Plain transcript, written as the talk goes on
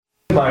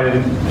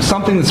Biden,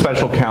 something the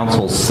special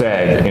counsel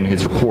said in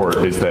his report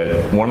is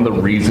that one of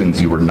the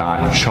reasons you were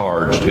not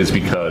charged is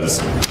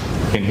because,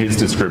 in his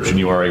description,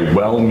 you are a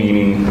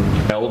well-meaning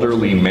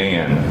elderly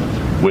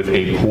man with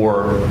a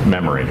poor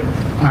memory.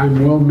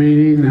 I'm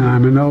well-meaning, and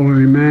I'm an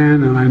elderly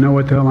man, and I know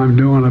what the hell I'm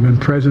doing. I've been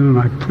president.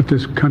 I put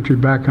this country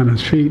back on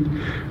its feet.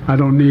 I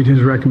don't need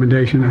his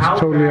recommendation. It's How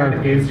totally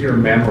bad is your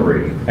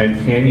memory, and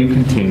can you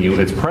continue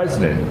as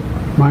president?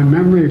 My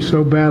memory is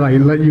so bad I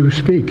let you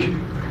speak.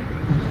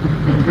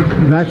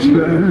 That's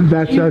your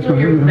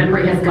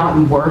memory has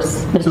gotten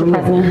worse, Mr.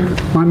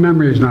 President? My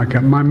memory has not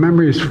gotten. My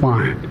memory is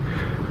fine.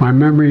 My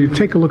memory.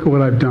 Take a look at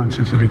what I've done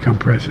since I've become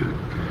president.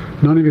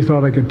 None of you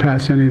thought I could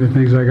pass any of the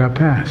things I got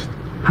passed.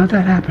 How'd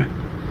that happen?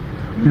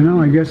 You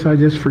know, I guess I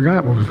just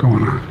forgot what was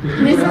going on.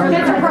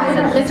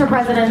 Mr.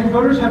 President.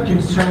 Voters have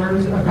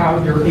concerns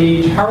about your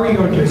age. How are you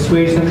going to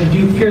assuage them? And do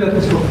you fear that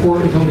this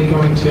report is only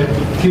going to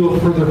fuel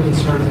further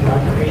concerns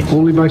about your age?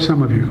 Only by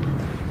some of you.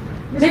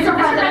 Mr.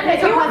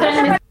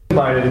 President.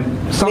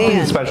 Biden, something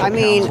the special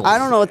counsel. I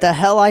don't know what the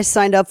hell I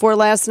signed up for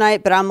last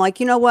night, but I'm like,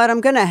 you know what?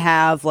 I'm going to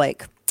have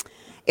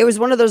it was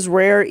one of those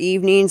rare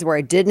evenings where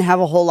I didn't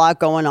have a whole lot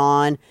going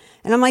on.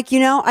 And I'm like,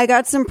 I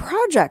got some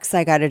projects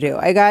I got to do.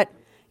 I got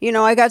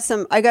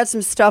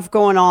some stuff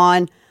going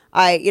on.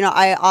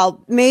 I'll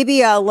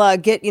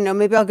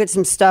get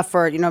some stuff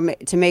for,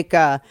 to make,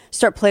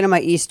 start planning my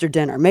Easter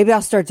dinner. Maybe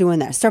I'll start doing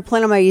that. Start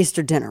planning my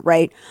Easter dinner,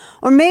 right?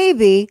 Or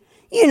maybe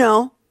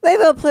I'll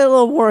play a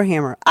little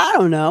Warhammer. I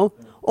don't know.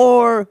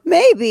 Or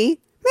maybe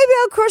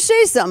I'll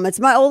crochet something. It's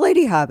my old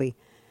lady hobby.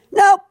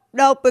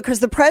 Nope, because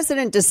the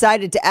president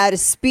decided to add a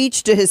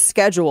speech to his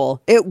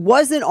schedule. It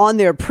wasn't on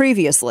there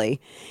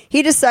previously.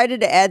 He decided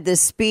to add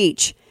this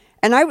speech.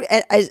 And I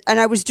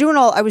was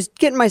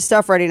getting my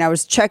stuff ready, and I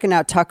was checking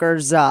out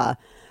Tucker's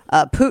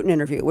Putin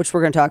interview, which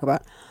we're going to talk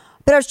about.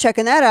 But I was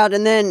checking that out,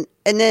 and then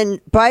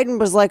Biden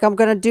was like, "I'm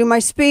going to do my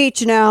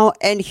speech now,"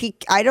 and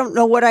I don't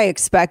know what I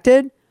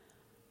expected.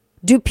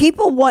 Do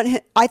people want him?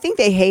 I think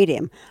they hate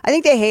him. And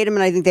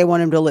I think they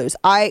want him to lose.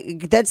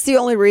 That's the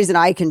only reason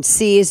I can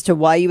see as to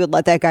why you would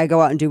let that guy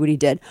go out and do what he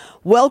did.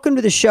 Welcome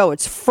to the show.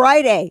 It's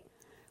Friday.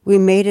 We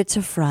made it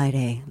to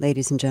Friday,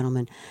 ladies and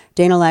gentlemen.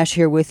 Dana Lash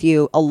here with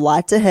you. A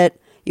lot to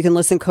hit. You can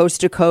listen coast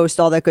to coast,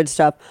 all that good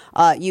stuff.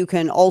 You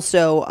can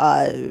also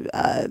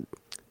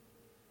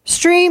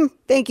stream.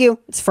 Thank you.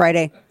 It's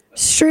Friday.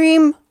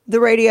 Stream the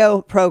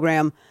radio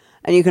program.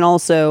 And you can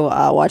also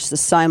watch the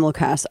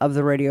simulcast of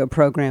the radio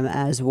program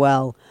as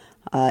well.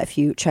 If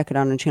you check it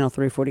out on channel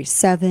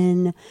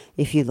 347,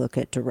 if you look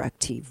at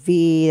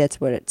DirecTV,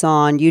 that's what it's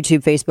on.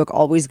 YouTube, Facebook,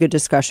 always good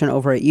discussion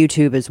over at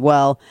YouTube as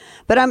well.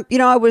 But I'm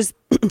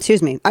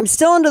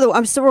still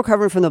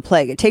recovering from the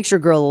plague. It takes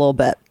your girl a little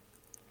bit.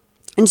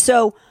 And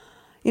so,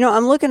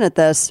 I'm looking at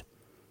this.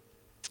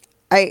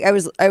 I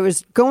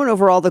was going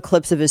over all the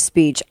clips of his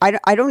speech.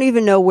 I don't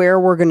even know where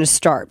we're going to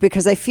start,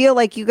 because I feel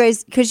like you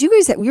guys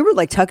were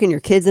like tucking your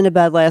kids into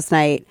bed last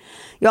night.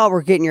 Y'all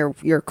were getting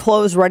your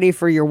clothes ready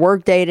for your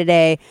work day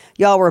today.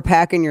 Y'all were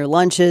packing your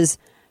lunches.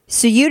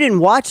 So you didn't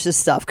watch this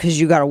stuff because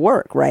you got to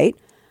work, right?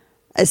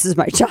 This is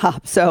my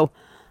job. So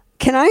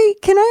can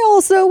I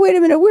also, wait a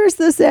minute, where's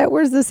this at?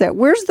 Where's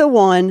the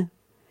one?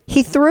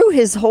 He threw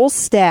his whole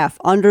staff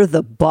under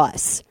the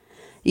bus.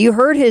 You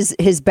heard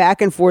his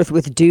back and forth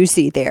with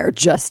Ducey there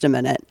just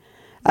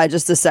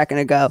a second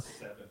ago.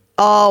 7.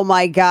 Oh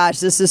my gosh,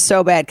 this is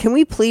so bad. Can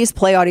we please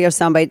play audio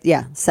soundbite?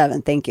 Yeah,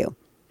 7. Thank you.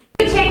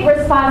 You take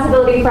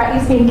responsibility for at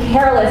least being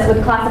careless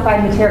with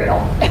classified material.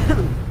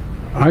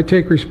 I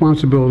take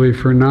responsibility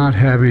for not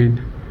having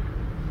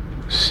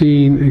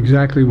seen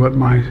exactly what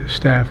my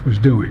staff was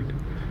doing.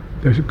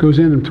 It goes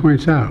in and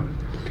points out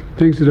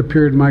things that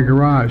appeared in my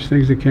garage,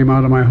 things that came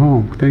out of my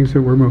home, things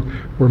that were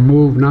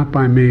moved not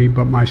by me,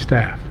 but my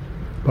staff.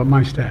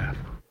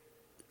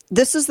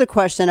 This is the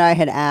question I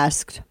had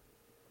asked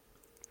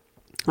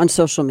on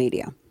social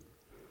media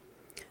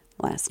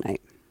last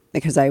night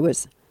because I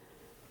was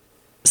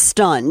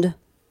stunned.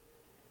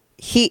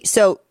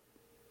 The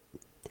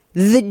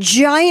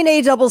giant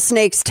A double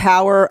snakes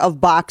tower of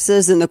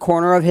boxes in the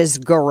corner of his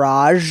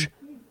garage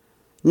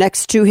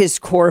next to his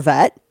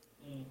Corvette,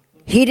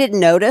 he didn't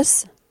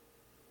notice.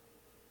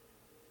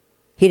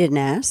 He didn't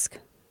ask.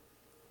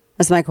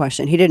 That's my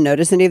question. He didn't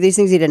notice any of these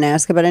things. He didn't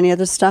ask about any of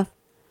this stuff.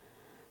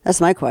 That's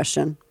my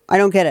question. I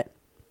don't get it.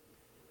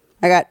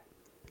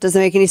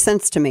 Doesn't make any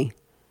sense to me.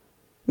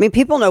 I mean,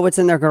 people know what's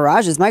in their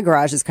garages. My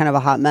garage is kind of a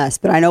hot mess,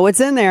 but I know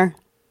what's in there.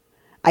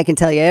 I can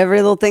tell you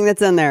every little thing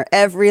that's in there,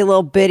 every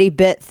little bitty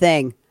bit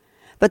thing.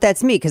 But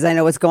that's me because I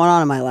know what's going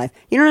on in my life.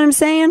 You know what I'm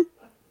saying?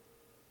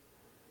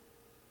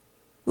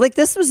 Like,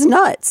 this was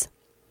nuts.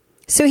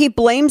 So he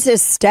blames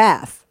his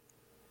staff.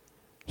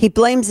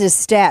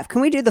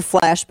 Can we do the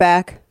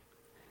flashback?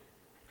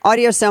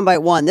 Audio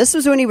soundbite 1. This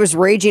was when he was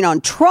raging on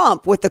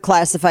Trump with the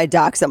classified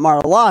docs at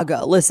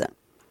Mar-a-Lago. Listen.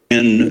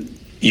 And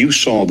you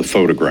saw the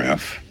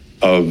photograph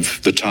of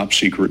the top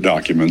secret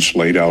documents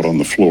laid out on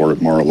the floor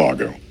at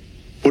Mar-a-Lago.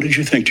 What did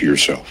you think to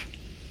yourself,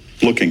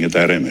 looking at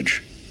that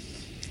image?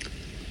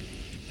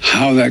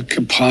 How that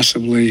could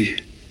possibly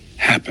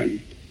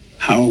happen?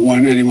 How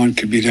anyone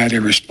could be that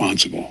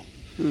irresponsible?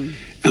 And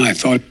I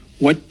thought,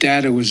 what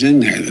data was in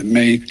there that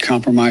may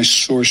compromise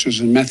sources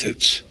and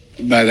methods?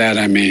 By that,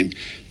 I mean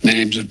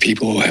names of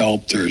people who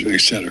helped, or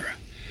et cetera.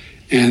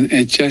 And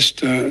it's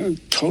just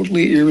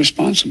totally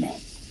irresponsible.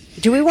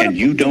 Do we want And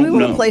you don't to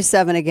know. play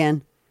 7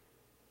 again?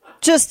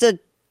 Just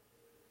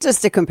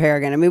to compare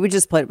again. I mean, we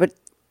just played, but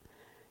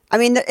I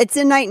mean, it's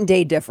a night and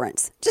day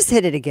difference. Just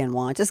hit it again,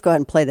 Juan. Just go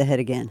ahead and play the hit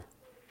again.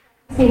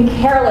 Being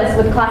careless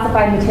with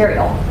classified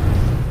material.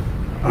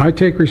 I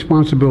take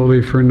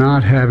responsibility for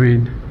not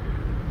having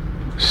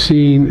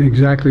seen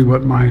exactly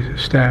what my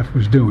staff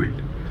was doing.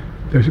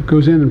 It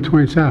goes in and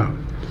points out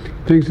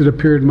things that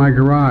appeared in my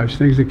garage,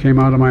 things that came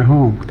out of my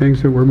home,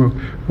 things that were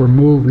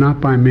moved not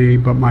by me,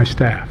 but my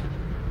staff.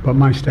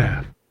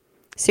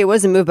 See, it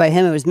wasn't moved by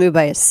him. It was moved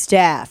by his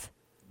staff.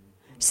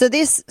 So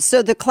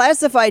the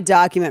classified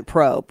document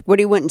probe, what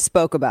he went and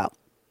spoke about,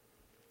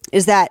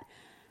 is that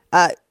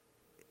the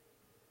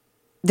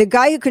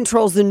guy who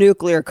controls the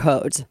nuclear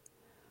codes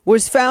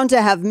was found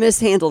to have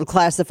mishandled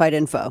classified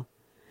info.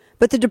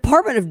 But the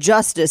Department of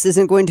Justice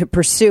isn't going to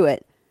pursue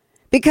it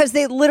because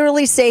they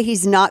literally say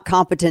he's not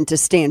competent to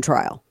stand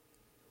trial.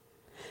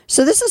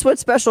 So this is what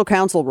special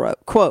counsel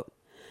wrote, quote,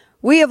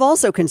 "We have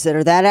also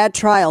considered that at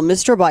trial,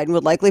 Mr. Biden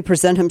would likely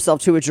present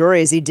himself to a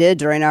jury as he did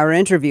during our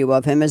interview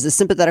of him as a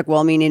sympathetic,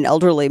 well-meaning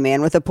elderly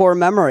man with a poor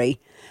memory.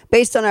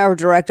 Based on our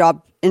direct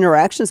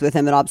interactions with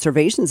him and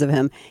observations of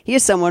him, he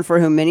is someone for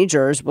whom many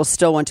jurors will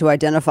still want to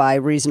identify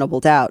reasonable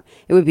doubt.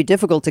 It would be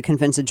difficult to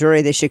convince a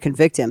jury they should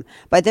convict him,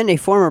 by then a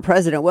former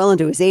president well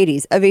into his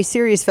 80s, of a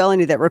serious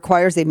felony that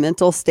requires a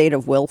mental state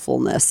of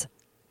willfulness."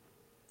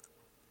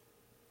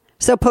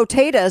 So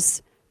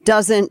Potatus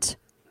doesn't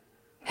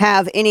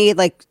have any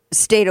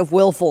state of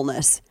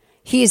willfulness.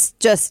 He's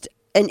just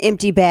an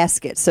empty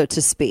basket, so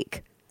to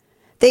speak.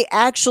 They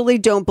actually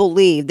don't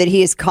believe that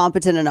he is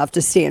competent enough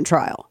to stand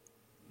trial.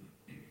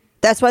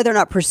 That's why they're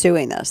not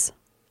pursuing this.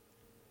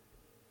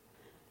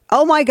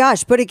 Oh my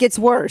gosh, but it gets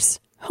worse.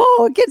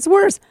 Oh, it gets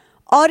worse.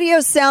 Audio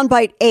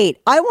soundbite 8.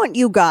 I want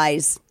you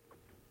guys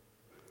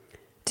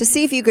to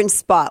see if you can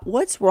spot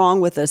what's wrong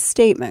with this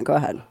statement. Go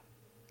ahead.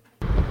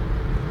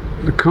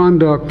 The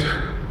conduct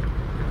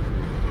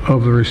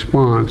of the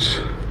response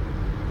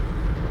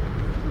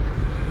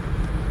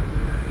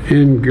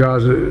in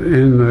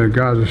the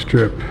Gaza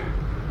Strip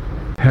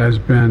has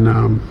been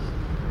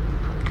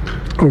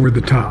over the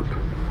top.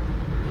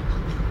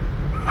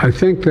 I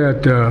think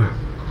that,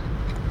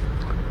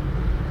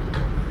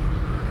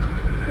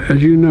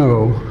 as you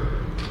know,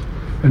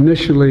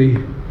 initially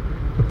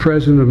the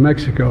president of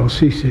Mexico,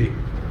 Sisi,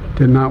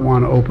 did not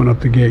want to open up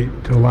the gate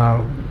to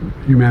allow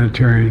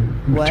humanitarian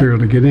material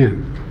to get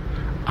in.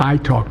 I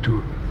talked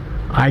to him.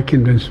 I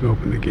convinced him to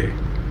open the gate.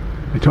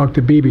 I talked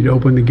to Bibi to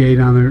open the gate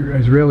on the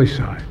Israeli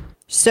side.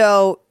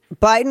 So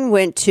Biden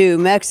went to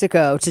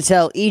Mexico to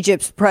tell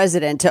Egypt's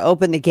president to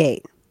open the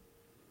gate.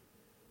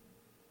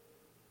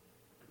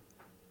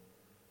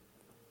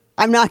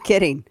 I'm not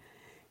kidding,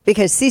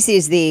 because Sisi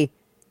is the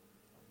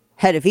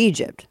head of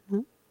Egypt,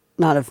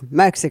 not of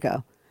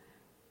Mexico.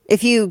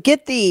 If you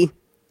get the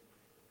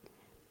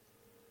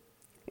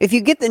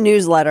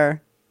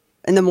newsletter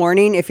in the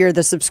morning, if you're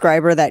the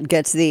subscriber that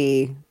gets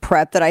the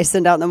prep that I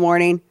send out in the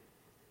morning,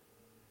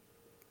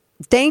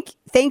 thank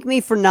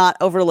me for not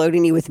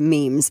overloading you with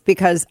memes,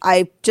 because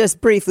I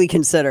just briefly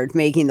considered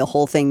making the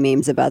whole thing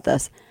memes about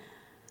this.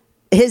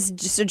 His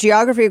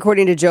geography,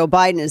 according to Joe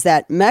Biden, is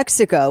that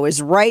Mexico is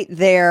right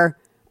there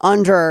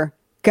under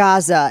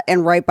Gaza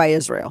and right by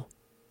Israel.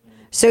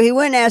 So he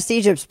went and asked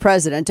Egypt's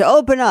president to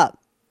open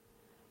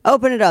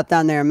it up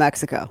down there in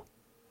Mexico.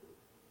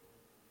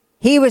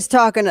 He was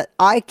talking to,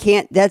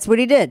 that's what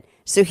he did.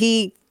 So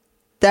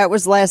that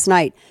was last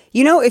night.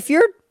 You know, if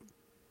you're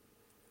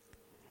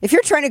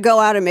trying to go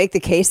out and make the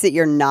case that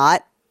you're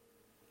not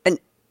an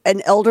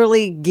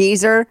elderly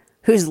geezer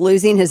who's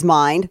losing his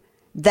mind,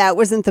 that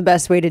wasn't the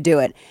best way to do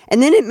it.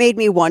 And then it made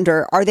me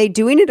wonder, are they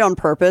doing it on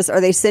purpose?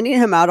 Are they sending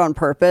him out on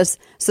purpose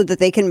so that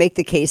they can make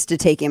the case to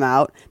take him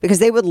out? Because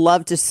they would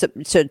love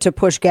to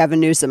push Gavin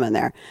Newsom in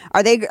there.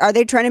 Are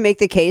they trying to make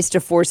the case to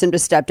force him to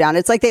step down?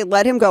 It's like they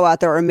let him go out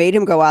there or made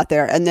him go out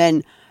there, and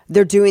then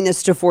they're doing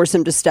this to force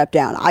him to step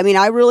down. I mean,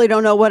 I really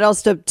don't know what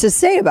else to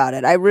say about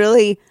it. I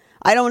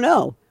don't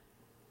know.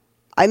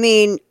 I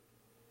mean,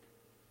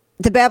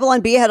 the Babylon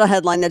Bee had a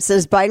headline that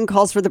says Biden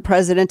calls for the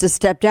president to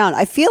step down.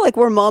 I feel like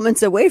we're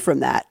moments away from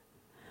that.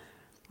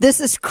 This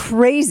is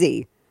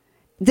crazy.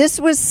 This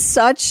was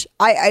such,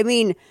 I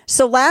mean,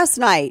 so last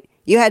night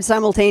you had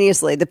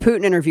simultaneously the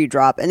Putin interview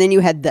drop, and then you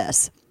had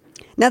this.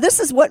 Now,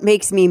 this is what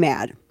makes me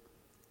mad.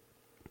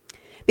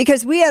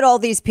 Because we had all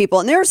these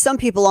people, and there are some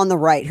people on the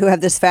right who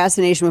have this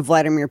fascination with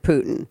Vladimir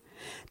Putin.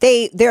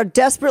 They're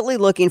desperately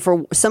looking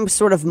for some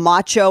sort of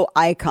macho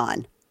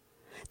icon.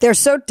 They're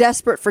so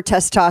desperate for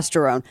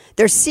testosterone.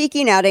 They're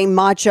seeking out a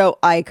macho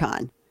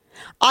icon.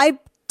 I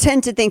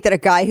tend to think that a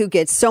guy who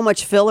gets so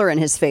much filler in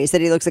his face that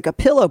he looks like a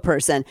pillow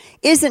person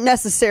isn't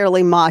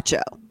necessarily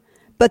macho.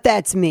 But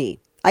that's me.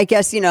 I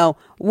guess,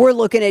 we're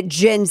looking at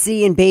Gen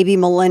Z and baby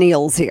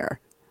millennials here.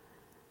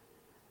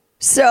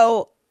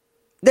 So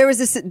there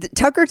was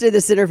Tucker did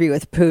this interview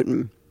with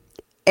Putin,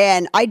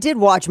 and I did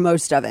watch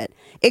most of it.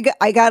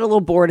 I got a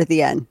little bored at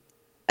the end.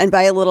 And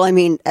by a little, I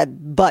mean a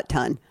butt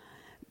ton.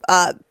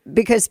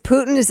 Because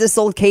Putin is this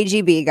old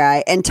KGB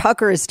guy, and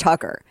Tucker is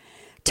Tucker.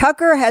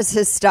 Tucker has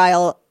his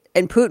style,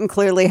 and Putin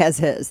clearly has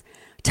his.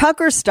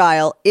 Tucker's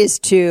style is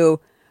to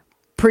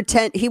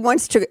pretend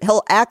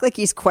he'll act like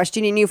he's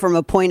questioning you from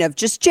a point of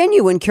just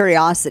genuine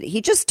curiosity.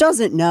 He just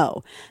doesn't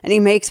know. And he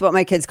makes what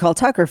my kids call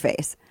Tucker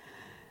face.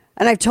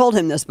 And I've told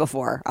him this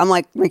before. I'm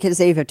like, my kids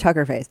say you have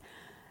Tucker face.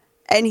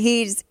 And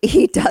he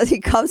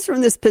comes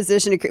from this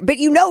position of, but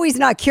he's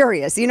not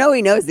curious. He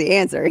knows the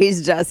answer.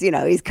 He's just,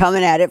 he's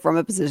coming at it from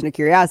a position of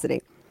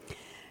curiosity.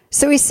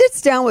 So he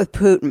sits down with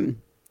Putin.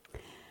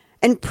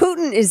 And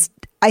Putin is,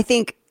 I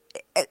think,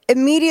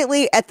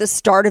 immediately at the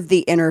start of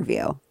the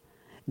interview,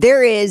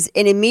 there is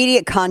an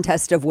immediate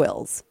contest of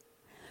wills.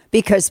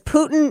 Because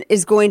Putin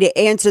is going to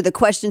answer the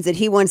questions that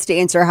he wants to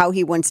answer, how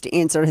he wants to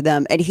answer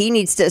them, and he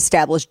needs to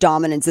establish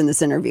dominance in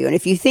this interview. And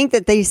if you think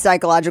that these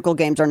psychological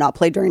games are not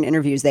played during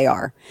interviews, they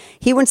are.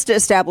 He wants to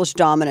establish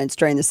dominance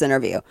during this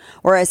interview,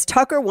 whereas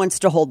Tucker wants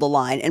to hold the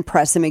line and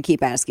press him and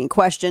keep asking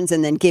questions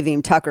and then give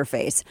him Tucker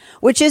face,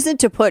 which isn't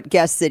to put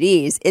guests at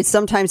ease. It's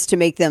sometimes to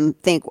make them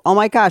think, oh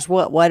my gosh,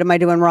 what am I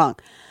doing wrong?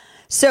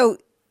 So,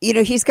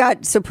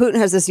 Putin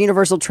has this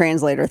universal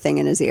translator thing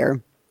in his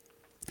ear,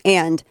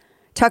 and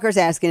Tucker's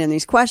asking him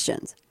these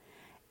questions,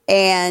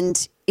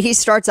 and he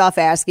starts off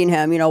asking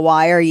him,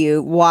 why are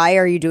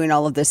you doing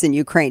all of this in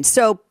Ukraine?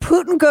 So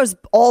Putin goes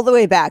all the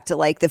way back to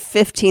like the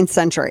 15th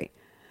century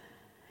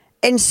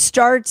and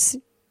starts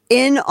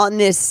in on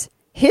this,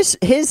 his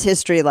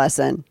history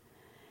lesson.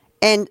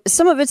 And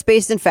some of it's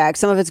based in fact,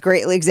 some of it's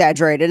greatly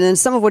exaggerated. And then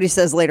some of what he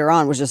says later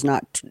on was just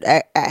not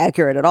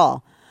accurate at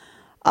all.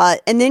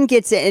 And then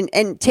gets in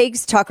and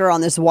takes Tucker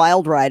on this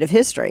wild ride of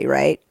history,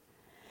 right?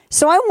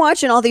 So I'm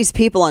watching all these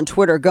people on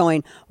Twitter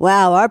going,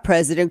 wow, our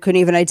president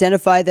couldn't even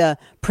identify the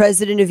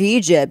president of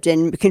Egypt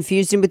and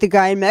confused him with the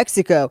guy in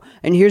Mexico.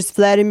 And here's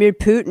Vladimir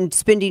Putin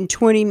spending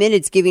 20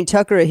 minutes giving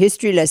Tucker a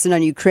history lesson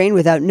on Ukraine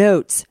without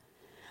notes.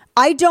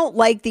 I don't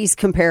like these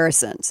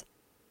comparisons.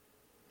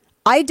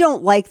 I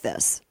don't like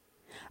this.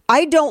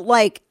 I don't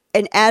like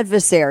an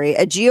adversary,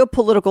 a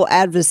geopolitical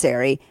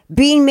adversary,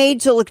 being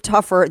made to look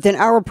tougher than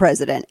our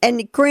president.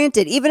 And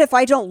granted, even if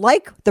I don't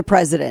like the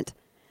president,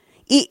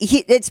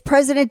 it's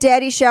President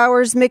Daddy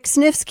Showers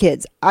McSniff's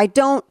kids. I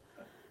don't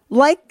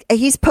like,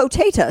 he's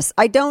potatoes.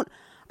 I don't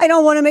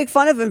want to make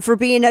fun of him for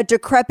being a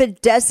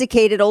decrepit,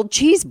 desiccated old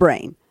cheese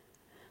brain.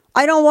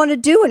 I don't want to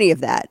do any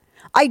of that.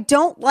 I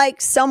don't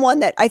like someone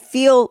that I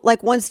feel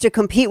like wants to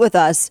compete with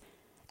us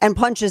and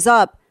punches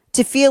up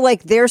to feel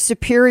like they're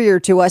superior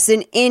to us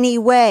in any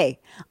way.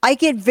 I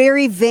get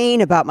very vain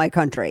about my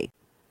country.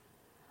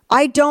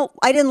 I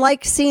didn't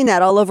like seeing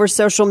that all over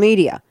social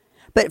media.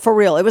 But for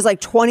real, it was like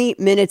 20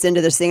 minutes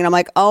into this thing, and I'm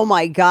like, oh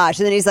my gosh.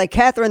 And then he's like,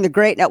 Catherine the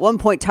Great. And at one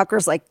point,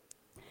 Tucker's like,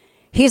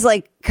 he's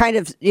like kind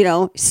of,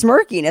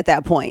 smirking at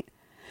that point.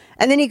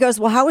 And then he goes,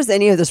 well, how is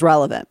any of this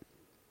relevant?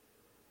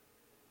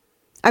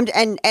 And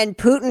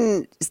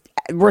Putin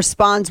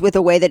responds with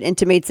a way that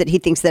intimates that he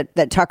thinks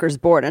that Tucker's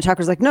bored. And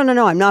Tucker's like, no,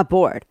 I'm not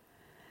bored.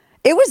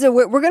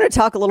 We're going to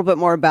talk a little bit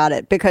more about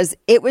it because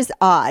it was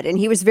odd. And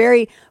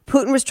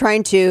Putin was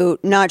trying to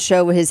not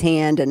show his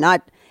hand it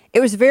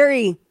was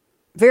very,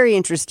 very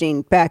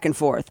interesting back and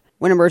forth.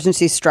 When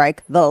emergencies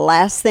strike, the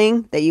last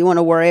thing that you want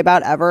to worry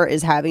about ever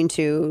is having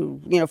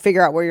to,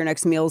 figure out where your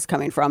next meal is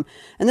coming from.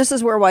 And this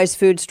is where Wise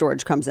Food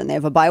Storage comes in. They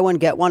have a buy one,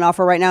 get one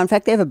offer right now. In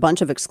fact, they have a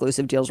bunch of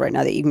exclusive deals right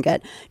now that you can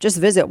get. Just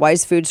visit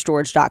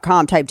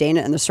wisefoodstorage.com, type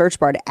Dana in the search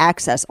bar to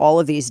access all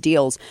of these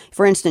deals.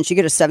 For instance, you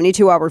get a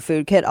 72-hour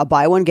food kit, a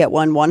buy one, get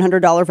one,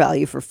 $100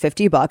 value for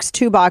 $50,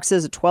 2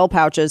 boxes, 12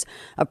 pouches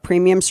of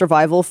premium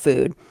survival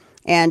food,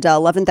 and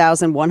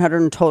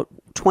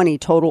 11,120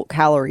 total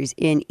calories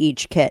in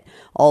each kit.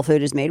 All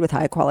food is made with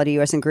high-quality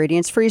U.S.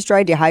 ingredients,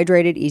 freeze-dried,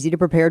 dehydrated, easy to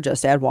prepare,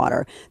 just add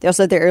water. They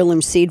also have their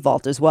heirloom seed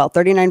vault as well.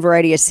 39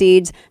 variety of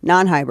seeds,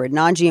 non-hybrid,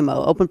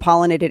 non-GMO,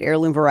 open-pollinated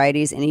heirloom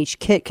varieties, and each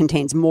kit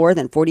contains more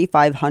than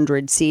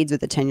 4,500 seeds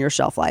with a 10-year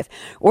shelf life.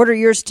 Order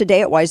yours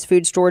today at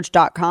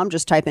wisefoodstorage.com.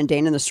 Just type in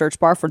Dana in the search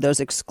bar for those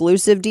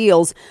exclusive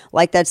deals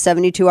like that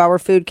 72-hour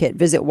food kit.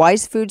 Visit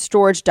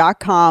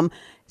wisefoodstorage.com,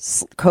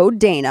 code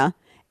Dana,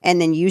 and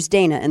then use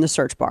Dana in the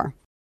search bar.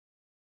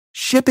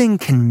 Shipping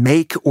can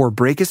make or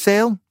break a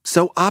sale,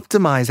 so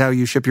optimize how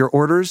you ship your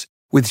orders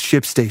with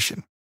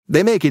ShipStation.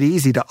 They make it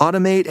easy to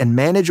automate and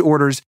manage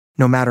orders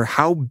no matter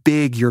how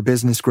big your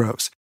business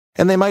grows.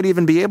 And they might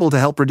even be able to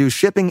help reduce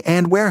shipping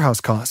and warehouse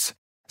costs.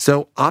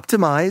 So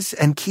optimize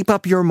and keep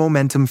up your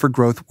momentum for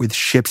growth with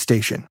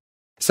ShipStation.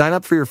 Sign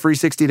up for your free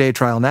 60-day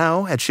trial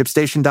now at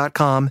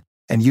ShipStation.com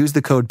and use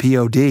the code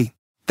POD.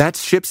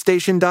 That's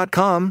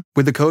ShipStation.com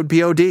with the code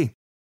POD.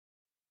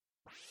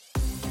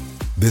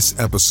 This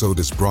episode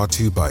is brought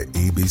to you by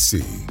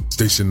ABC.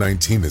 Station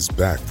 19 is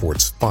back for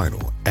its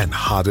final and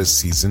hottest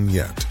season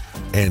yet.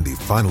 Andy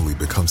finally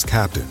becomes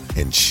captain,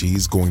 and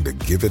she's going to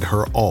give it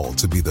her all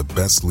to be the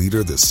best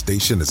leader the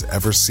station has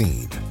ever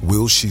seen.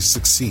 Will she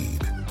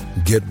succeed?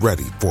 Get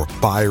ready for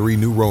fiery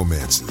new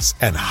romances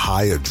and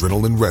high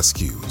adrenaline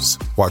rescues.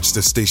 Watch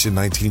the Station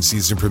 19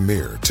 season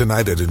premiere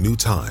tonight at a new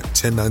time,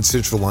 10/9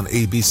 Central on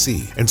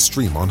ABC, and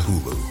stream on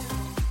Hulu.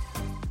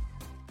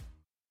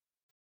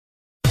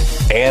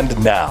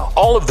 And now,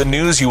 all of the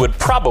news you would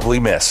probably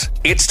miss.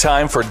 It's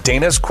time for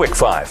Dana's Quick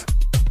Five.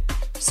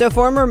 So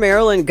former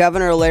Maryland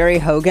Governor Larry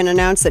Hogan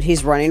announced that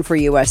he's running for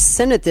U.S.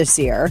 Senate this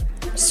year.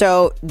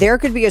 So there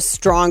could be a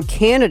strong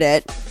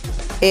candidate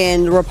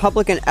in the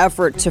Republican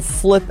effort to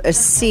flip a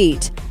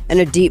seat in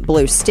a deep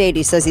blue state.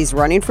 He says he's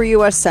running for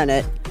U.S.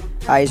 Senate.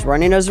 He's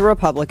running as a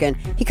Republican.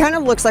 He kind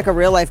of looks like a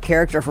real-life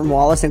character from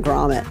Wallace and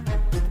Gromit.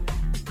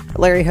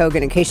 Larry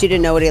Hogan, in case you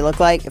didn't know what he looked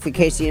like, if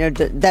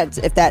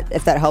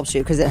that helps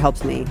you, because it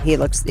helps me.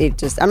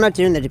 I'm not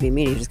doing that to be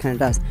mean, he just kind of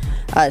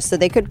does. So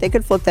they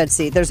could flip that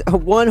seat. There's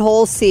one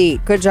whole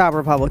seat. Good job,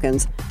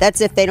 Republicans. That's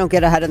if they don't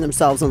get ahead of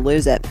themselves and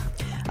lose it.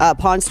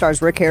 Pawn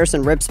Stars Rick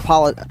Harrison rips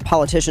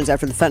politicians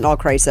after the fentanyl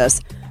crisis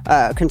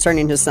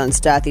concerning his son's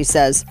death. He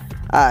says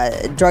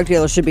drug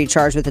dealers should be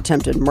charged with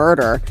attempted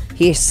murder.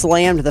 He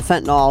slammed the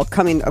fentanyl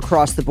coming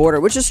across the border,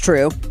 which is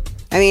true.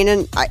 I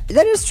mean,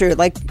 that is true.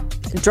 Like,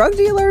 drug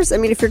dealers, I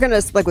mean, if you're going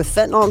to, like, with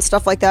fentanyl and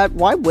stuff like that,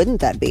 why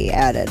wouldn't that be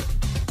added?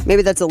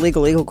 Maybe that's a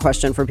legal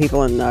question for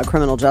people in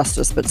criminal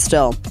justice, but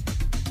still.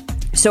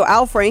 So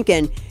Al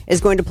Franken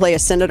is going to play a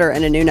senator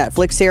in a new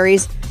Netflix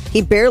series.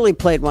 He barely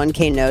played one,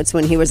 Kane notes,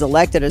 when he was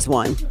elected as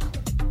one.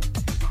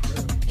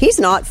 He's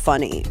not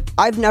funny.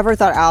 I've never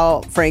thought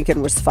Al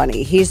Franken was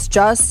funny. He's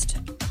just...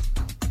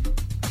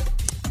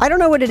 I don't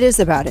know what it is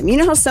about him. You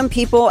know how some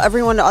people,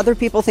 other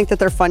people think that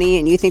they're funny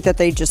and you think that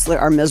they just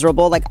are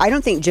miserable? Like, I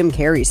don't think Jim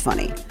Carrey's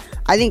funny.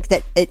 I think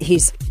that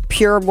he's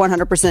pure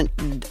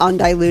 100%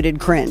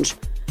 undiluted cringe.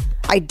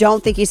 I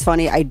don't think he's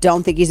funny. I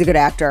don't think he's a good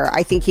actor.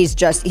 I think he's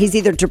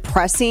either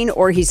depressing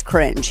or he's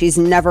cringe. He's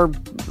never,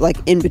 like,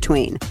 in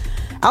between.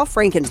 Al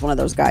Franken's one of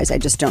those guys I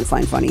just don't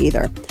find funny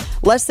either.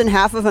 Less than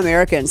half of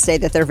Americans say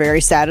that they're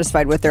very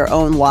satisfied with their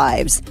own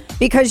lives.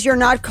 Because you're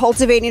not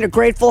cultivating a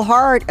grateful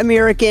heart,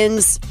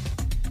 Americans.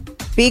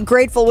 Be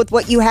grateful with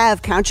what you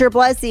have. Count your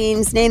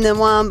blessings. Name them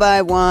one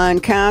by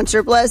one. Count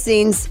your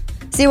blessings.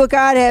 See what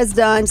God has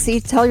done.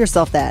 Tell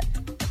yourself that.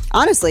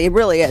 Honestly, it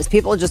really is.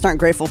 People just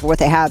aren't grateful for what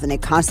they have, and they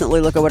constantly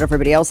look at what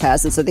everybody else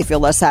has, and so they feel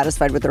less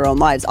satisfied with their own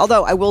lives.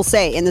 Although, I will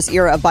say, in this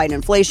era of Biden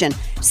inflation,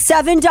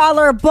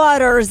 $7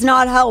 butter is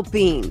not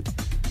helping.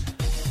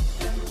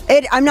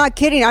 I'm not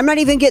kidding. I'm not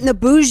even getting the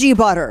bougie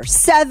butter.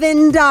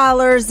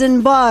 $7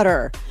 in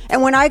butter.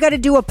 And when I got to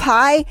do a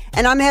pie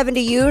and I'm having to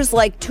use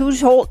like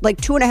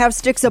 2.5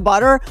 sticks of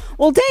butter,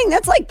 well, dang,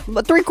 that's like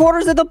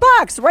 3/4 of the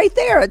box right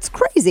there. It's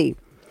crazy.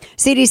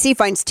 CDC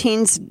finds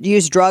teens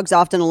use drugs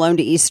often alone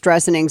to ease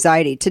stress and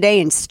anxiety.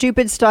 Today in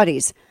Stupid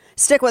Studies.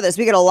 Stick with us.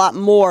 We got a lot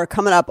more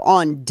coming up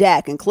on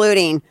deck,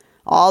 including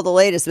all the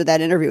latest with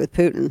that interview with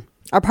Putin.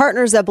 Our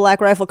partners at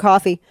Black Rifle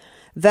Coffee,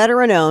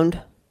 veteran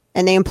owned,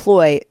 and they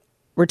employ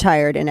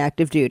retired and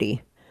active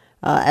duty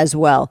as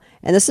well.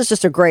 And this is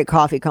just a great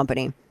coffee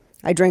company.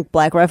 I drink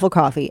Black Rifle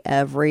coffee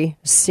every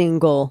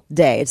single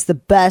day. It's the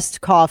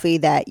best coffee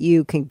that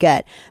you can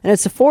get. And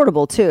it's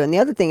affordable, too. And the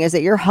other thing is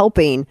that you're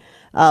helping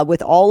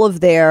with all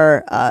of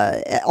their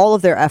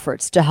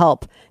efforts to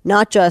help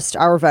not just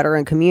our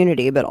veteran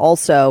community, but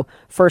also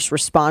first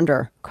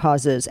responder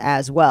causes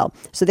as well.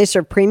 So they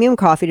serve premium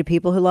coffee to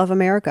people who love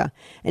America.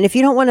 And if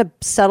you don't want to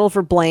settle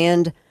for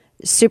bland,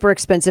 super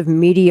expensive,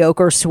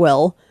 mediocre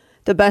swill,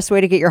 the best way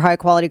to get your high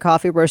quality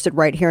coffee roasted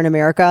right here in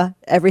America,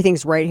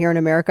 everything's right here in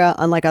America,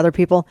 unlike other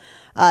people,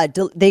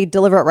 they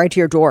deliver it right to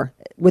your door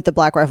with the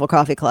Black Rifle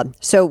Coffee Club.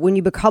 So when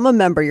you become a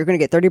member, you're going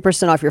to get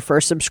 30% off your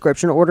first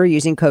subscription order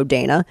using code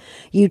Dana.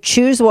 You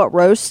choose what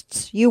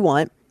roasts you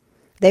want.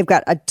 They've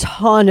got a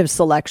ton of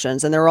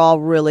selections, and they're all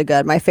really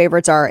good. My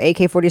favorites are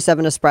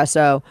AK-47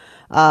 Espresso.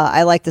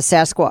 I like the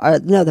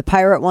the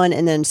Pirate one,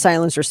 and then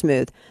Silencer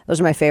Smooth.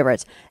 Those are my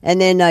favorites. And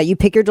then you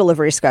pick your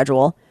delivery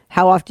schedule,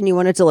 how often you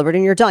want it delivered,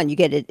 and you're done. You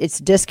get it. It's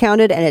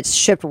discounted, and it's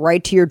shipped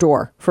right to your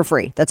door for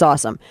free. That's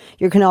awesome.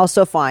 You can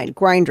also find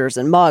grinders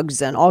and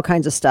mugs and all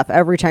kinds of stuff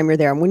every time you're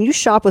there. And when you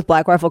shop with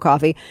Black Rifle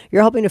Coffee,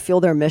 you're helping to fuel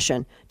their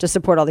mission to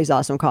support all these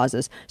awesome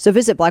causes. So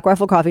visit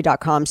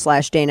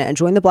blackriflecoffee.com/Dana and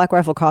join the Black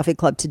Rifle Coffee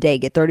Club today.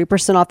 Get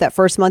 30% off that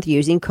first month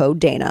using code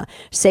Dana.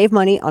 Save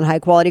money on high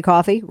quality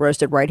coffee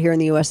roasted right here in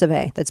the US of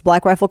A. That's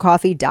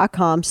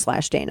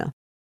blackriflecoffee.com/Dana.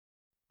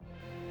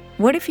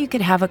 What if you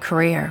could have a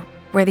career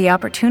where the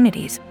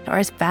opportunities are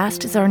as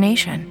vast as our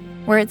nation,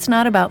 where it's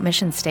not about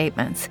mission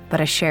statements, but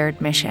a shared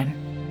mission?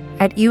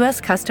 At U.S.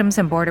 Customs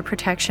and Border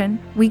Protection,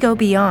 we go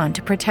beyond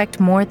to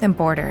protect more than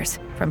borders.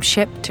 From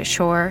ship to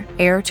shore,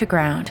 air to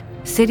ground,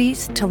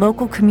 cities to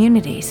local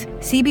communities,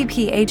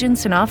 CBP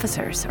agents and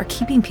officers are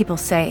keeping people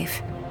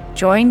safe.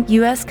 Join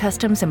U.S.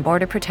 Customs and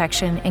Border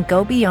Protection and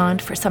go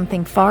beyond for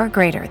something far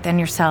greater than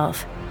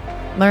yourself.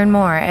 Learn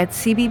more at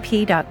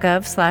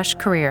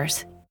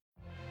cbp.gov/careers.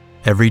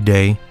 Every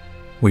day,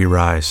 we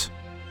rise,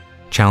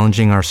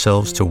 challenging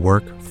ourselves to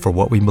work for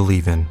what we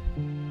believe in.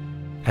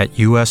 At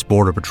U.S.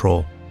 Border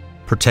Patrol,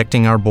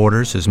 protecting our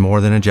borders is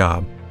more than a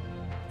job.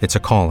 It's a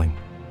calling.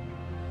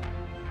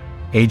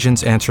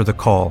 Agents answer the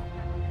call,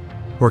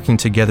 working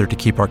together to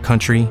keep our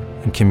country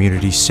and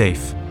communities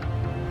safe.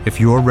 If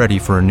you're ready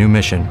for a new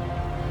mission,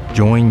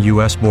 join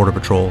U.S. Border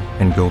Patrol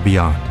and go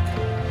beyond.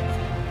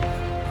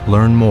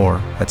 Learn more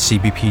at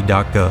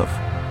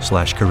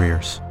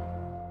cbp.gov/careers.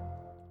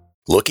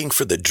 Looking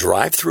for the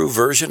drive-through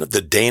version of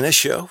The Dana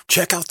Show?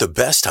 Check out the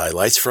best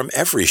highlights from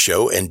every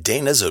show and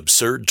Dana's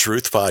Absurd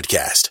Truth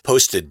podcast,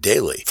 posted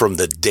daily from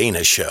The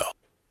Dana Show.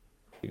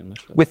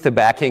 With the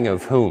backing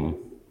of whom?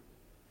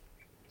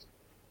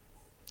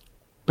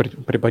 With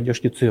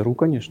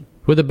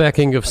the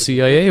backing of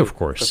CIA, of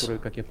course.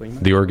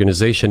 The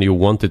organization you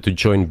wanted to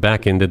join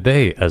back in the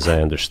day, as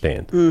I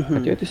understand.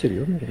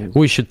 Mm-hmm.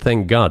 We should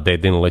thank God they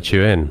didn't let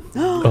you in.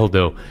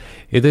 Although,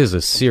 it is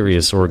a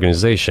serious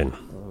organization.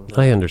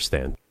 I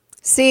understand.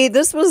 See,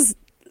 this was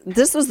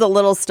the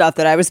little stuff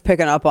that I was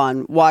picking up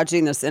on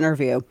watching this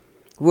interview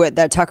with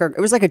that Tucker.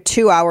 It was like a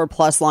 2-hour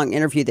plus long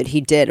interview that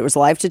he did. It was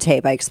live to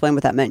tape. I explained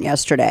what that meant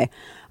yesterday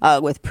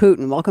with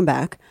Putin. Welcome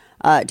back.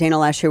 Dana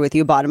Loesch here with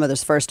you, bottom of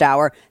this first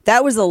hour.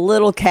 That was a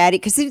little catty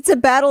because it's a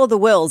battle of the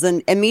wills.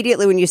 And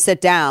immediately when you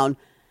sit down,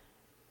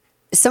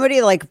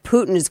 somebody like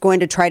Putin is going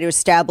to try to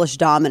establish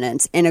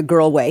dominance in a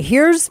girl way.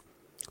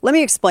 Let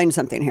me explain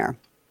something here.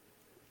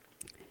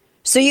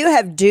 So you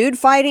have dude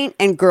fighting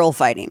and girl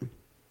fighting.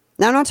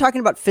 Now, I'm not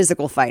talking about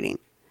physical fighting.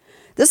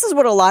 This is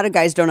what a lot of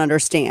guys don't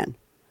understand.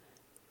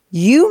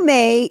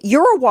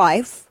 Your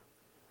wife,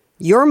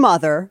 your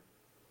mother,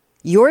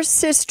 your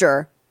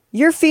sister,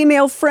 your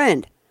female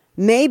friend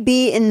may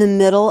be in the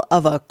middle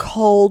of a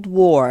cold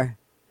war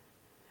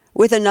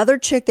with another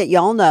chick that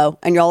y'all know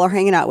and y'all are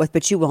hanging out with,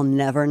 but you will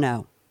never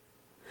know.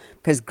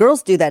 Because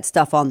girls do that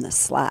stuff on the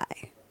sly.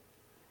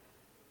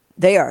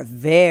 They are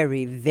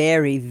very,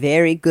 very,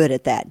 very good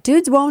at that.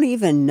 Dudes won't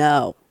even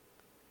know.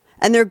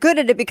 And they're good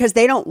at it because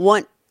they don't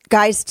want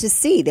guys to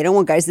see. They don't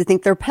want guys to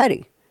think they're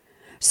petty.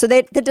 So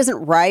that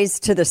doesn't rise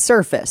to the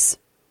surface.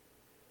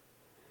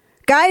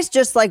 Guys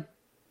just like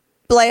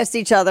blast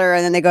each other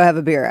and then they go have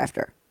a beer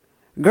after.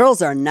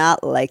 Girls are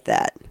not like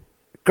that.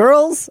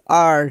 Girls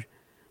are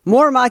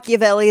more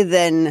Machiavelli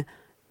than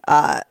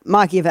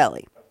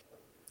Machiavelli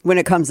when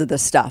it comes to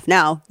this stuff.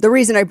 Now, the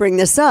reason I bring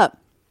this up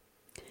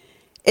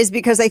is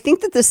because I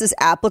think that this is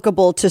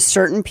applicable to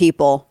certain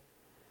people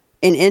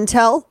in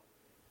intel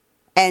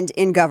and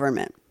in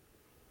government.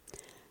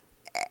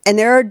 And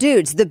there are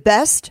dudes, the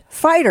best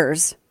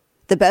fighters,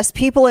 the best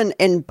people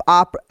in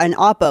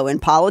oppo, in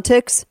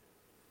politics,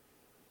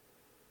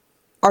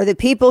 are the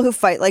people who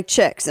fight like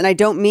chicks. And I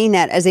don't mean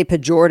that as a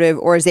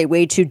pejorative or as a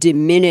way to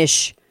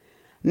diminish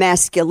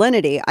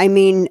masculinity. I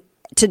mean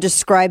to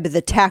describe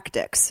the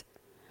tactics.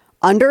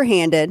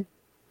 Underhanded,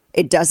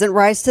 it doesn't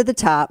rise to the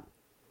top,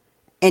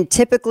 and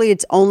typically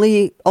it's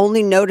only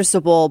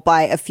noticeable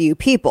by a few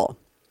people.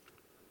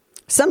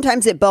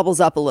 Sometimes it bubbles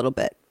up a little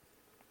bit.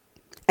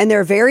 And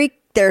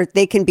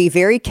they can be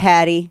very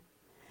catty.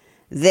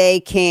 They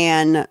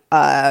can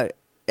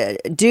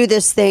do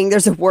this thing.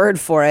 There's a word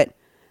for it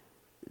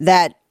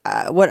that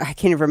I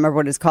can't even remember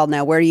what it's called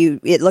now, where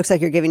it looks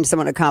like you're giving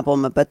someone a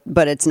compliment,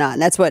 but it's not.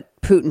 And that's what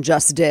Putin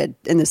just did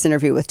in this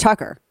interview with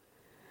Tucker.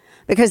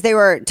 Because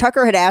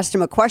Tucker had asked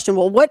him a question,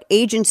 well, what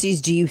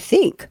agencies do you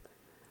think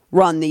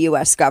run the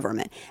U.S.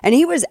 government? And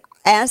he was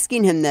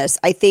asking him this,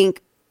 I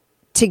think,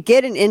 to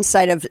get an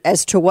insight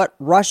as to what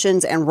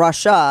Russians and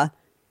Russia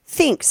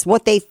thinks,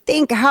 what they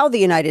think, how the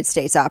United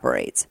States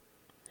operates.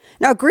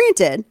 Now,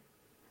 granted,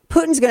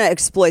 Putin's going to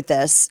exploit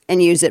this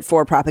and use it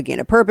for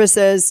propaganda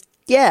purposes.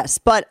 Yes,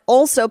 but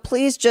also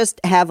please just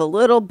have a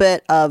little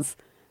bit of,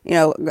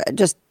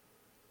 just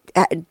be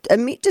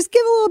a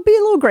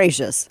little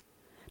gracious.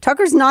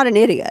 Tucker's not an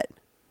idiot.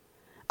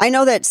 I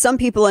know that some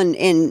people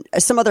in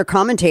some other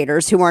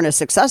commentators who aren't as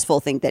successful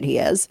think that he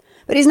is,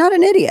 but he's not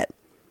an idiot.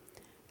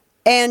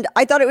 And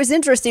I thought it was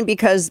interesting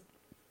because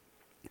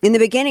in the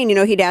beginning,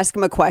 he'd ask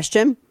him a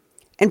question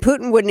and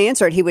Putin wouldn't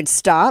answer it. He would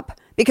stop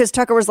because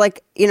Tucker was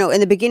like, in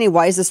the beginning,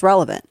 why is this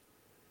relevant?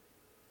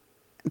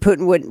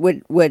 Putin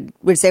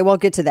would say, well,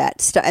 get to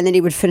that. And then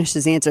he would finish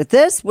his answer.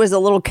 This was a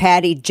little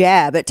catty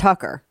jab at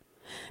Tucker.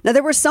 Now,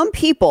 there were some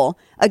people,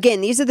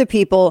 again, these are the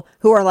people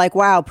who are like,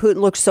 wow,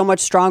 Putin looks so much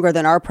stronger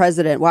than our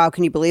president. Wow,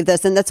 can you believe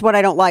this? And that's what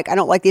I don't like. I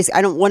don't like these.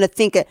 I don't want to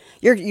think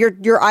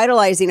you're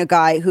idolizing a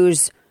guy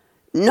who's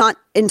not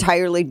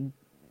entirely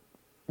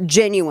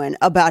genuine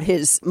about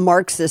his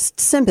Marxist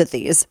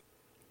sympathies.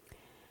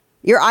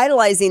 You're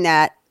idolizing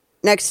that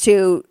next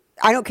to,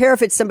 I don't care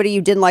if it's somebody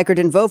you didn't like or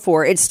didn't vote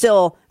for. It's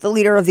still the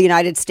leader of the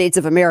United States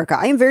of America.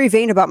 I am very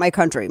vain about my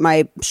country,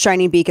 my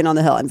shining beacon on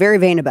the hill. I'm very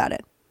vain about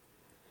it.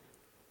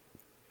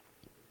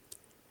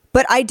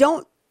 But I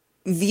don't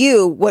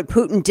view what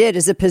Putin did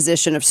as a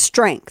position of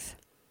strength.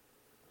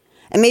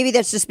 And maybe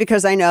that's just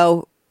because I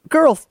know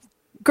girl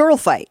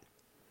fight.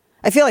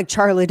 I feel like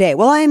Charlie Day.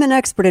 Well, I am an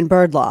expert in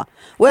bird law.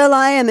 Well,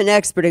 I am an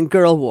expert in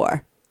girl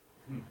war.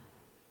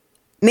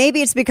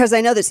 maybe it's because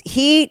I know this.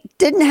 He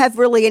didn't have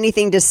really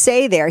anything to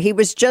say there. He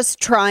was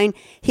trying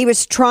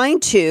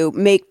to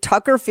make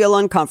Tucker feel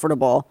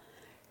uncomfortable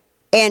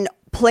and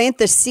plant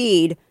the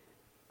seed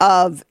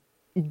of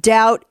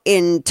doubt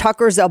in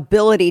Tucker's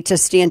ability to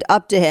stand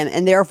up to him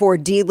and therefore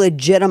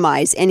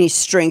delegitimize any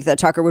strength that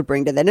Tucker would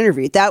bring to that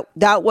interview.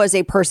 That was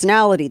a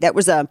personality. That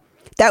was a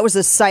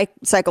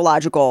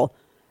psychological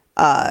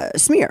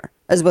smear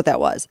is what that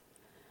was.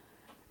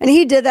 And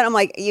he did that. I'm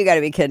like, you got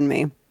to be kidding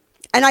me.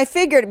 And I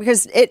figured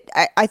because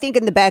I think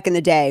in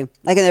the day,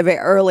 like in the very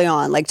early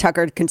on, like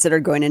Tucker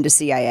considered going into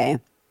CIA.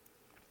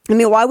 I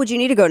mean, why would you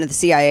need to go into the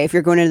CIA if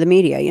you're going into the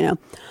media, you know?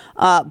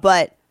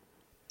 But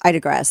I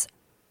digress.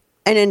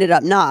 And ended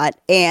up not.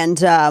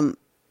 And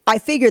I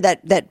figured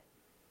that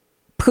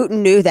Putin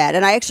knew that.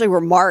 And I actually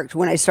remarked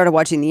when I started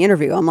watching the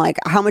interview, I'm like,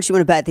 how much you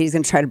want to bet that he's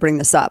going to try to bring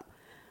this up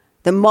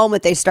the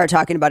moment they start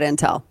talking about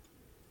intel?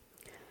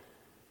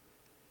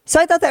 So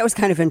I thought that was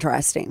kind of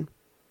interesting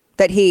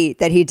that he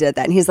did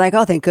that. And he's like,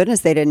 oh, thank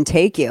goodness they didn't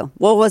take you.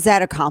 Well, was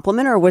that a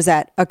compliment or was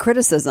that a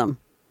criticism?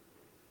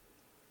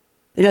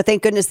 You know,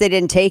 thank goodness they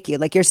didn't take you.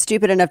 Like, you're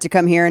stupid enough to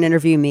come here and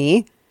interview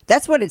me.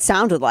 That's what it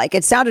sounded like.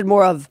 It sounded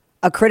more of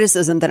a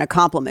criticism than a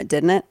compliment,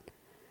 didn't it?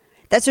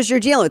 That's what you're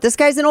dealing with. This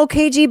guy's an old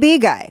KGB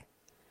guy.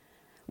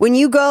 When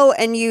you go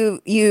and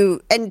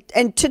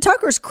and to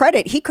Tucker's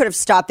credit, he could have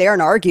stopped there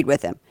and argued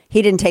with him.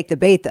 He didn't take the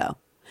bait, though.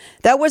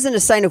 That wasn't a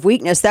sign of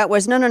weakness. That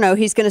was, no.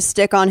 He's going to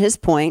stick on his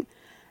point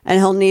and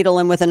he'll needle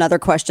him with another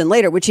question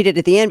later, which he did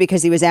at the end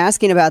because he was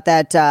asking about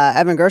that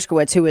Evan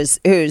Gershkovich,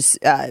 who's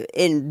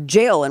in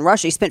jail in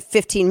Russia. He spent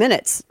 15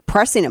 minutes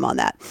pressing him on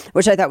that,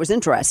 which I thought was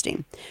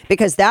interesting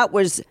because that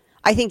was,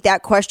 I think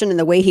that question and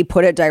the way he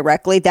put it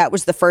directly, that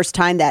was the first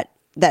time that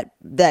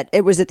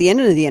it was at the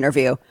end of the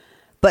interview,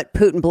 but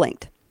Putin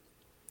blinked.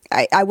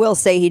 I will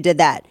say he did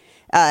that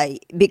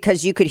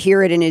because you could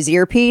hear it in his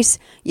earpiece.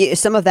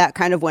 Some of that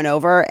kind of went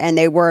over, and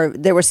there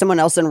was someone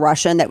else in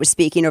Russian that was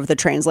speaking over the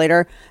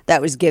translator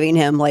that was giving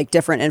him like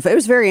different info. It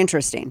was very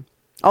interesting.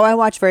 Oh, I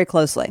watched very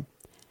closely.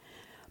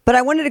 But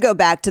I wanted to go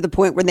back to the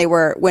point when he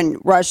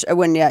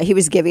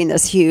was giving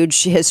this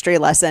huge history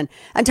lesson,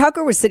 and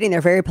Tucker was sitting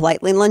there very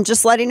politely and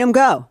just letting him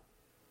go.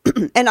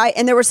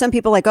 And there were some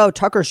people like, oh,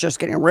 Tucker's just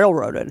getting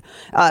railroaded.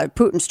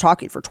 Putin's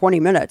talking for 20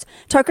 minutes.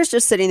 Tucker's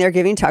just sitting there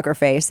giving Tucker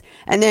face.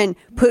 And then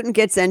Putin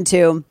gets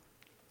into,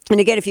 and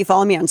again, if you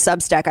follow me on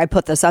Substack, I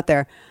put this up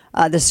there,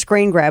 the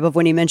screen grab of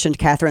when he mentioned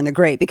Catherine the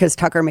Great, because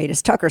Tucker made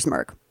his Tucker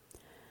smirk.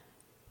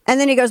 And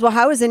then he goes, well,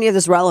 how is any of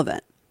this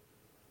relevant?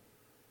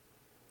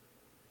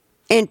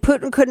 And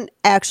Putin couldn't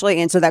actually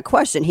answer that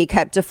question. He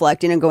kept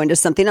deflecting and going to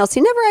something else.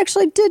 He never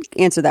actually did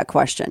answer that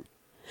question.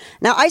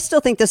 Now, I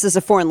still think this is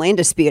a foreign land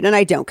dispute, and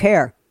I don't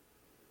care.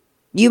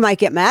 You might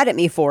get mad at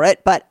me for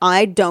it, but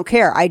I don't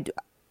care.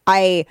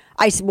 I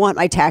want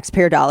my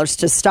taxpayer dollars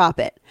to stop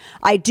it.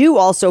 I do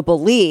also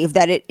believe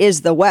that it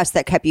is the West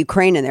that kept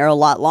Ukraine in there a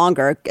lot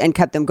longer and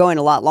kept them going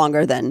a lot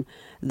longer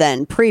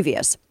than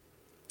previous.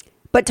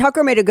 But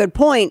Tucker made a good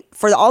point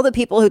for all the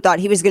people who thought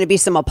he was going to be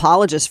some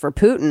apologist for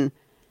Putin.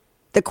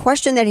 The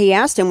question that he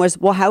asked him was,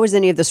 well, how is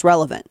any of this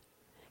relevant?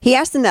 He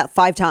asked him that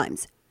 5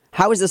 times.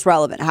 How is this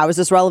relevant? How is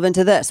this relevant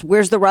to this?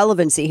 Where's the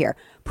relevancy here?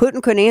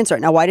 Putin couldn't answer it.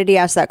 Now, why did he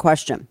ask that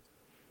question?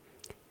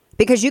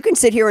 Because you can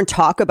sit here and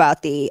talk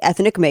about the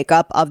ethnic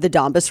makeup of the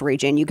Donbas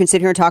region. You can sit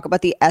here and talk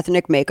about the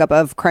ethnic makeup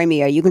of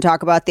Crimea. You can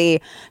talk about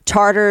the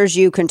Tartars.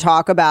 You can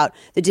talk about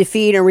the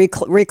defeat and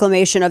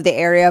reclamation of the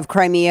area of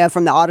Crimea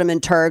from the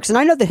Ottoman Turks. And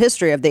I know the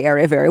history of the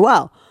area very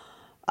well.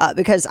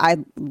 Because I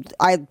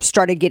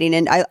started getting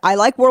in. I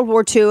like World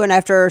War II, and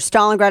after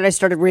Stalingrad, I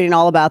started reading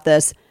all about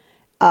this.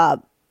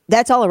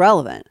 That's all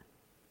irrelevant.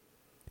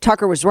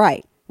 Tucker was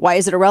right. Why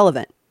is it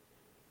irrelevant?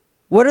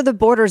 What are the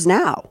borders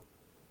now?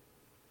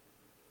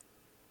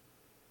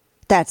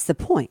 That's the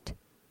point.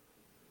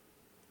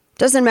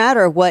 Doesn't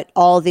matter what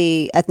all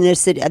the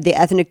ethnicity, the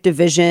ethnic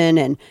division,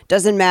 and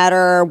doesn't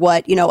matter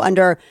what,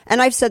 under,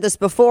 and I've said this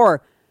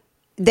before,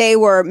 they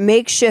were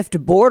makeshift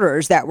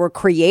borders that were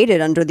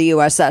created under the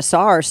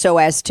USSR so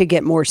as to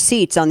get more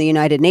seats on the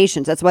United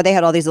Nations. That's why they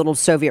had all these little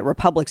Soviet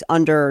republics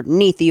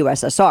underneath the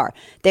USSR.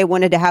 They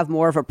wanted to have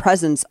more of a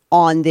presence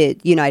on at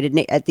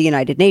the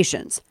United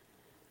Nations.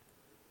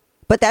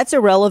 But that's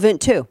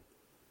irrelevant too,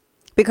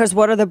 because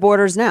what are the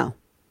borders now?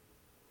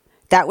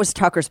 That was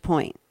Tucker's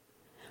point.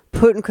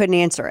 Putin couldn't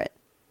answer it.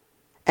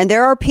 And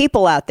there are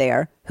people out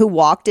there who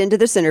walked into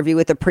this interview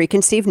with a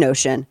preconceived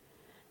notion.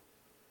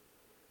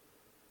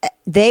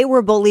 They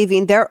were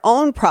believing their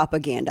own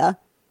propaganda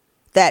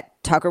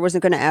that Tucker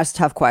wasn't going to ask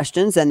tough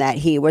questions and that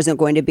he wasn't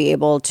going to be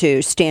able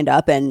to stand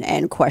up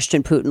and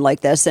question Putin like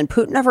this. And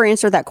Putin never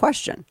answered that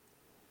question.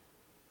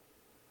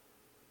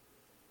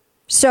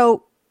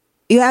 So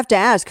you have to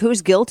ask,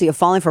 who's guilty of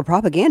falling for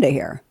propaganda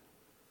here?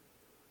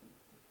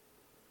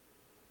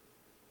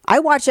 I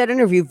watched that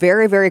interview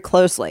very, very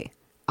closely.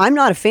 I'm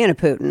not a fan of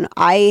Putin.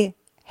 I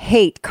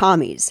hate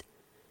commies.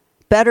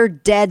 Better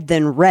dead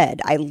than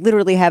red. I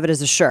literally have it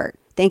as a shirt.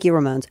 Thank you,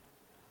 Ramones.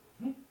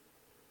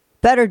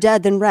 Better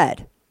dead than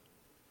red.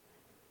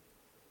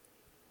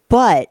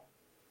 But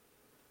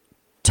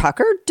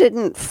Tucker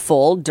didn't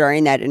fold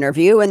during that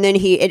interview. And then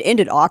it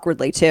ended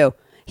awkwardly too.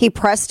 He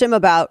pressed him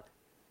about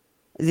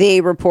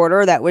the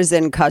reporter that was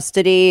in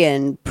custody,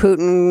 and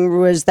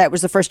Putin that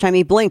was the first time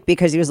he blinked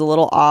because he was a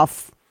little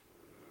off.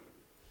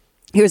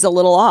 He was a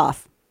little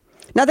off.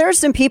 Now, there are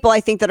some people I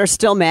think that are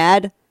still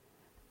mad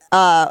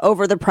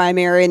over the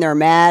primary, and they're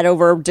mad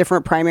over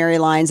different primary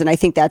lines. And I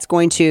think that's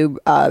going to,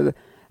 they're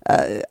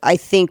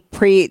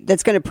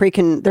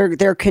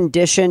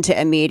conditioned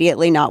to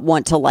immediately not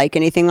want to like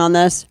anything on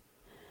this.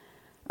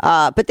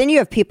 But then you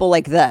have people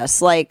like this,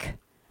 like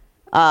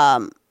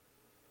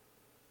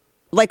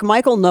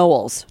Michael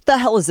Knowles. What the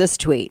hell is this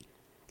tweet?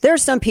 There are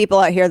some people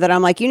out here that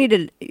I'm like,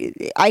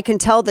 I can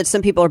tell that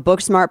some people are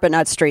book smart, but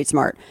not street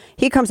smart.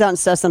 He comes out and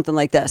says something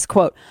like this,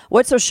 quote,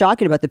 "What's so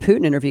shocking about the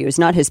Putin interview is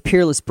not his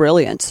peerless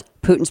brilliance,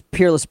 Putin's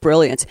peerless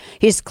brilliance.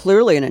 He's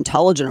clearly an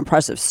intelligent,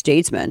 impressive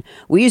statesman.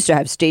 We used to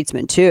have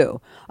statesmen too.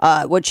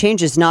 What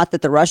changed is not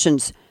that the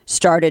Russians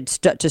started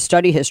to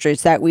study history.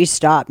 It's that we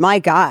stopped." My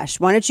gosh,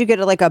 why don't you get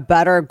a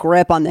better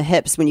grip on the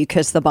hips when you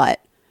kiss the butt?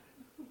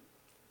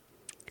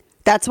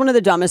 That's one of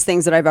the dumbest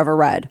things that I've ever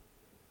read.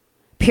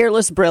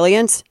 Peerless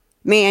brilliance,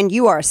 man,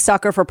 you are a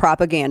sucker for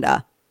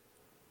propaganda.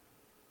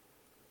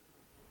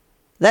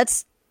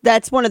 That's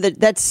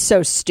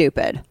so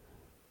stupid.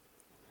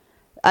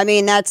 I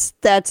mean, I'm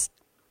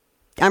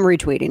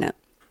retweeting it.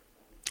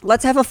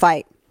 Let's have a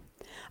fight.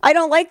 I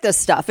don't like this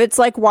stuff. It's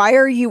like, why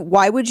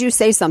would you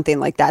say something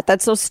like that?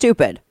 That's so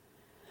stupid.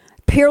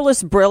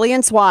 Peerless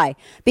brilliance, why?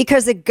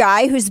 Because a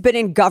guy who's been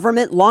in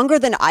government longer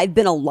than I've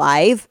been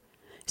alive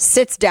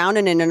sits down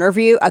in an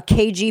interview, a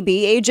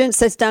KGB agent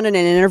sits down in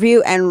an interview,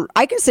 and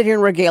I can sit here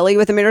and regale you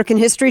with American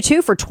history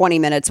too for 20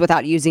 minutes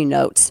without using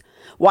notes.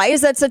 Why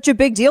is that such a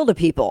big deal to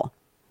people?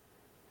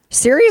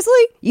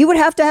 Seriously? You would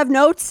have to have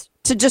notes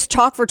to just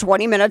talk for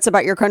 20 minutes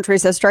about your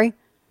country's history?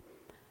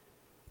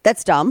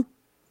 That's dumb.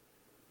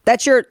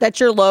 That's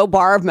your low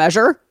bar of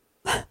measure.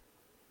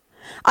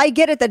 I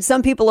get it that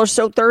some people are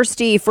so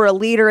thirsty for a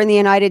leader in the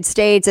United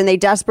States and they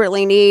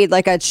desperately need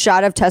a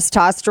shot of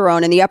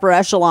testosterone in the upper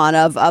echelon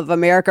of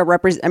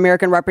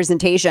American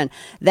representation.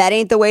 That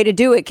ain't the way to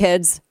do it,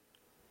 kids.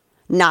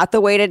 Not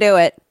the way to do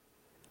it.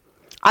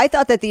 I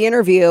thought that the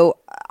interview,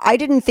 I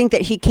didn't think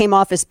that he came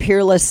off as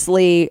peerless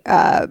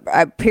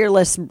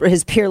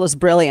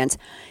brilliance.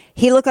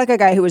 He looked like a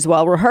guy who was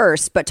well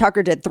rehearsed, but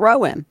Tucker did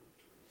throw him.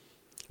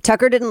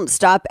 Tucker didn't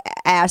stop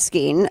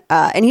asking,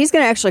 and he's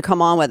going to actually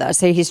come on with us.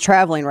 He's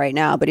traveling right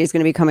now, but he's going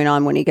to be coming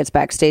on when he gets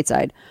back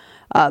stateside.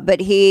 But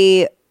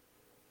he,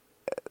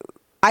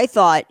 I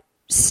thought,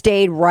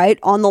 stayed right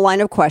on the line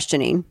of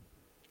questioning.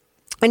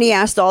 And he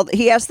asked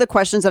the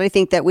questions that I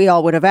think that we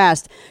all would have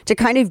asked to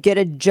kind of get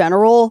a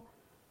general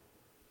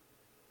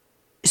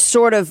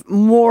sort of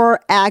more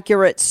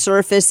accurate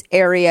surface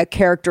area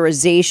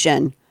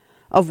characterization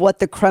of what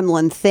the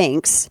Kremlin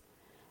thinks,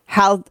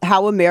 how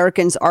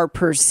Americans are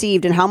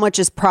perceived, and how much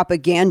is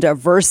propaganda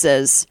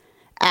versus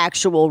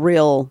actual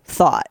real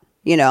thought,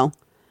 And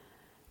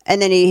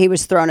then he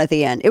was thrown at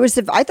the end.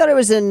 I thought it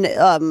was a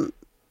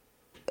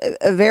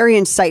very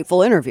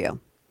insightful interview.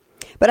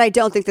 But I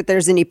don't think that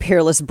there's any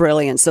peerless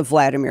brilliance of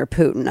Vladimir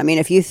Putin. I mean,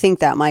 if you think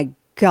that, my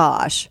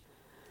gosh,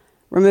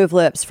 remove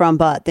lips from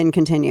butt, then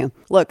continue.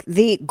 Look,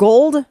 the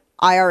gold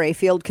IRA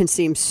field can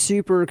seem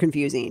super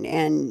confusing,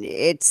 and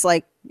it's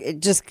like,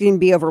 it just can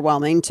be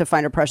overwhelming to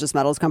find a precious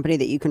metals company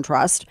that you can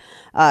trust.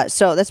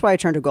 So that's why I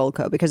turned to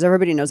Goldco, because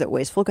everybody knows that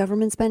wasteful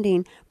government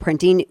spending,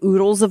 printing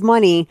oodles of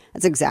money,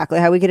 that's exactly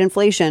how we get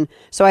inflation.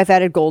 So I've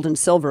added gold and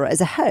silver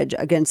as a hedge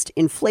against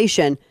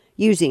inflation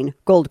using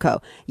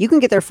Goldco. You can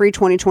get their free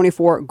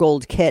 2024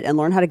 gold kit and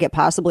learn how to get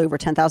possibly over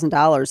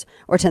 $10,000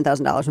 or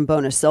 $10,000 in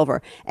bonus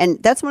silver.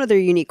 And that's one of their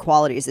unique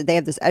qualities. They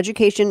have this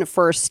education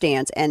first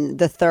stance, and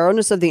the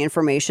thoroughness of the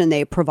information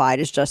they provide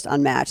is just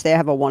unmatched. They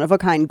have a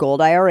one-of-a-kind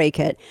gold IRA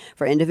kit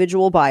for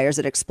individual buyers.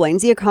 It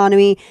explains the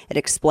economy, it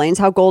explains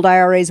how gold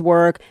IRAs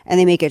work, and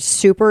they make it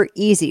super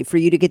easy for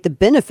you to get the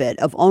benefit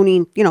of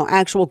owning,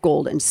 actual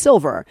gold and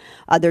silver.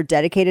 They're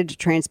dedicated to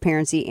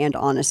transparency and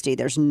honesty.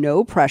 There's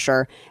no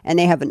pressure, and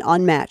they have an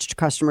unmatched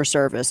customer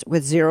service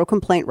with zero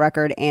complaint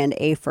record and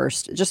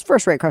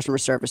first-rate customer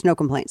service, no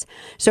complaints.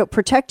 So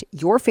protect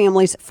your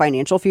family's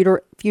financial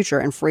future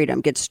and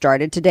freedom. Get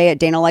started today at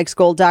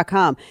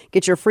DanaLikesGold.com.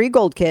 Get your free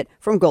gold kit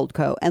from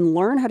Goldco and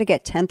learn how to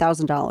get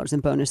 $10,000 in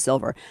bonus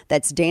silver.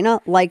 That's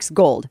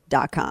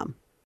DanaLikesGold.com.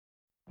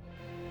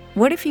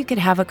 What if you could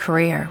have a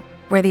career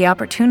where the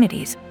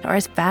opportunities are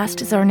as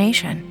vast as our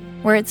nation,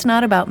 where it's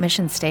not about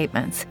mission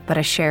statements, but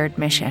a shared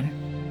mission?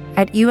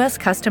 At U.S.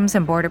 Customs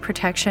and Border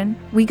Protection,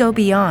 we go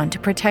beyond to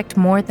protect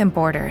more than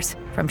borders.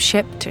 From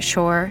ship to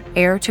shore,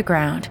 air to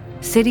ground,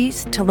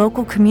 cities to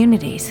local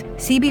communities,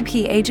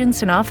 CBP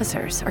agents and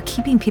officers are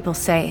keeping people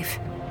safe.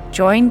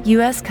 Join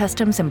U.S.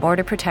 Customs and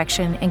Border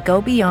Protection and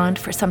go beyond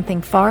for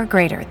something far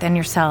greater than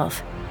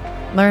yourself.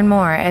 Learn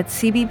more at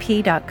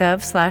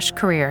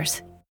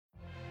cbp.gov/careers.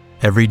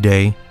 Every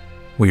day,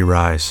 we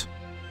rise,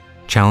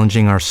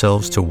 challenging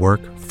ourselves to work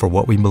for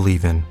what we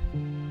believe in.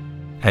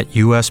 At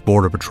U.S.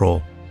 Border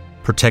Patrol,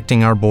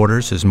 protecting our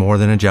borders is more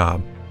than a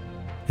job.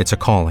 It's a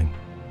calling.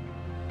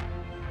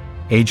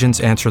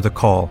 Agents answer the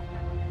call,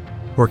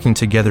 working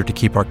together to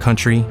keep our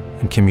country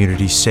and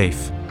communities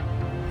safe.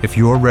 If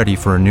you're ready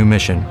for a new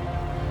mission,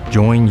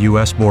 join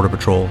U.S. Border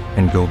Patrol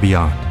and go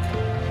beyond.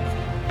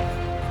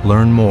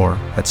 Learn more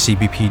at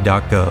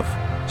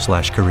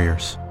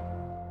cbp.gov/careers.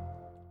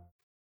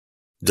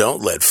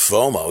 Don't let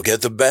FOMO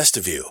get the best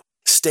of you.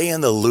 Stay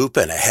in the loop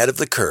and ahead of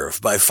the curve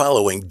by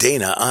following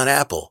Dana on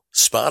Apple,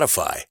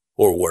 Spotify,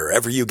 or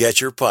wherever you get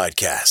your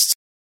podcasts.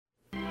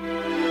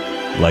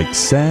 Like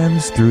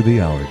sands through the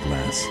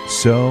hourglass,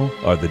 so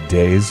are the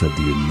days of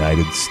the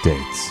United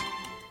States.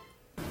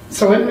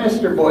 So in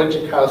Mr.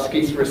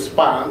 Wojciechowski's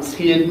response,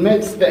 he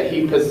admits that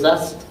he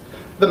possessed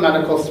the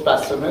medical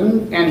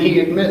specimen, and he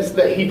admits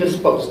that he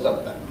disposed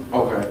of them.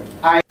 Okay.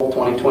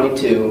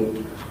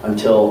 2022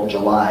 until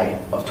July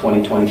of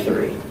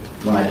 2023,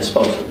 when I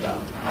disposed of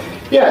them.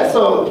 Yeah,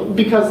 so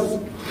because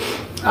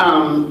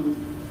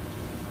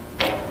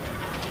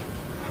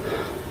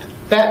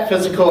that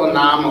physical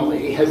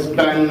anomaly has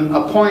been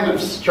a point of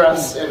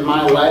stress in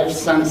my life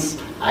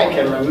since I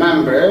can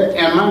remember,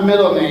 and my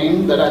middle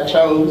name that I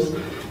chose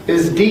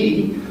is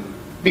D,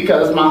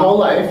 because my whole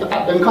life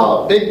I've been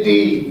called Big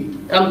D,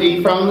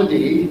 MD from the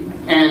D,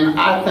 and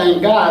I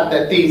thank God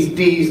that these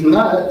D's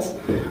nuts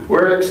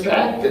were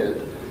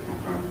extracted.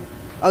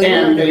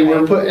 And they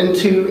were put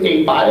into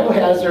a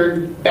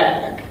biohazard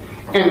bag.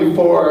 And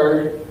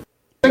for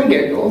and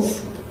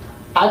giggles,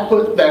 I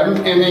put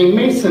them in a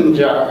mason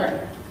jar,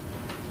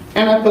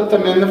 and I put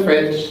them in the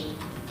fridge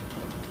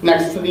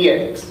next to the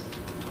eggs.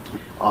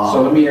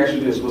 So let me ask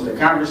you this: was the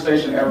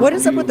conversation ever? What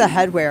is up with the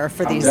headwear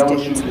for these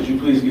dudes? Could you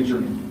please get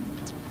your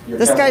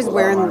This guy's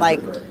wearing like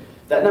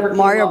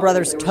Mario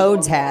Brothers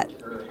Toad's hat.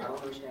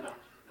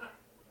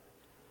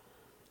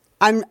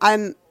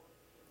 I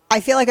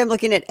feel like I'm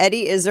looking at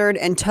Eddie Izzard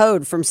and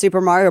Toad from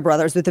Super Mario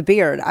Brothers with a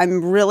beard.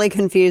 I'm really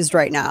confused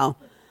right now.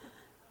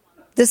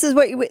 This is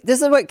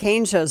what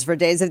Kane shows for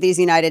Days of These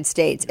United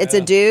States. It's a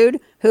dude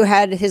who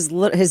had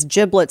his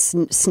giblets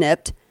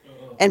snipped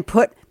and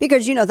put,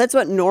 because that's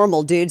what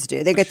normal dudes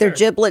do. They get their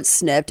giblets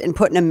snipped and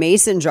put in a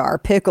mason jar,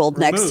 pickled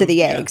next to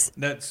the eggs.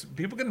 That's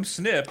people get them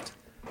snipped.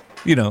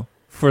 He got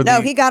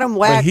them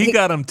whacked. He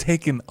got them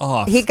taken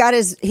off. He got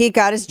his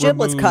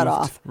giblets cut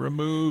off,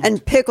 removed,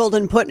 and pickled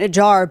and put in a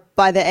jar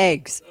by the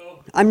eggs.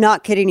 I'm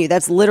not kidding you.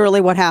 That's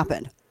literally what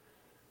happened.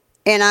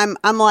 And I'm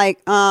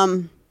like,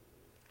 And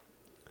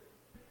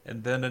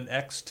then an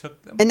ex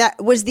took them. And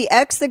that was the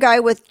ex, the guy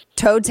with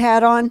Toad's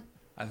hat on.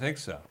 I think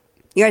so.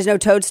 You guys know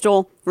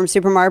Toadstool from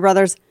Super Mario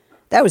Brothers?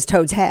 That was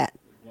Toad's hat.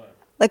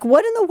 Like,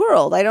 what in the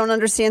world? I don't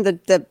understand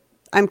the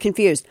I'm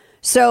confused.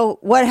 So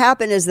what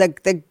happened is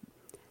the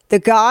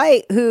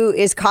guy who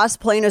is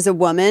cosplaying as a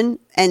woman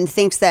and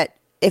thinks that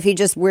if he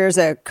just wears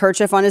a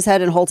kerchief on his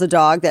head and holds a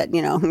dog, that,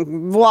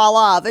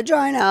 voila,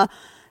 vagina,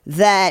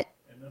 that,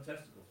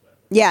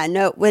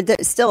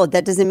 still,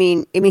 that doesn't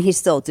mean, he's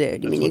still a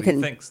dude.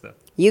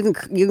 You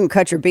can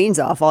cut your beans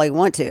off all you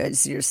want to.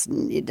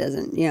 It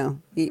doesn't,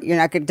 you're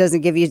not going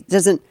to,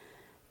 doesn't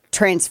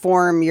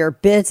transform your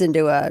bits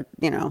into a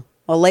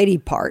lady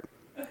part.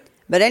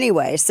 But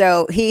anyway,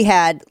 so he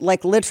had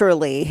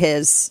literally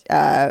his,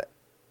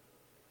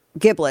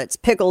 giblets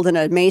pickled in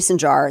a mason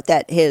jar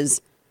that his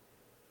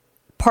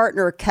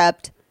partner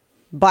kept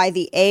by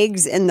the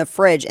eggs in the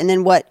fridge. And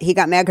then he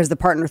got mad because the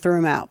partner threw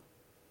him out.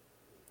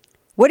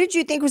 What did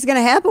you think was going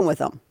to happen with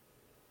them?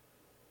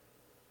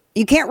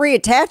 You can't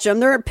reattach them.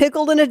 They're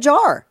pickled in a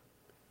jar.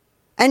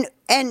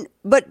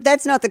 But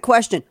that's not the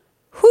question.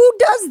 Who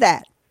does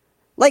that?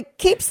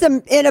 Keeps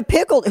them in a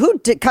pickle, who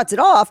cuts it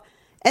off,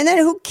 and then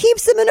who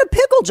keeps them in a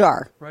pickle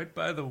jar? Right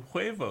by the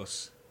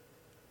huevos.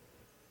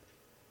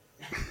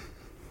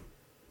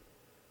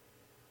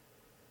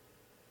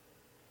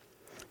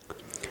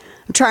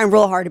 I'm trying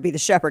real hard to be the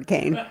shepherd,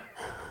 Kane.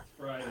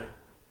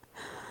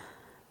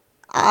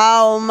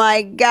 Oh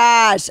my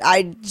gosh.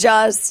 It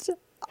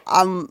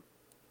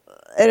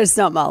is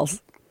something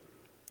else.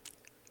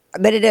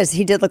 But it is.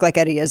 He did look like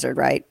Eddie Izzard,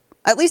 right?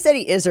 At least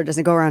Eddie Izzard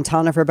doesn't go around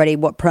telling everybody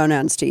what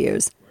pronouns to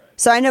use.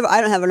 So I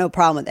don't have no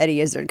problem with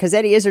Eddie Izzard, because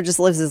Eddie Izzard just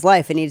lives his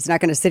life, and he's not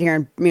going to sit here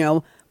and,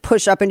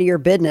 push up into your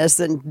business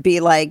and be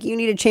like, you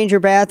need to change your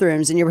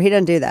bathrooms. And he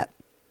doesn't do that.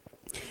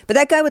 But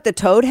that guy with the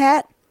Toad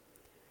hat,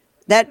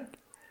 that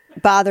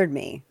bothered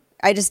me.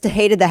 I just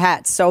hated the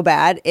hat so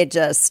bad.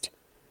 I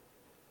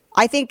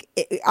think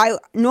I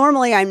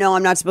know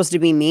I'm not supposed to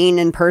be mean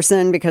in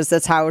person because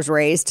that's how I was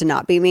raised, to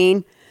not be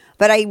mean.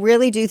 But I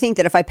really do think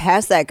that if I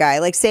pass that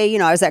guy, say,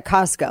 I was at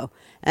Costco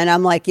and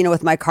I'm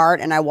with my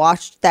cart and I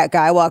watched that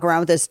guy walk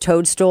around with his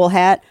toadstool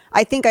hat,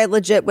 I think I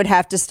legit would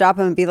have to stop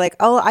him and be like,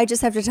 oh, I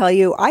just have to tell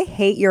you, I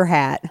hate your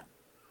hat.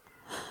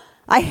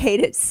 I hate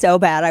it so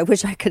bad. I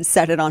wish I could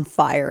set it on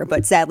fire,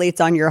 but sadly it's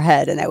on your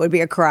head and that would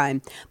be a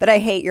crime. But I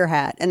hate your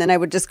hat. And then I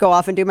would just go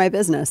off and do my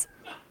business.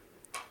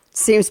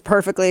 Seems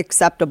perfectly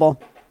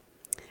acceptable.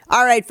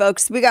 All right,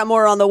 folks, we got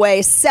more on the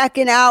way.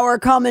 Second hour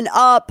coming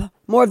up.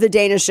 More of the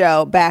Dana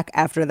Show back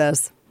after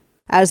this.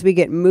 As we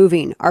get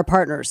moving, our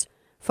partners,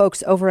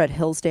 folks over at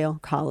Hillsdale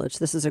College.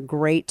 This is a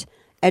great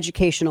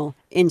educational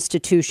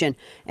institution,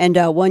 and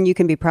one you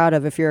can be proud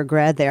of if you're a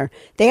grad there.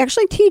 They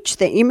actually teach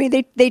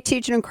they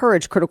teach and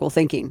encourage critical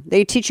thinking.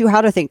 They teach you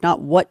how to think,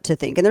 not what to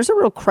think. And there's a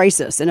real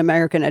crisis in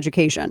American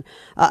education,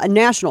 a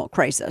national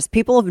crisis.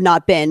 People have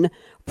not been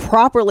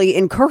properly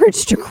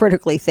encouraged to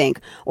critically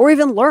think or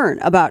even learn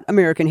about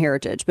American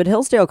heritage. But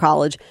Hillsdale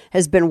College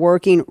has been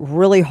working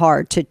really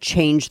hard to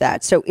change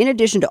that. So in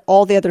addition to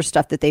all the other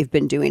stuff that they've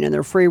been doing and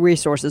their free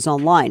resources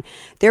online,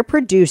 they're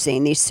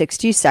producing these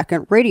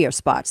 60-second radio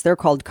spots. They're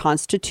called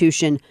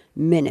Constitution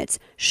Minutes,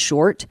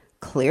 short,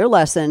 clear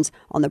lessons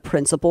on the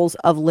principles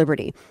of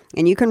liberty.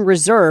 And you can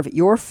reserve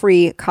your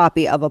free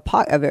copy of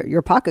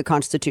your pocket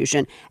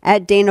Constitution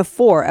at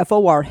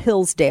Dana4,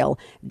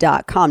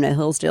 Hillsdale.com. Now,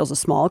 Hillsdale's a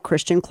small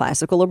Christian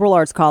classical liberal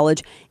arts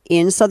college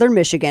in southern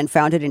Michigan,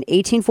 founded in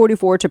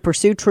 1844 to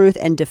pursue truth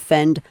and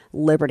defend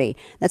liberty.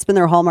 That's been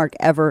their hallmark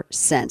ever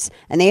since.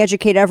 And they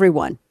educate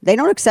everyone. They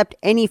don't accept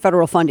any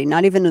federal funding,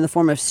 not even in the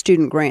form of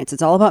student grants.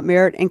 It's all about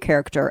merit and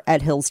character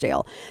at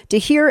Hillsdale. To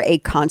hear a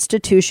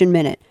Constitution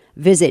Minute,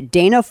 visit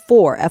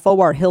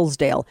Dana4,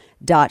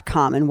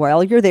 Hillsdale.com. And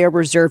while you're there,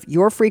 reserve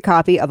your free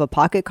copy of a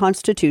pocket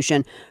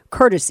Constitution,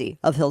 courtesy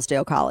of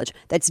Hillsdale College.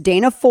 That's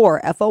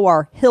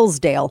Dana4,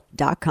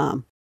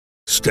 Hillsdale.com.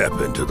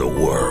 Step into the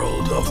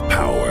world of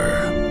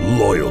power,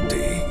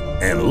 loyalty,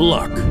 and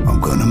luck. I'm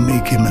gonna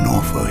make him an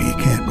offer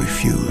he can't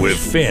refuse. With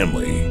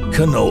family,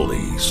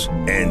 cannolis,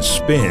 and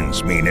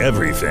spins mean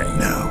everything.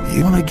 Now,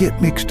 you wanna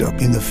get mixed up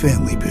in the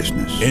family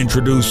business.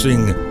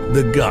 Introducing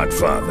The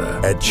Godfather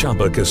at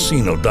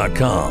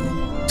ChumbaCasino.com.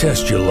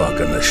 Test your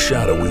luck in the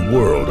shadowy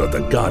world of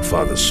The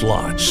Godfather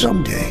slot.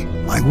 Someday,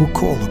 I will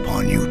call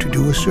upon you to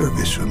do a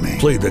service for me.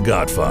 Play The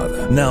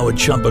Godfather, now at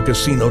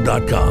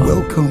ChumbaCasino.com.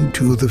 Welcome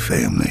to the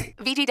family.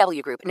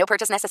 VGW Group. No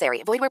purchase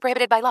necessary. Void where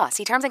prohibited by law.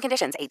 See terms and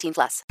conditions.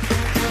 18+.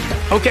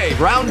 Okay,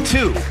 round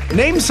two.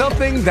 Name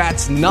something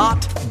that's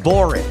not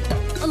boring.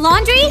 A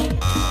laundry?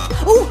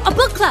 Ooh, a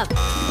book club.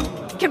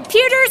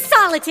 Computer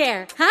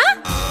solitaire,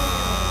 huh?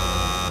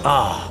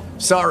 Ah,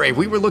 sorry.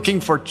 We were looking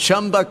for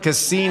Chumba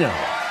Casino.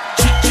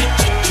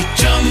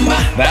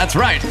 That's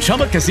right.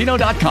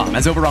 ChumbaCasino.com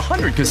has over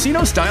 100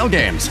 casino-style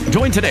games.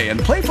 Join today and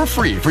play for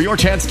free for your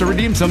chance to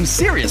redeem some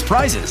serious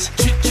prizes.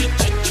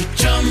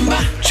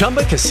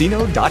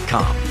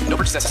 ChumbaCasino.com. No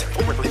purchase necessary.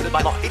 Void where prohibited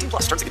by law. 18+.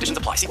 Terms and conditions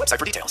apply. See website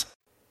for details.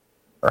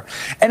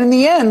 And in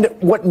the end,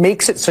 what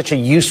makes it such a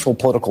useful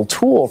political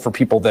tool for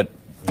people that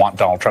want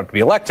Donald Trump to be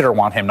elected or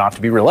want him not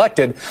to be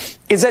reelected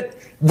is that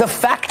the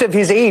fact of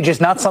his age is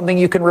not something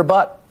you can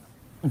rebut.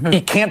 Mm-hmm.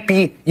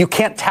 You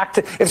can't tack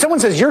to, if someone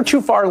says you're too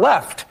far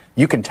left,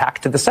 you can tack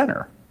to the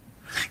center.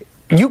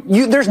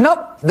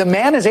 The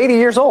man is 80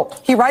 years old.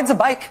 He rides a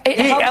bike.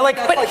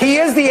 He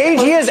is the age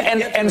he is.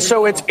 And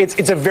so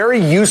it's a very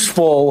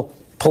useful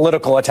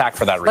political attack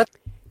for that reason.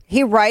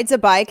 He rides a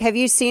bike. Have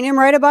you seen him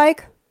ride a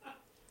bike?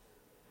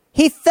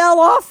 He fell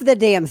off the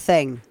damn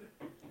thing.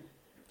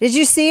 Did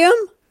you see him?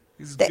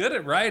 He's good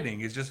at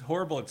riding. He's just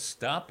horrible at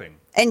stopping.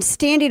 And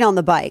standing on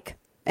the bike.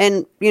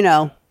 And,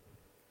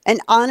 and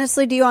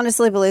honestly, do you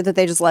honestly believe that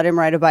they just let him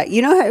ride a bike?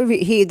 You know how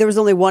there was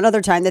only one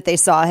other time that they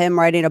saw him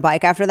riding a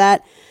bike after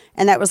that.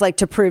 And that was like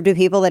to prove to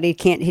people that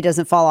he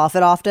doesn't fall off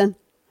it often.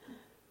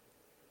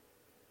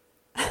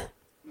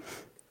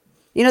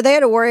 They had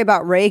to worry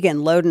about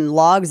Reagan loading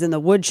logs in the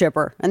wood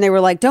chipper. And they were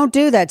like, don't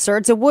do that, sir.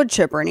 It's a wood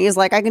chipper. And he's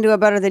like, I can do it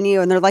better than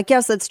you. And they're like,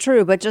 yes, that's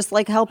true. But just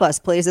help us,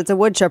 please. It's a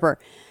wood chipper.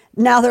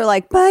 Now they're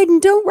like, Biden,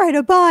 don't ride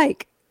a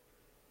bike.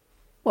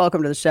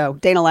 Welcome to the show.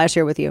 Dana Lash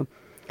here with you.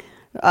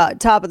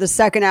 Top of the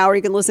second hour.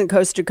 You can listen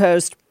coast to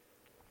coast.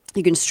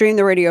 You can stream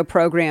the radio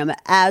program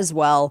as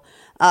well.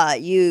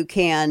 You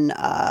can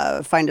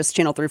find us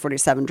channel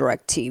 347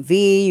 Direct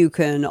TV. You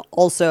can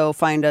also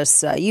find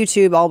us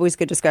YouTube, Always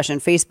Good Discussion,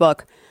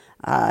 Facebook.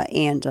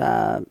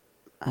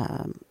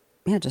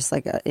 Just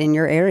in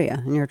your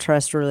area, in your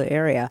terrestrial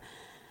area.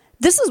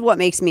 This is what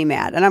makes me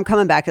mad. And I'm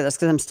coming back to this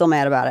because I'm still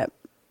mad about it.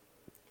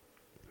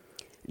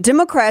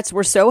 Democrats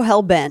were so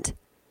hell-bent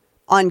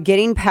on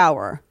getting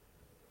power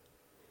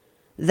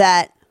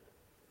that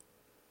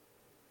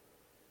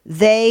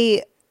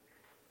they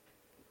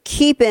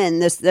keep in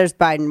this. There's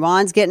Biden.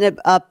 Juan's getting it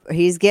up.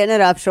 He's getting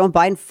it up. Showing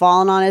Biden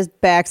falling on his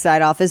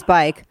backside off his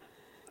bike.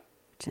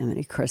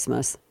 Jiminy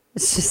Christmas.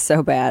 It's just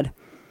so bad.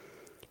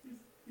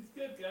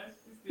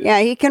 Yeah,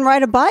 he can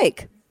ride a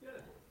bike.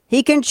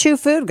 He can chew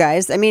food,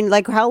 guys. I mean,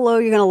 how low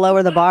are you going to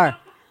lower the bar?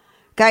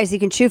 Guys, he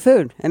can chew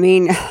food. I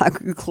mean,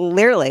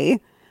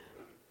 clearly.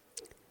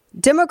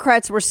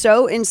 Democrats were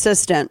so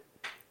insistent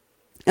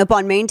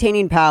upon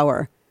maintaining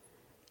power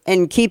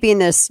and keeping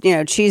this,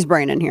 cheese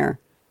brain in here,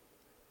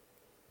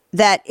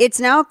 that it's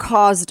now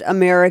caused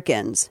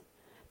Americans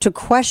to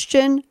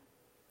question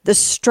the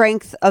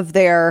strength of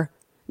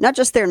not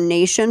just their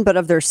nation, but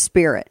of their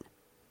spirit.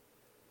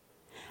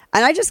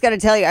 And I just got to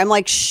tell you,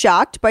 I'm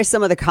shocked by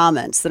some of the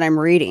comments that I'm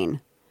reading.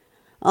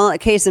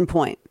 Case in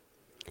point,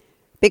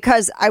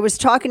 because I was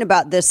talking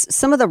about this.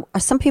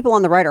 Some people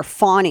on the right are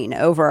fawning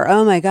over,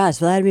 oh my gosh,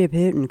 Vladimir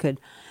Putin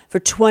for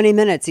 20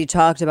 minutes, he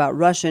talked about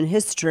Russian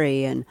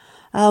history and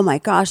oh my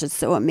gosh, it's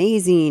so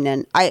amazing.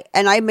 And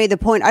I made the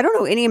point, I don't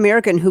know any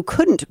American who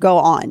couldn't go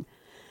on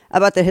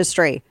about the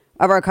history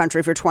of our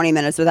country for 20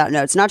 minutes without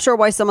notes. Not sure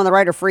why some on the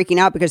right are freaking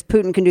out because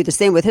Putin can do the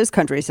same with his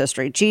country's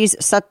history. Geez,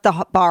 set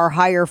the bar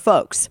higher,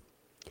 folks.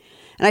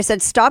 And I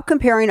said, stop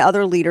comparing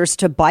other leaders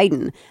to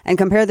Biden and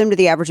compare them to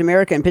the average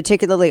American,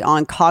 particularly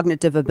on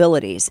cognitive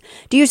abilities.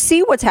 Do you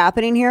see what's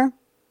happening here?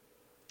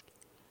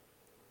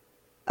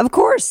 Of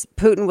course,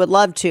 Putin would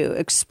love to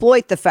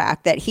exploit the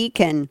fact that he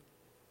can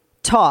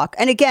talk.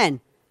 And again,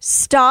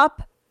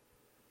 stop.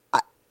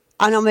 And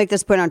I'll make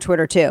this point on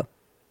Twitter too.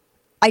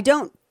 I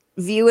don't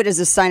view it as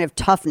a sign of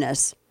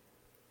toughness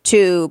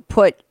to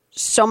put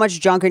so much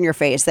junk in your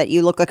face that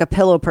you look like a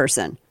pillow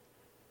person.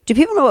 Do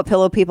people know what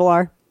pillow people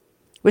are?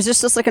 Was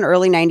this just like an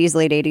early 90s,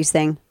 late 80s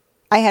thing?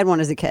 I had one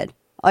as a kid.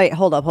 Oh, wait,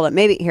 hold up.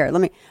 Maybe here,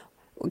 let me.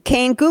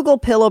 Kane, Google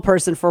pillow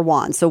person for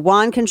Juan. So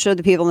Juan can show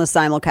the people in the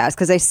simulcast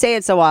because I say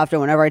it so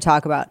often whenever I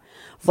talk about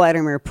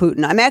Vladimir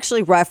Putin. I'm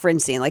actually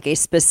referencing like a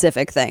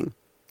specific thing.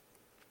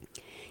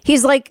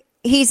 He's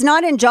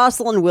not in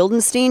Jocelyn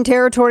Wildenstein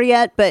territory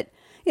yet, but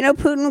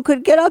Putin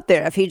could get up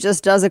there if he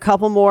just does a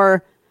couple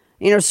more,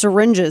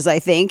 syringes. I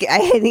think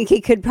he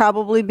could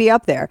probably be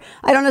up there.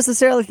 I don't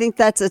necessarily think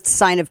that's a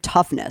sign of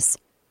toughness.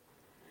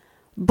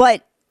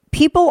 But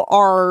people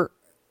are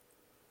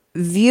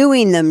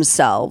viewing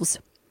themselves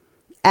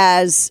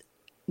as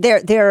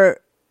they're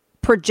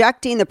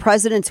projecting the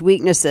president's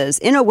weaknesses.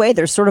 In a way,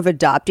 they're sort of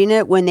adopting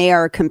it when they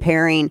are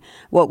comparing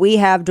what we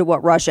have to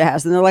what Russia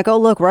has. And they're like, oh,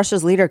 look,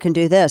 Russia's leader can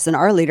do this and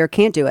our leader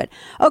can't do it.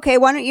 Okay,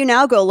 why don't you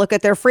now go look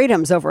at their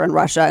freedoms over in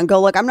Russia and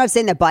go, look, I'm not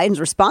saying that Biden's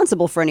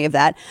responsible for any of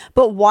that,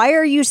 but why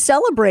are you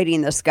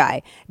celebrating this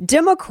guy?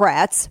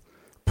 Democrats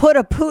put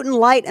a Putin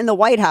light in the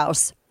White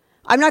House.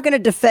 I'm not going to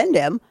defend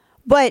him.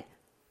 But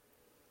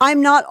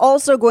I'm not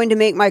also going to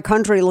make my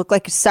country look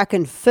like a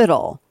second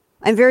fiddle.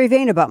 I'm very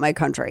vain about my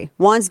country.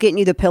 Juan's getting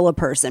you the pillow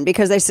person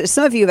because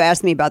some of you have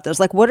asked me about this.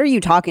 Like, what are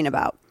you talking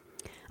about?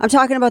 I'm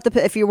talking about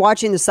if you're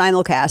watching the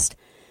simulcast.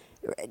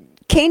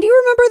 Kane, do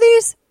you remember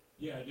these?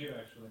 Yeah, I do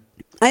actually.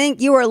 I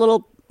think you were a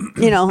little,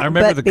 I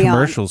remember the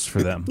commercials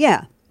for them.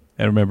 Yeah.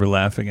 I remember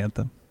laughing at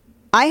them.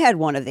 I had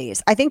one of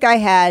these. I think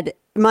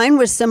mine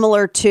was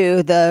similar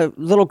to the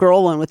little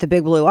girl one with the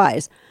big blue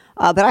eyes,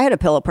 but I had a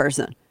pillow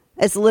person.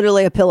 It's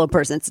literally a pillow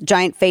person. It's a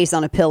giant face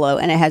on a pillow,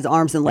 and it has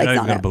arms and legs on it.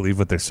 I'm going to believe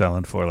what they're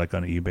selling for, like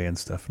on eBay and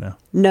stuff now.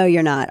 No,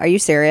 you're not. Are you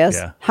serious?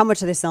 Yeah. How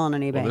much are they selling on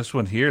eBay? Well, this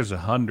one here is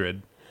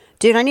 $100.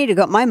 Dude, I need to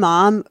go. My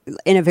mom,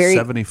 in a very...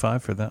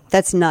 $75 for that one.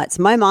 That's nuts.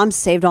 My mom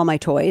saved all my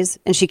toys,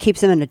 and she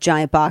keeps them in a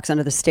giant box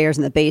under the stairs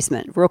in the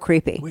basement. Real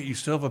creepy. Wait, you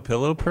still have a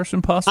pillow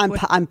person, possibly?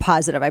 I'm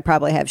positive I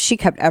probably have. She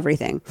kept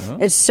everything. Oh.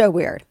 It's so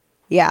weird.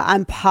 Yeah,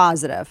 I'm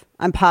positive.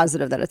 I'm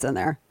positive that it's in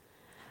there.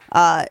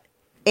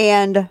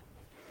 And...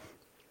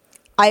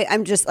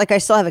 I'm just I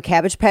still have a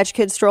Cabbage Patch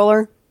Kid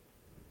stroller.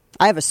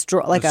 I have a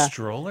stroller?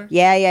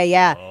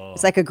 Yeah. Oh.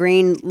 It's like a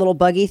green little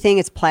buggy thing.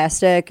 It's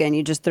plastic and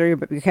you just throw your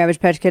Cabbage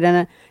Patch Kid in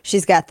it.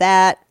 She's got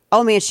that.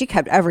 Oh man, she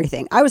kept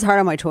everything. I was hard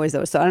on my toys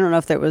though, so I don't know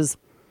if there was,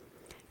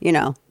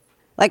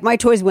 like my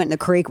toys went in the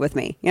creek with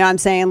me. You know what I'm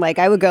saying? Like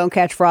I would go and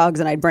catch frogs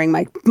and I'd bring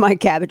my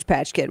Cabbage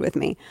Patch Kid with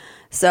me.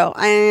 So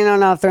I don't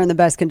know if they're in the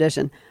best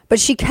condition,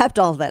 but she kept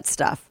all of that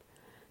stuff.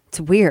 It's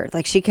weird.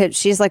 Like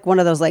she's like one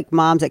of those like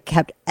moms that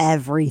kept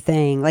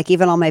everything. Like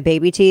even all my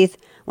baby teeth.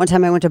 One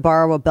time I went to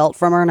borrow a belt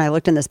from her and I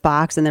looked in this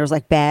box and there was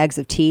like bags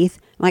of teeth.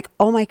 I'm like,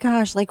 oh my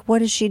gosh, like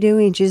what is she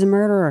doing? She's a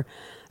murderer.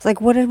 It's like,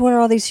 what are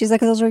all these? She's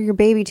like, those are your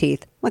baby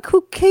teeth. I'm like,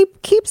 who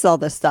keeps all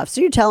this stuff?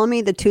 So you're telling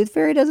me the tooth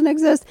fairy doesn't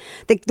exist?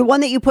 The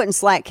one that you put in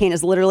Slack, Kane,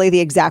 is literally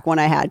the exact one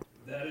I had.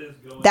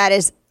 That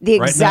is the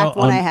exact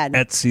one I had.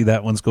 Etsy,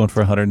 that one's going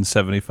for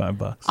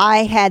 $175.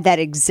 I had that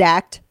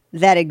exact what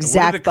did it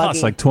buggy.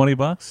 cost? Like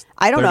 $20?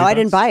 I don't know. I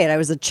didn't buy it. I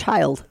was a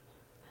child.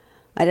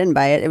 I didn't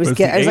buy it. It was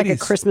like a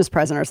Christmas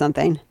present or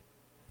something.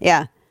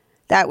 Yeah,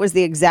 that was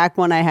the exact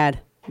one I had.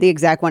 The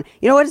exact one.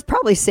 You know what? It's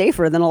probably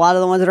safer than a lot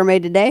of the ones that are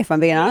made today, if I'm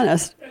being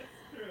honest.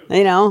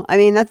 I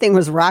mean, that thing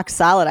was rock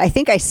solid. I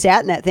think I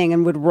sat in that thing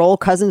and would roll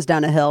cousins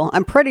down a hill.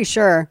 I'm pretty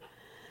sure.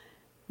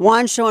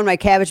 Juan's showing my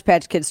Cabbage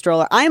Patch Kid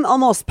stroller. I'm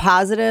almost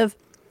positive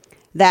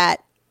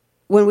that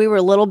when we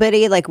were little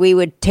bitty, like we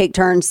would take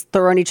turns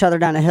throwing each other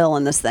down a hill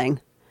in this thing.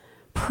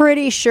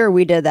 Pretty sure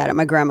we did that at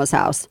my grandma's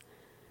house.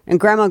 And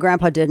Grandma and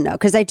Grandpa didn't know.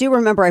 Because I do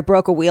remember I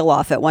broke a wheel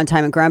off at one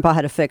time and Grandpa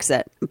had to fix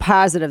it. I'm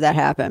positive that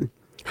happened.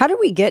 How did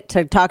we get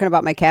to talking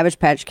about my Cabbage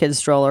Patch Kid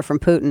stroller from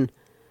Putin?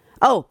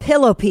 Oh,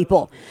 pillow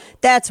people.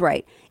 That's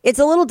right. It's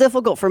a little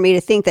difficult for me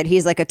to think that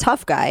he's like a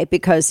tough guy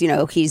because,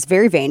 he's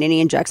very vain and he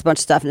injects a bunch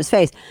of stuff in his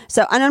face.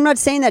 So, and I'm not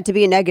saying that to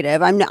be a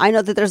negative. I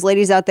know that there's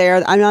ladies out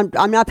there.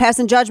 I'm not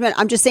passing judgment.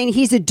 I'm just saying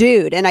he's a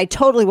dude and I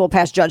totally will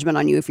pass judgment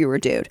on you if you were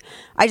a dude.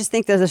 I just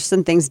think there's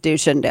some things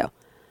dudes shouldn't do.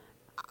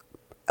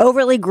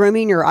 Overly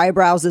grooming your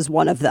eyebrows is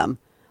one of them.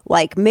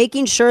 Like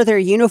making sure they're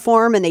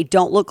uniform and they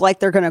don't look like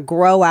they're going to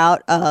grow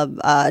out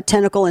a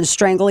tentacle and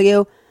strangle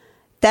you.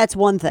 That's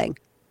one thing.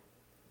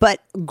 But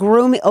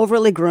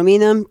overly grooming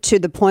them to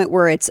the point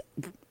where it's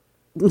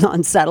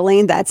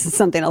unsettling, that's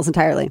something else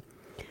entirely.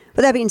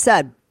 But that being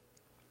said,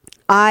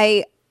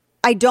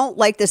 I don't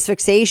like this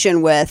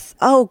fixation with,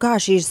 oh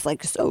gosh, he's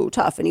like so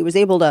tough. And he was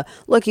able to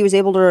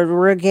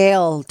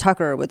regale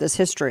Tucker with his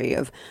history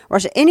of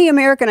Russia. Any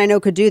American I know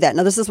could do that.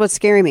 Now, this is what's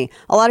scaring me.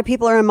 A lot of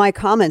people are in my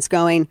comments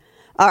going,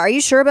 are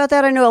you sure about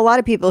that? I know a lot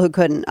of people who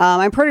couldn't.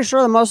 I'm pretty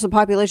sure that most of the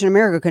population of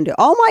America can do.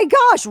 Oh my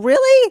gosh,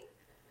 really?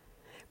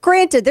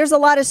 Granted, there's a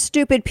lot of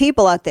stupid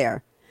people out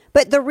there.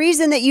 But the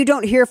reason that you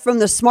don't hear from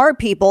the smart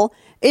people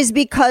is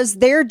because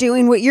they're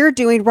doing what you're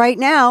doing right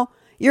now.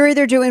 You're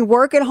either doing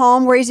work at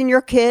home, raising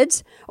your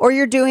kids, or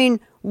you're doing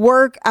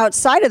work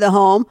outside of the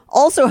home,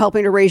 also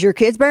helping to raise your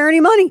kids by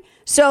earning money.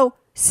 So,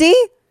 see,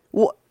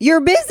 you're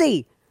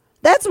busy.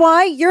 That's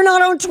why you're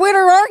not on Twitter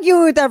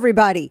arguing with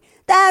everybody.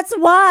 That's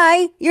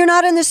why you're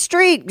not in the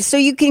street, so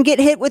you can get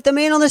hit with the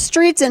man on the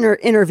streets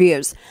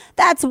interviews.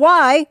 That's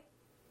why.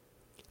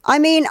 I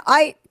mean,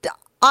 I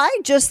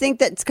just think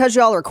that it's because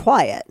y'all are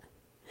quiet.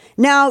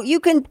 Now, you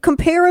can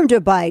compare him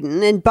to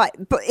Biden and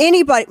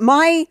anybody.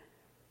 My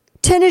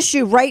tennis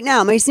shoe right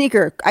now, my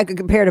sneaker, I could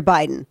compare to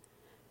Biden.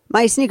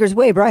 My sneaker's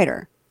way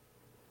brighter.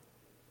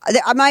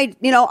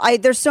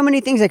 There's so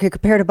many things I could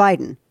compare to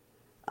Biden.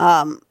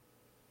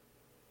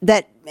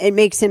 That it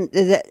makes him,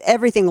 that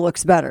everything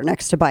looks better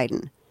next to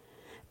Biden.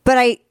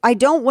 But I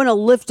don't want to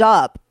lift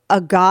up a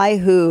guy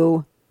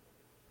who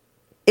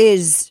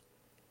is,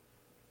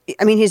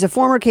 he's a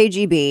former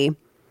KGB.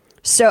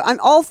 So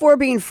I'm all for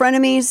being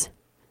frenemies,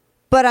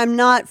 but I'm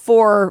not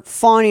for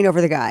fawning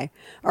over the guy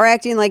or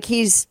acting like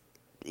he's,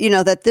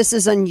 that this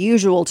is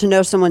unusual to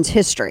know someone's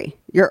history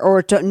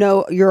or to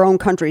know your own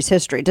country's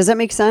history. Does that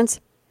make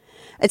sense?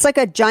 It's like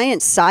a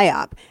giant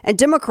psyop, and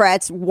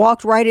Democrats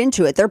walked right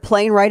into it. They're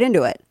playing right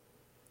into it.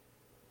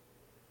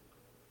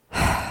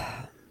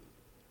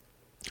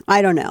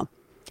 I don't know.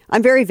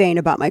 I'm very vain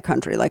about my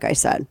country, like I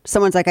said.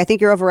 Someone's like, I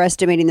think you're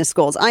overestimating the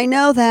schools. I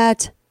know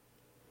that.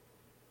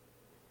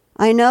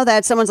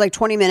 Someone's like,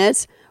 20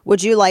 minutes.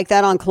 Would you like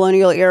that on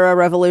colonial era,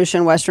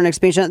 revolution, Western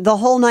expansion? The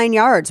whole 9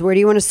 yards. Where do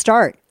you want to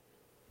start?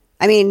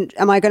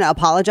 Am I going to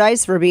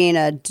apologize for being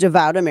a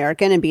devout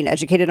American and being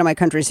educated on my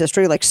country's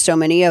history like so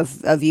many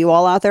of you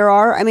all out there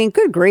are?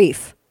 Good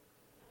grief.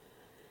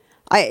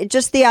 I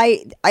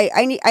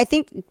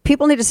think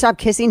people need to stop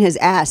kissing his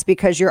ass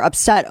because you're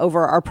upset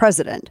over our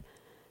president.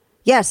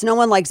 Yes, no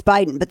one likes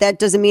Biden, but that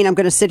doesn't mean I'm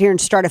going to sit here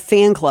and start a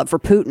fan club for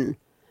Putin.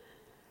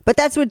 But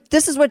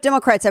this is what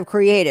Democrats have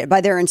created by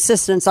their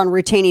insistence on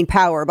retaining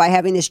power by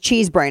having this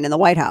cheese brain in the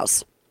White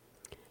House.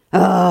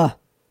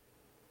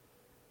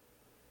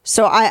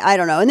 So I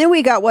don't know. And then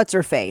we got what's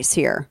her face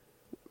here.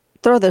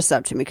 Throw this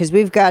up to me because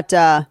we've got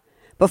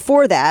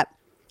before that.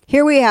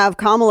 Here we have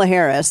Kamala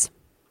Harris.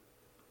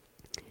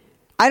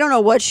 I don't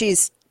know what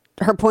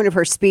her point of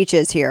her speech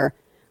is here,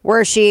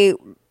 where she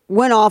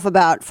went off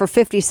for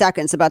 50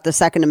 seconds about the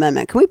Second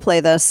Amendment. Can we play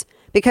this?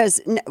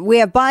 Because we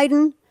have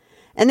Biden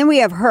and then we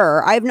have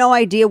her. I have no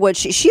idea what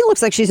she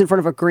looks like. She's in front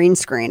of a green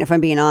screen, if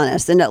I'm being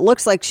honest. And it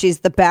looks like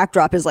the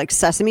backdrop is like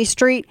Sesame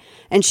Street.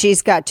 And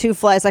she's got two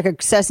flags, like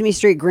a Sesame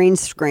Street green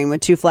screen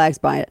with two flags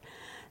by it.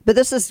 But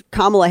this is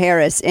Kamala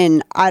Harris.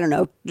 And I don't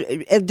know.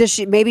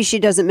 Maybe she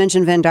doesn't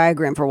mention Venn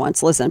diagram for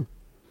once. Listen.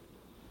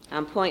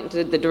 I'm pointing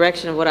to the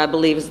direction of what I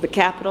believe is the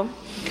Capitol.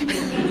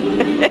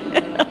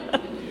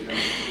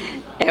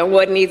 And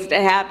what needs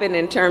to happen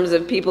in terms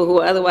of people who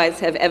otherwise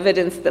have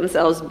evidenced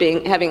themselves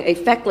having a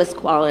feckless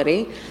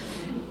quality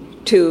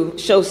to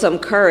show some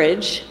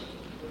courage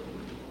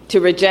to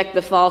reject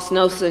the false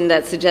notion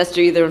that suggests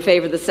you're either in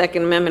favor of the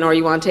Second Amendment or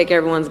you want to take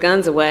everyone's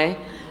guns away,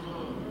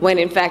 when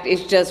in fact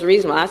it's just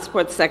reasonable. I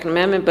support the Second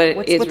Amendment,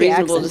 but it's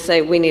reasonable to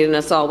say we need an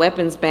assault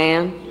weapons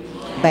ban.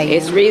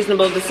 It's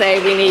reasonable to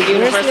say we need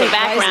universal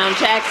background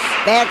checks.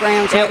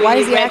 Why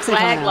is the accent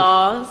flag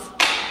laws?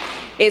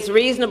 It's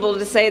reasonable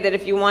to say that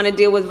if you want to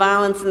deal with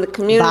violence in the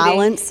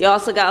community, you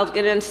also got to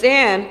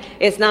understand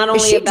it's not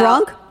only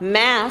about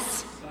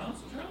mass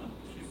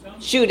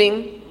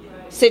shooting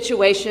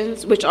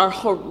situations, which are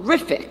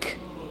horrific,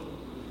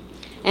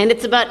 and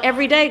it's about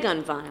everyday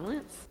gun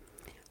violence.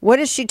 What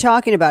is she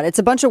talking about? It's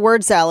a bunch of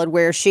word salad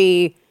where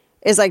she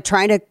is like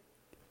trying to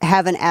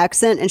have an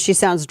accent and she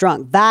sounds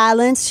drunk.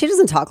 Violence. She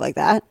doesn't talk like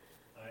that.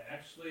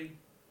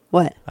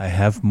 What? I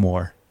have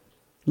more.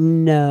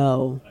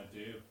 No.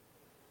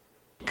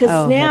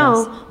 Because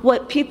now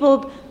what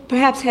people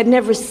perhaps had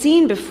never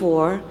seen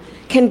before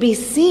can be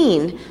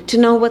seen to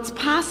know what's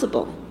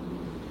possible.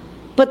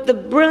 But the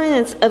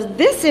brilliance of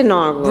this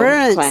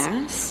inaugural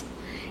class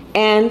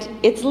and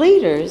its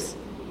leaders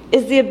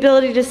is the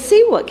ability to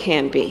see what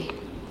can be.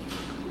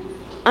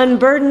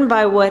 Unburdened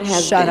by what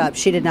has been. Shut up.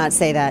 She did not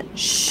say that.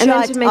 Shut up.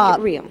 And then to make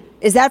it real.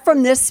 Is that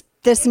from this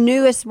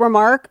newest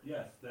remark?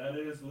 Yes, that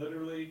is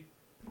literally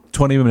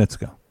 20 minutes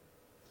ago.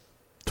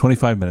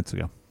 25 minutes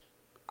ago.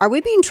 Are we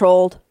being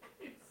trolled?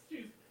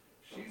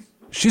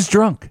 She's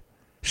drunk.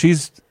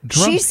 She's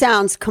drunk. She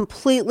sounds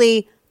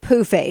completely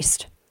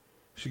poo-faced.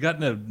 She got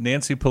into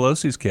Nancy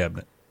Pelosi's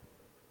cabinet.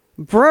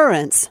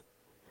 Violence.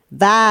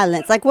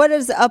 Like,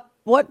 what's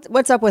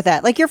up with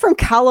that? Like, you're from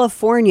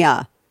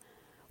California.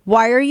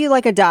 Why are you,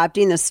 like,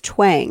 adopting this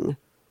twang?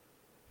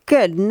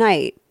 Good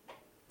night.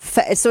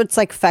 So it's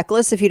like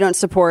feckless if you don't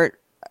support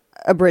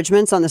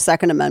abridgments on the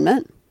Second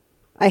Amendment.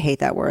 I hate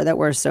that word. That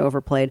word is so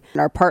overplayed.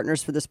 And our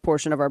partners for this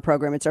portion of our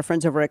program, it's our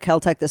friends over at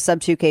Keltec, the Sub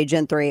 2K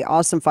Gen 3,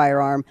 awesome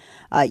firearm.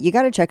 You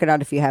got to check it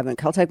out if you haven't.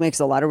 Keltec makes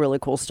a lot of really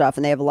cool stuff,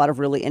 and they have a lot of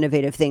really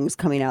innovative things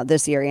coming out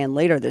this year and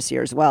later this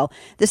year as well.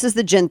 This is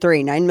the Gen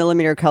 3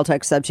 9mm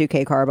Keltec Sub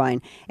 2K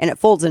carbine, and it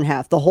folds in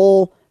half, the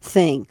whole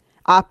thing.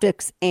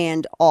 Optics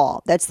and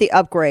all. That's the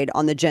upgrade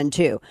on the Gen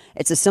 2.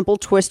 It's a simple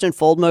twist and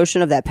fold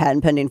motion of that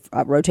patent-pending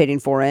rotating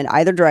forend.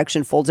 Either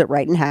direction folds it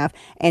right in half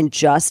and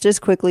just as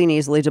quickly and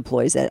easily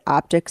deploys it.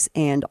 Optics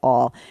and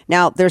all.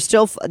 Now, as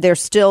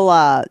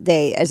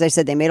I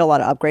said, they made a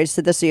lot of upgrades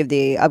to this. So you have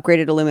the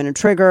upgraded aluminum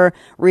trigger,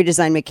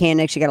 redesigned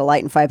mechanics. You got a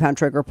light and 5-pound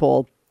trigger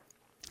pull.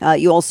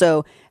 You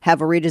also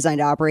have a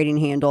redesigned operating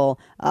handle,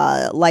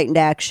 lightened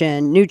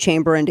action, new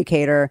chamber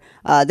indicator.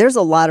 There's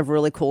a lot of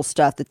really cool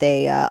stuff that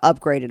they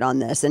upgraded on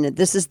this. And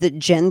this is the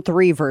Gen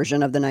 3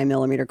 version of the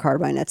 9mm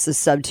carbine. That's the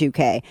Sub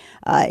 2K.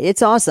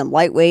 It's awesome.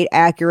 Lightweight,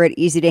 accurate,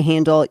 easy to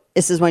handle.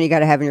 This is one you got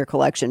to have in your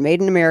collection.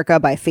 Made in America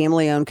by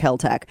family-owned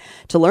Keltec.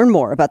 To learn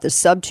more about the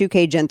Sub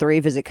 2K Gen 3,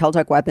 visit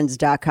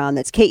KeltecWeapons.com.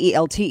 That's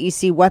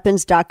KELTEC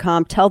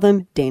weapons.com. Tell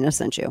them Dana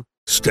sent you.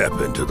 Step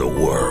into the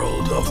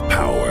world of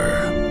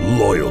power,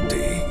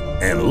 loyalty,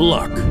 and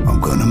luck. I'm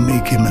gonna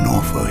make him an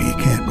offer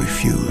he can't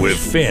refuse. With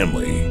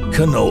family,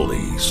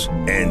 cannolis,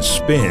 and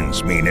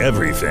spins mean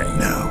everything.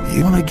 Now,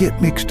 you wanna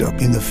get mixed up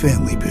in the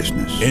family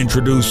business.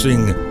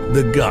 Introducing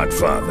The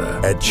Godfather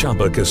at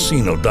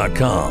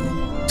ChumbaCasino.com.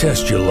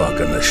 Test your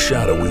luck in the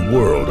shadowy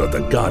world of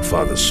The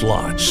Godfather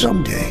slot.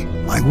 Someday,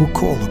 I will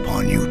call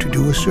upon you to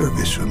do a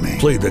service for me.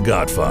 Play The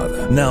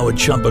Godfather, now at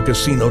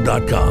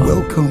ChumbaCasino.com.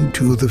 Welcome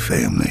to the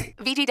family.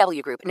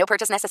 VGW Group. No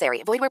purchase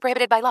necessary. Void where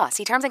prohibited by law.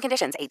 See terms and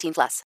conditions.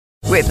 18+.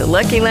 With the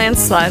Lucky Land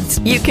Slots,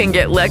 you can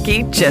get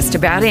lucky just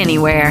about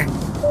anywhere.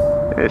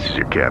 This is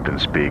your captain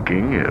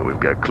speaking. We've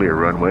got clear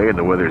runway and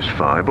the weather's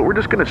fine, but we're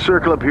just going to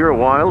circle up here a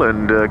while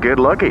and get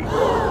lucky.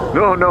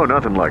 No,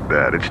 nothing like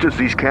that. It's just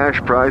these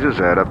cash prizes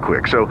add up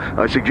quick. So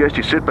I suggest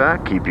you sit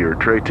back, keep your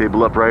tray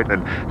table upright,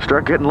 and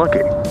start getting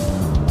lucky.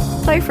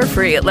 Play for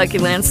free at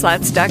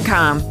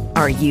LuckyLandSlots.com.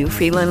 Are you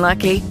feeling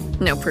lucky?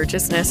 No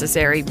purchase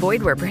necessary.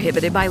 Void where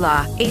prohibited by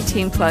law.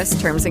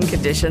 18+ terms and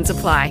conditions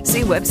apply.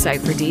 See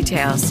website for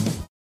details.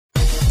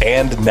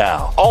 And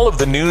now, all of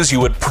the news you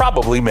would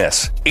probably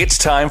miss. It's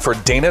time for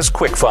Dana's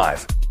Quick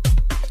 5.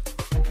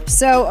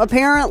 So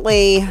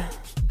apparently,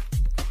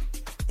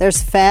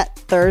 there's Fat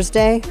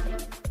Thursday.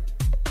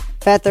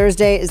 Fat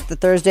Thursday is the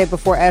Thursday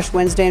before Ash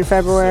Wednesday in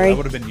February. So that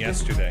would have been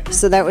yesterday.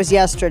 So that was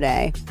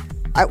yesterday.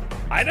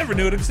 I never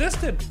knew it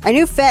existed. I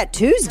knew Fat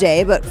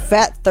Tuesday, but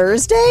Fat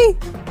Thursday?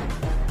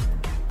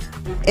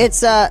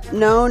 It's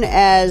known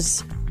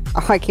as,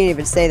 I can't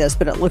even say this,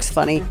 but it looks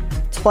funny.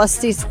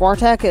 Tłusty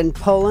Czwartek in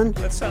Poland.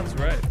 That sounds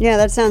right. Yeah,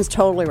 that sounds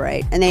totally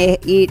right. And they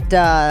eat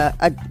a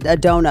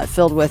donut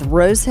filled with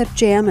rosehip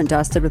jam and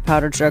dusted with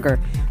powdered sugar.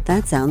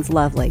 That sounds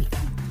lovely.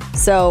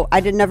 So I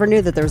never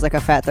knew that there was like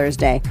a Fat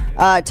Thursday.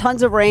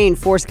 Tons of rain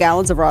forced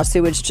gallons of raw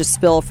sewage to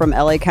spill from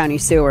LA County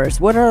sewers.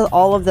 What are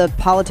all of the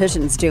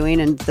politicians doing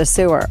in the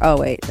sewer? Oh,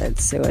 wait,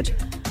 that's sewage.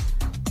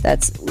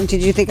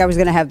 Did you think I was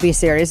going to be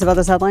serious about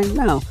this headline?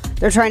 No.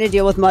 They're trying to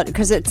deal with mud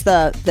because it's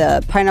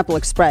the Pineapple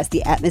Express,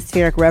 the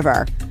atmospheric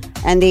river.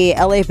 And the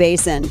LA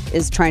Basin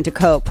is trying to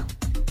cope.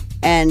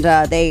 And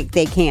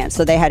they can't.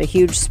 So they had a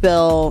huge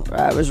spill.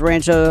 It was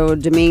Rancho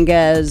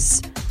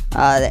Dominguez.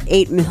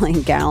 8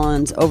 million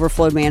gallons,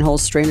 overflowed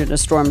manholes streamed into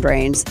storm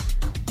drains.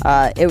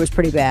 It was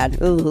pretty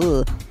bad.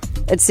 Ooh.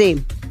 Let's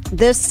see.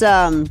 This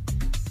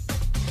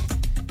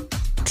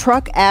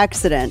truck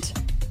accident.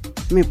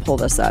 Let me pull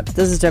this up.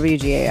 This is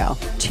WGAL.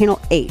 Channel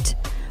 8.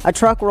 A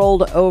truck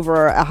rolled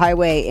over a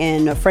highway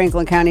in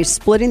Franklin County,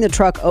 splitting the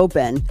truck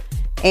open.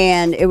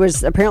 And it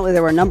was apparently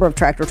there were a number of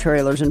tractor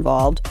trailers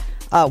involved.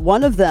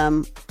 One of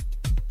them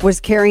was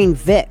carrying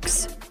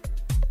Vicks.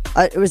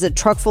 It was a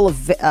truck full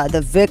of the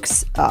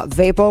Vicks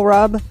Vapo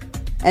Rub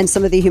and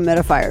some of the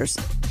humidifiers.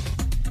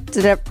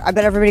 I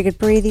bet everybody could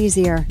breathe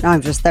easier. No,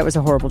 that was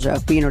a horrible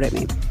joke, but you know what I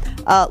mean.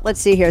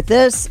 Let's see here.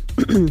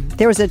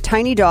 There was a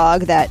tiny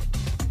dog that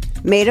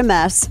made a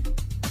mess,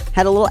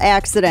 had a little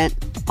accident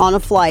on a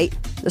flight.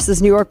 This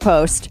is New York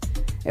Post.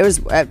 It was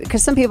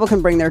because some people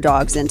can bring their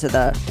dogs into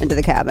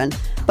the cabin,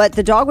 but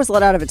the dog was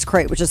let out of its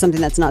crate, which is something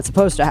that's not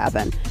supposed to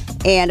happen.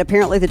 And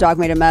apparently the dog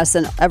made a mess,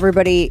 and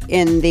everybody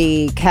in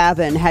the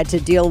cabin had to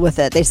deal with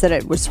it. They said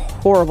it was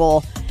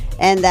horrible,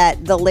 and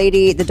that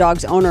the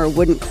dog's owner,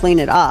 wouldn't clean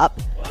it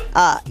up.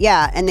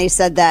 And they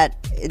said that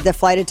the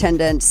flight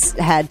attendants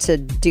had to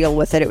deal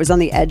with it. It was on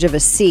the edge of a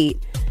seat.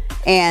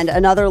 And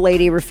another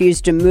lady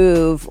refused to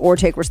move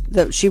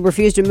she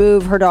refused to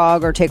move her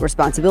dog or take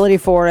responsibility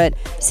for it.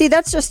 See,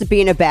 that's just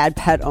being a bad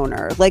pet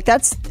owner.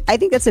 I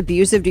think that's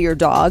abusive to your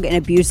dog and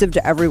abusive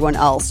to everyone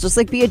else.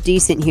 Just be a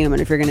decent human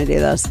if you're going to do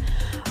this.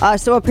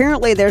 So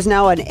apparently there's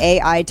now an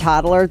AI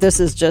toddler. This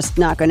is just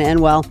not going to end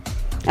well.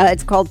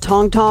 It's called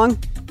Tong Tong.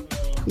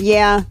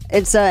 Yeah,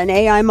 it's an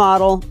AI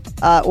model.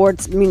 or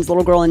it means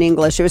little girl in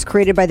English. It was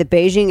created by the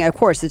Beijing, of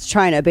course, it's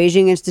China,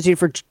 Beijing Institute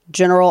for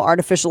General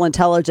Artificial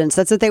Intelligence.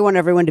 That's what they want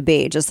everyone to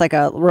be, just like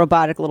a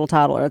robotic little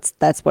toddler.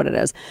 That's what it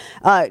is.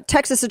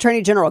 Texas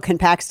Attorney General Ken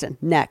Paxton,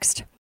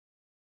 next.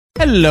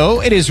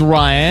 Hello, it is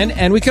Ryan,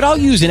 and we could all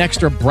use an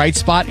extra bright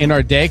spot in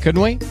our day,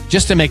 couldn't we?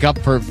 Just to make up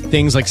for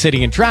things like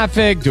sitting in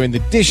traffic, doing the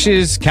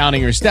dishes,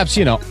 counting your steps,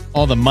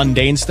 all the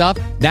mundane stuff.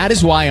 That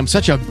is why I'm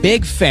such a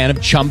big fan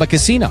of Chumba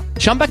Casino.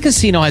 Chumba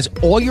Casino has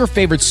all your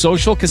favorite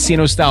social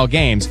casino-style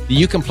games that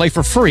you can play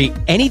for free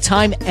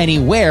anytime,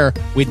 anywhere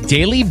with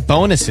daily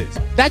bonuses.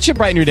 That should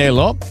brighten your day a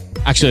little.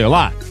 Actually, a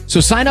lot.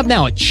 So sign up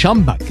now at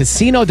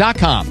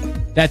ChumbaCasino.com.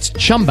 That's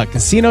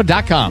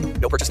ChumbaCasino.com.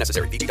 No purchase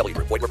necessary. VGW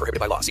Group. Void where prohibited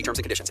by law. See terms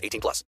and conditions.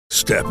 18+.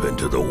 Step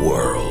into the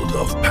world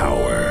of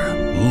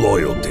power,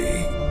 loyalty,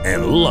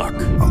 and luck.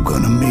 I'm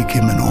gonna make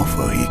him an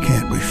offer he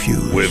can't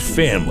refuse. With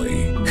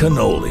family,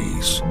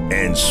 cannolis,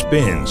 and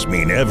spins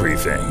mean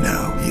everything.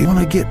 Now, you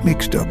wanna get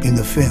mixed up in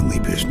the family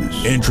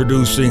business.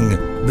 Introducing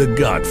The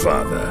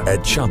Godfather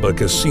at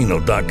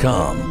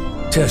ChumbaCasino.com.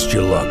 Test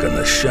your luck in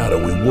the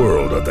shadowy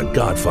world of The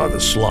Godfather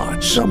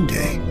slot.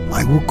 Someday,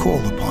 I will call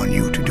upon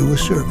you to do a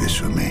service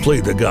for me. Play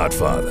The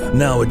Godfather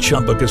now at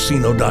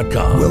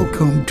ChumbaCasino.com.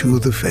 Welcome to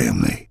the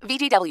family.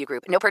 VGW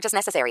Group. No purchase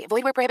necessary.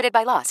 Void where prohibited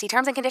by law. See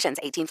terms and conditions.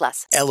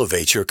 18+.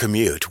 Elevate your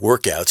commute,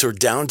 workouts, or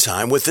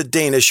downtime with the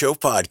Dana Show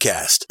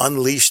podcast.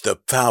 Unleash the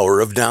power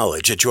of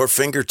knowledge at your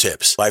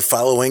fingertips by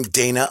following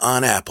Dana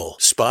on Apple,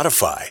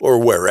 Spotify, or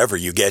wherever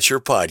you get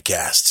your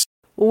podcasts.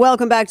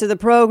 Welcome back to the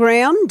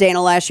program.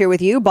 Dana Lash here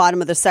with you,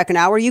 bottom of the second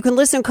hour. You can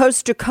listen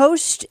coast to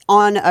coast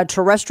on a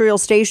terrestrial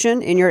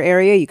station in your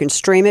area. You can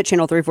stream it,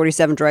 Channel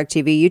 347,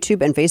 DirecTV,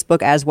 YouTube, and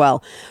Facebook as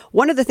well.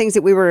 One of the things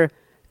that we were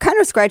kind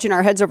of scratching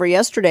our heads over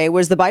yesterday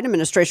was the Biden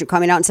administration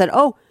coming out and said,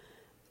 oh,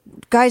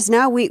 guys,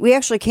 now we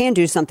actually can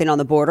do something on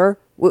the border.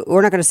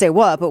 We're not going to say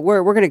what, but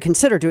we're going to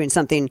consider doing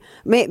something,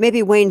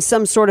 maybe weighing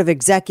some sort of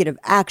executive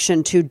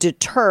action to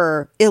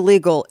deter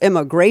illegal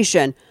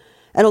immigration.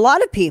 And a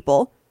lot of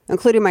people,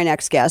 including my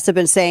next guest, have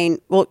been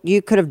saying, well,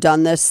 you could have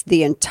done this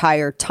the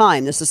entire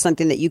time. This is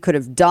something that you could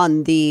have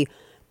done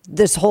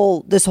this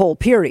whole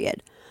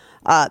period.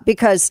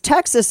 Because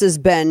Texas has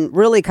been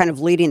really kind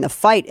of leading the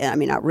fight. I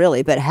mean, not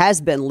really, but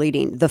has been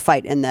leading the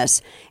fight in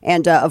this.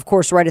 And of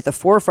course, right at the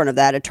forefront of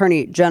that,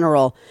 Attorney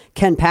General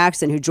Ken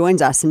Paxton, who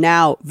joins us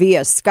now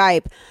via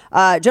Skype.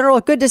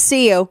 General, good to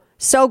see you.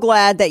 So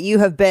glad that you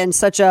have been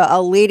such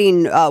a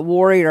leading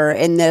warrior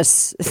in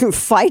this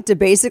fight to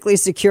basically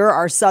secure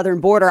our southern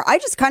border. I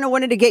just kind of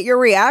wanted to get your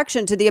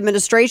reaction to the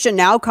administration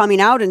now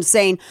coming out and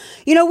saying,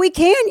 we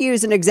can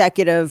use an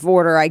executive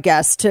order, I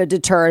guess, to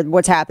deter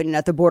what's happening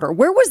at the border.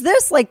 Where was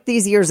this like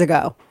these years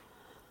ago?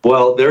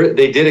 Well,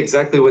 they did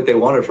exactly what they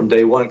wanted from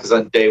day one, because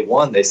on day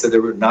one, they said they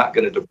were not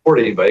going to deport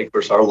anybody. Of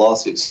course, our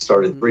lawsuit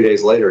started 3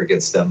 days later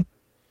against them.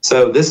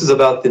 So this is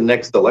about the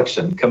next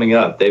election coming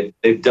up.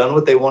 They've done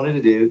what they wanted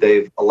to do.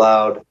 They've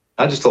allowed,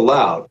 not just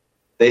allowed,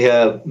 they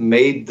have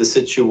made the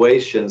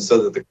situation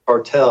so that the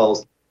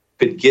cartels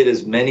could get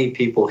as many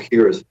people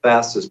here as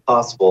fast as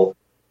possible.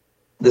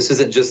 This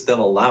isn't just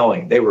them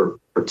allowing, they were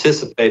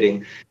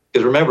participating.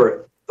 Because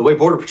remember, the way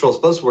Border Patrol is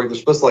supposed to work, they're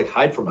supposed to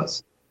hide from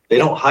us. They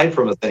don't hide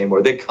from us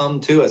anymore. They come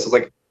to us. It's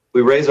like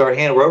we raise our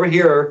hand, we're over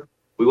here,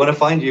 we want to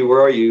find you, where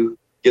are you?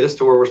 Get us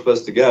to where we're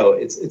supposed to go.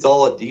 It's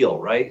all a deal,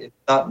 right? It's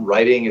not in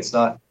writing. It's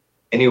not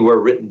anywhere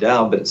written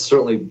down, but it's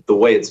certainly the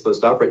way it's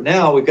supposed to operate.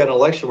 Now we've got an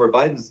election where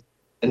Biden's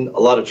in a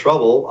lot of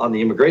trouble on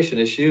the immigration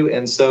issue.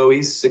 And so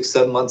he's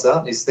 6-7 months out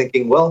and he's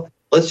thinking, well,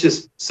 let's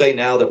just say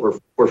now that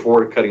we're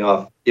for cutting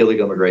off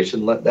illegal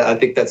immigration. I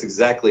think that's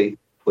exactly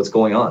what's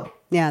going on.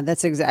 Yeah,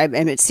 that's exactly.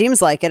 And it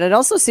seems like it. It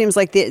also seems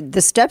like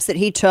the steps that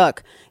he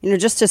took,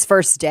 just his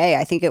first day,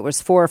 I think it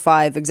was 4 or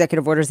 5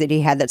 executive orders that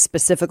he had that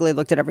specifically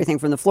looked at everything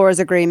from the Flores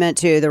Agreement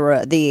to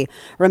the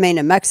Remain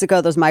in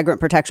Mexico, those migrant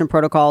protection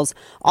protocols,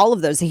 all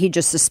of those he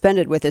just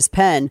suspended with his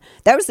pen.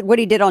 That was what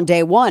he did on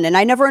day one. And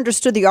I never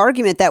understood the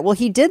argument that, well,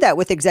 he did that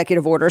with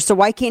executive order, so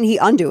why can't he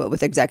undo it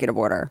with executive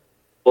order?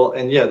 Well,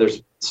 and yeah,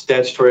 there's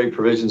statutory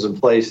provisions in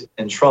place,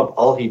 and Trump,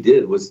 all he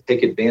did was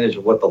take advantage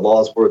of what the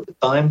laws were at the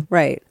time.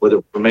 Right. Whether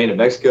it Remain in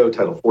Mexico,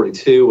 Title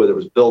 42, whether it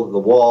was building the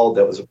wall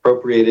that was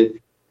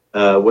appropriated,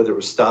 whether it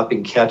was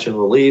stopping catch and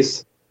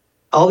release.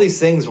 All these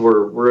things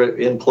were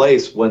in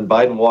place when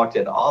Biden walked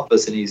into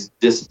office, and he's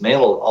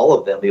dismantled all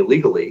of them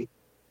illegally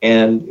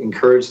and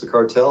encouraged the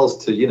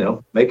cartels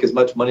to, make as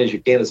much money as you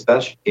can as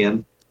fast as you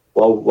can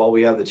while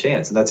we have the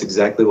chance. And that's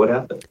exactly what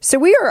happened. So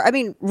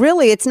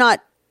really, it's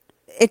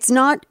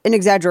not an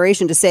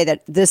exaggeration to say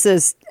that this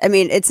is,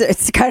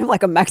 it's kind of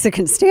like a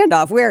Mexican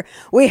standoff where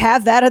we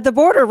have that at the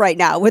border right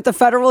now with the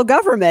federal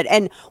government.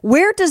 And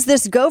where does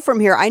this go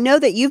from here? I know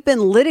that you've been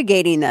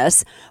litigating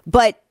this,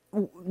 but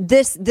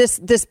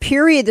this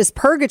period, this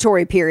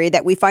purgatory period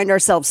that we find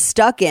ourselves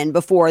stuck in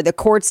before the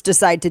courts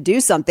decide to do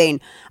something,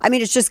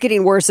 it's just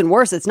getting worse and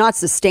worse. It's not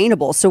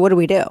sustainable. So what do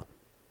we do?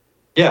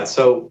 Yeah.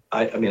 So,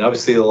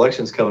 obviously the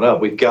election's coming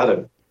up. We've got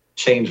to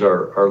change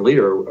our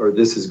leader, or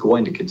this is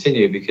going to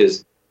continue,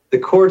 because the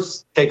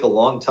courts take a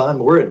long time.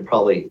 We're in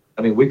probably,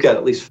 I mean, we've got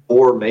at least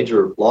 4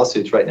 major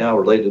lawsuits right now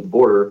related to the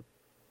border,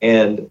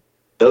 and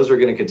those are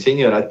going to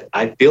continue. And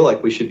I feel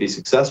like we should be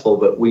successful,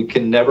 but we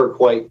can never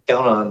quite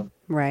count on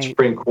the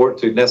Supreme Court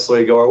to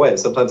necessarily go our way.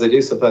 Sometimes they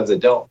do, sometimes they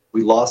don't.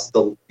 We lost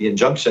the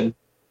injunction,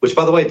 which,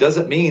 by the way,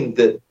 doesn't mean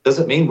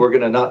we're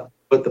going to not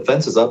put the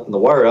fences up and the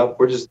wire up.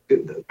 We're just,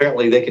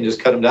 apparently they can just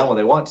cut them down when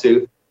they want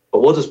to, but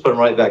we'll just put them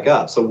right back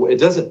up. So it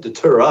doesn't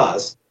deter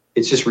us.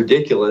 It's just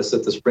ridiculous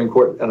that the Supreme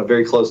Court, on a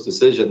very close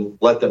decision,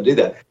 let them do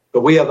that.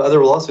 But we have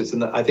other lawsuits,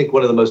 and I think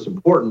one of the most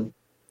important,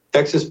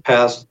 Texas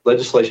passed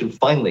legislation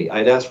finally.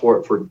 I'd asked for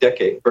it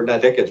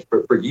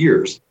for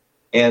years,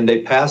 and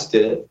they passed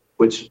it,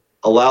 which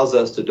allows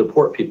us to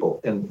deport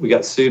people. And we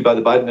got sued by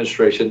the Biden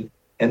administration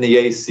and the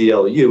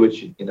ACLU,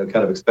 which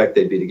kind of expect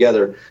they'd be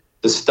together,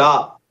 to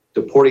stop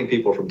deporting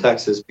people from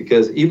Texas,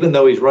 because even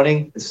though he's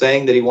running and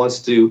saying that he wants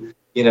to,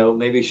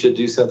 maybe should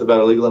do something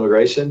about illegal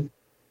immigration,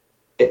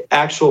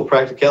 actual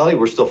practicality,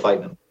 we're still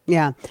fighting him.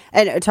 Yeah.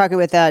 And talking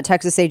with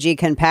Texas AG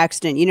Ken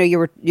Paxton,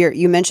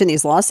 you mentioned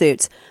these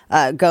lawsuits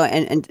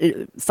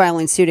and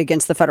filing suit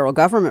against the federal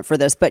government for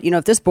this. But,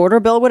 if this border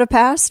bill would have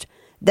passed,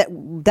 that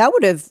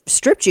would have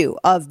stripped you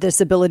of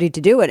this ability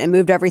to do it and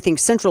moved everything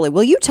centrally.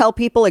 Will you tell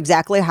people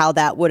exactly how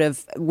that would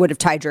have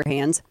tied your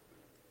hands?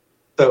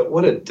 So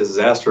what a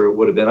disaster it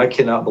would have been. I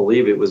cannot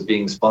believe it was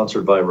being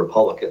sponsored by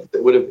Republicans.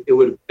 It would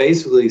have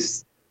basically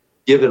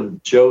given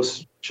Joe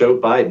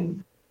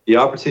Biden the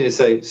opportunity to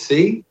say,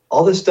 see,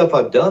 all this stuff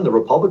I've done, the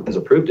Republicans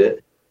approved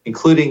it,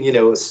 including,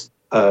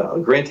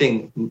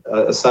 granting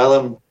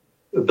asylum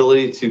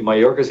ability to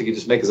Mayorkas. He could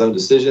just make his own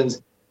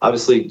decisions.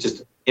 Obviously,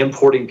 just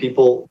importing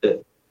people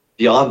that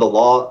beyond the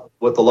law,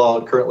 what the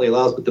law currently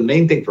allows. But the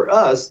main thing for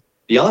us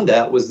beyond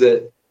that was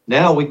that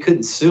now we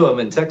couldn't sue them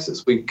in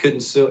Texas. We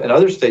couldn't sue, and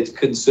other states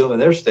couldn't sue them in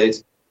their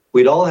states.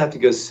 We'd all have to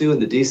go sue in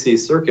the D.C.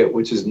 Circuit,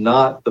 which is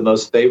not the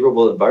most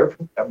favorable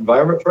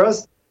environment for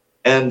us.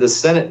 And the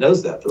Senate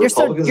knows that.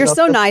 You're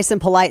so nice and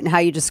polite in how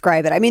you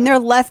describe it. I mean, they're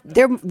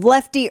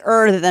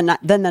leftier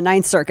than the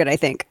Ninth Circuit, I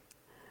think.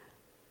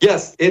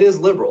 Yes, it is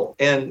liberal.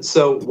 And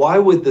so why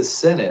would the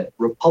Senate,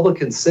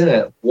 Republican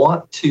Senate,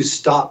 want to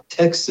stop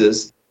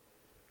Texas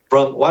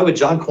why would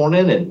John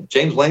Cornyn and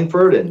James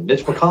Langford and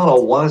Mitch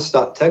McConnell want to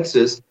stop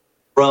Texas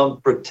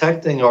from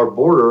protecting our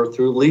border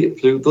through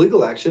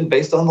legal action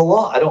based on the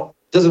law? It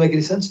doesn't make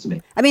any sense to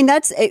me. I mean,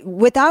 that's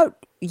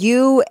without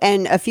you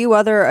and a few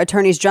other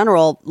attorneys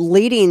general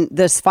leading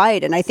this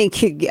fight. And I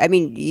think,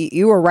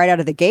 you were right out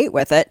of the gate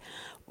with it.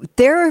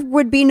 There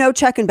would be no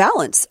check and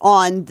balance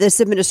on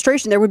this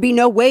administration. There would be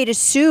no way to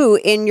sue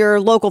in your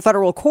local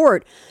federal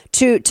court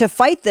to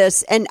fight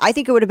this. And I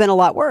think it would have been a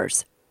lot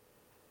worse.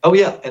 Oh,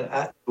 yeah.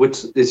 And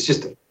which it's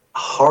just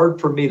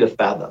hard for me to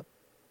fathom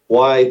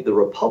why the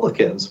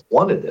Republicans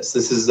wanted this.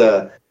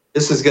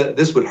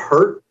 This would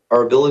hurt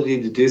our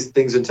ability to do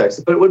things in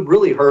Texas, but it would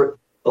really hurt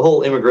the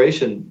whole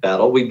immigration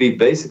battle. We'd be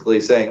basically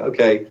saying,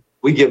 okay,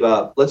 we give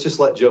up. Let's just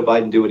let Joe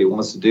Biden do what he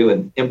wants to do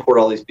and import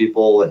all these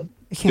people and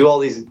do all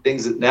these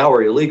things that now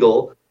are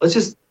illegal. Let's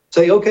just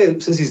say, okay,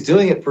 since he's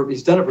done it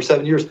for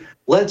 7 years,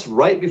 let's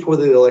right before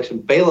the election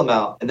bail him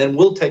out, and then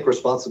we'll take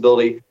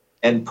responsibility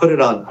and put it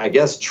on, I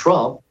guess,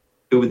 Trump,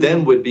 who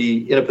then would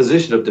be in a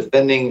position of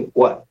defending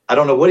what? I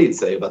don't know what he'd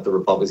say about the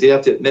Republicans. He'd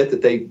have to admit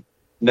that they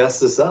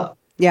messed this up.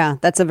 Yeah,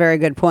 that's a very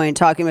good point.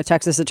 Talking with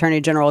Texas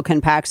Attorney General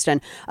Ken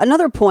Paxton.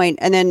 Another point,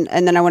 and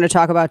then I want to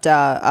talk about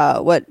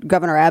what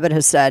Governor Abbott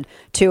has said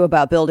too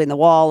about building the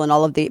wall and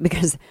all of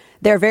because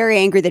they're very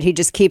angry that he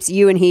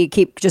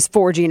keep just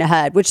forging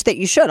ahead, which that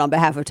you should on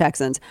behalf of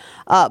Texans.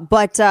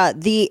 But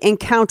the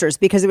encounters,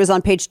 because it was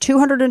on page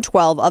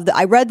 212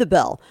 I read the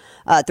bill,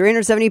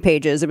 370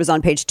 pages. It was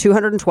on page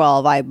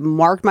 212. I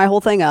marked my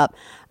whole thing up.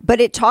 But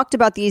it talked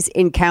about these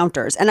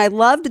encounters. And I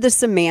loved the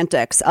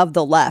semantics of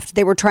the left.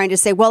 They were trying to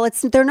say, well,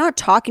 they're not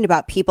talking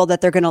about people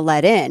that they're going to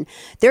let in.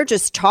 They're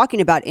just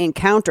talking about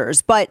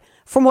encounters. But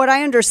from what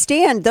I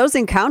understand, those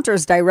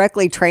encounters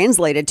directly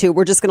translated to,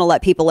 we're just going to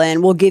let people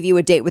in. We'll give you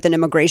a date with an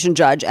immigration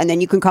judge, and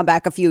then you can come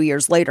back a few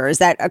years later. Is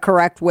that a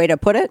correct way to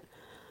put it?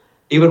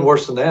 Even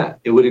worse than that.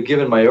 It would have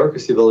given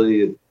Mayorkas the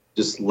ability to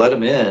just let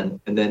him in,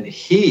 and then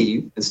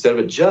he, instead of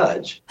a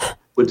judge,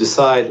 would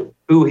decide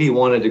who he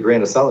wanted to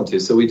grant asylum to.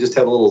 So we just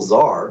have a little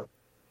czar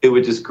who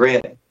would just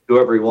grant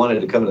whoever he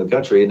wanted to come into the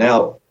country. And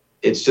now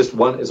it's a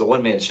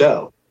one-man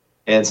show.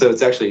 And so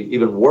it's actually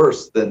even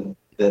worse than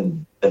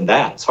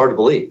that. It's hard to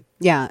believe.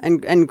 Yeah,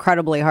 and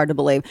incredibly hard to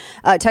believe.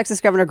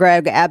 Texas Governor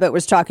Greg Abbott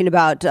was talking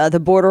about the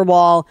border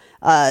wall.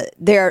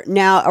 They're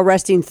now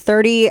arresting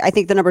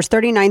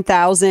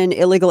 39,000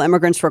 illegal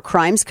immigrants for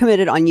crimes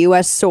committed on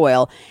U.S.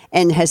 soil,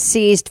 and has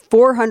seized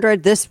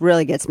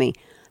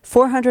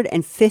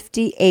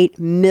 458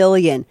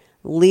 million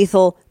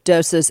lethal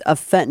doses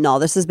of fentanyl.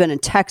 This has been in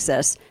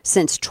Texas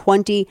since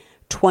 2020.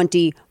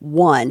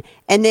 2021.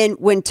 And then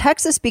when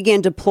Texas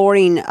began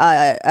deploying,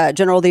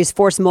 General, these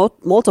force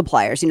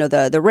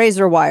multipliers, the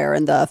razor wire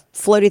and the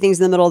floaty things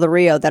in the middle of the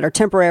Rio that are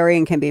temporary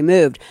and can be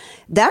moved,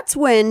 that's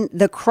when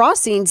the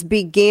crossings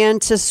began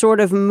to sort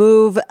of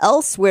move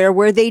elsewhere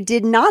where they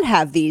did not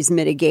have these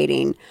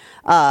mitigating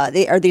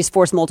these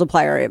force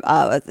multiplier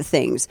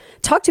things.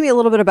 Talk to me a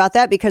little bit about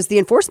that, because the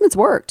enforcement's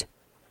worked.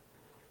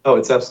 Oh,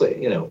 it's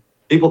absolutely,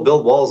 people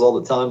build walls all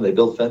the time. They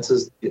build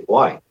fences.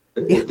 Why?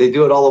 Yeah. They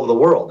do it all over the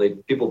world.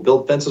 People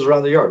build fences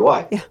around their yard.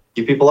 Why? Yeah.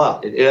 Keep people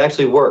out. It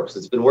actually works.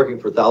 It's been working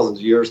for thousands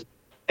of years,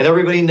 and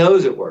everybody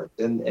knows it worked.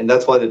 And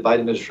that's why the Biden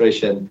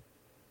administration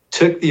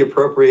took the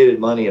appropriated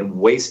money and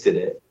wasted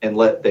it, and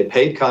they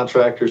paid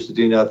contractors to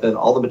do nothing.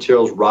 All the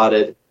materials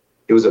rotted.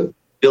 It was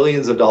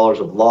billions of dollars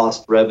of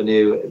lost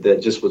revenue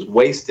that just was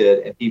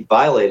wasted, and he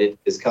violated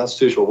his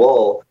constitutional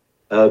role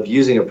of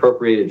using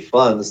appropriated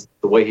funds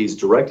the way he's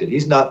directed.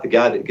 He's not the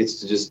guy that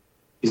gets to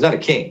he's not a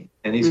king,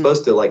 and he's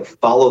supposed to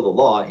follow the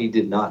law. He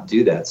did not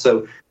do that.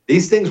 So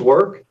these things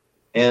work,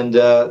 and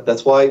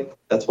that's why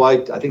I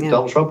think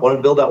Donald Trump wanted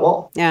to build that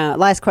wall. Yeah.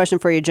 Last question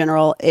for you,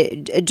 General.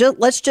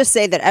 Let's just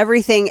say that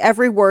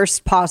every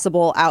worst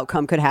possible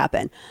outcome could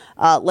happen.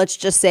 Let's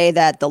just say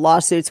that the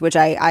lawsuits, which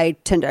I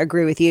tend to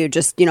agree with you,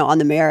 just on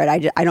the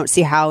merit, I don't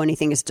see how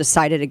anything is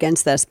decided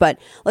against this. But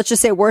let's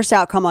just say worst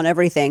outcome on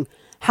everything.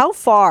 How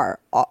far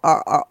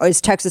is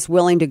Texas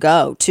willing to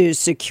go to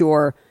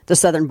secure the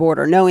southern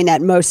border, knowing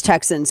that most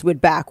Texans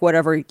would back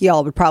whatever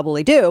y'all would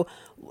probably do?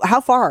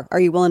 How far are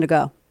you willing to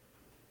go?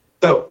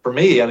 So for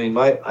me, I mean,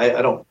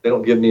 they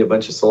don't give me a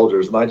bunch of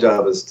soldiers. My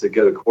job is to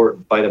go to court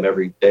and fight them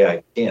every day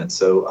I can.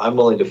 So I'm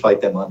willing to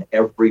fight them on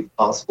every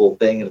possible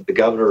thing. And if the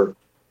governor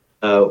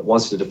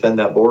wants to defend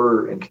that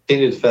border and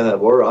continue to defend that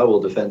border, I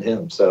will defend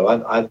him. So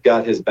I've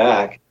got his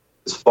back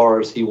as far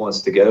as he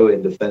wants to go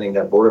in defending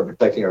that border and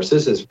protecting our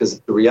citizens.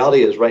 Because the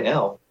reality is right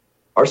now,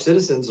 our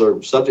citizens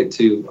are subject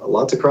to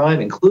lots of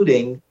crime,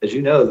 including, as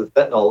you know, the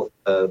fentanyl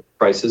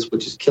crisis,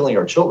 which is killing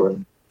our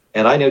children.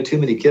 And I know too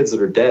many kids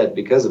that are dead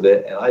because of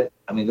it. And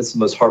I mean, this is the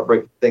most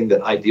heartbreaking thing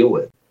that I deal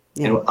with.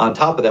 Yeah. And on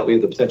top of that, we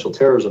have the potential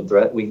terrorism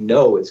threat. We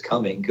know it's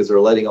coming because they're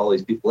letting all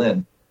these people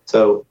in.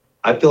 So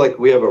I feel like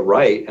we have a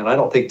right. And I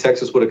don't think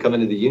Texas would have come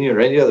into the union or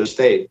any other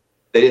state.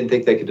 They didn't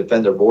think they could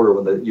defend their border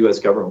when the U.S.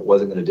 government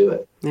wasn't going to do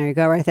it. There you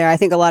go, right there. I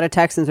think a lot of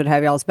Texans would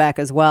have y'all's back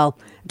as well.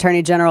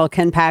 Attorney General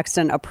Ken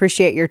Paxton,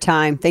 appreciate your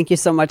time. Thank you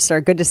so much,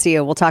 sir. Good to see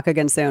you. We'll talk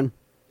again soon.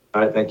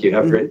 All right, thank you.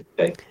 Have a great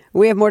day.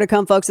 We have more to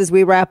come, folks, as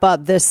we wrap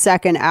up this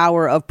second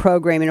hour of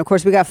programming. Of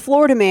course, we got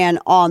Florida Man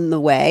on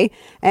the way,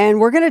 and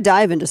we're going to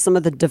dive into some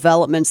of the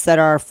developments that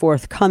are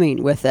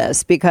forthcoming with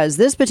this, because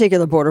this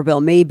particular border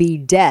bill may be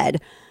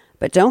dead,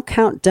 but don't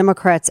count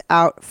Democrats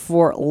out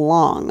for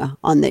long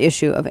on the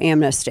issue of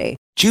amnesty.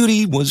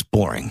 Judy was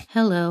boring.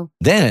 Hello.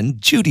 Then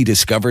Judy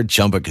discovered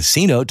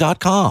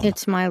ChumbaCasino.com.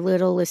 It's my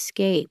little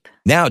escape.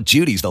 Now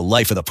Judy's the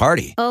life of the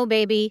party. Oh,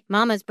 baby,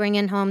 mama's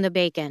bringing home the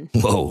bacon.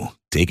 Whoa,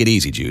 take it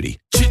easy, Judy.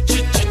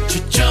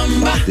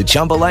 The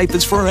Chumba life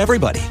is for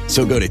everybody.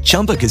 So go to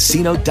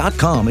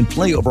ChumbaCasino.com and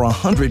play over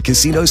 100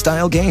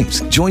 casino-style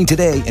games. Join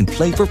today and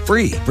play for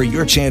free for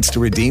your chance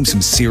to redeem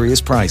some serious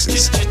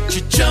prizes.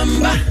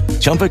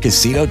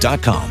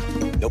 ChumbaCasino.com.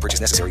 No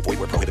purchase necessary. Void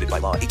where prohibited by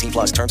law. 18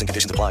 plus terms and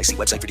conditions apply. See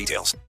website for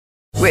details.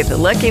 With the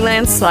Lucky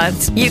Land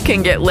Slots, you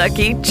can get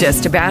lucky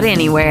just about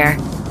anywhere.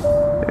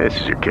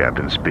 This is your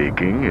captain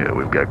speaking.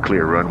 We've got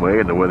clear runway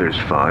and the weather's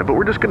fine, but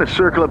we're just going to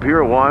circle up here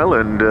a while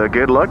and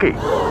get lucky.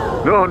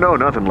 No,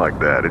 nothing like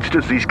that. It's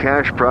just these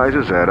cash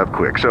prizes add up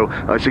quick. So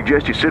I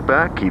suggest you sit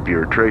back, keep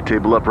your tray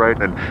table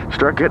upright, and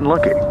start getting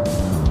lucky.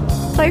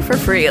 Play for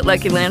free at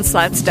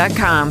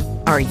LuckyLandSlots.com.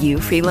 Are you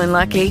feeling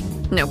lucky?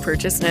 No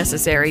purchase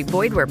necessary.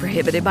 Void where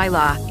prohibited by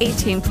law.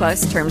 18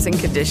 plus terms and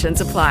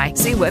conditions apply.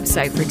 See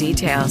website for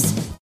details.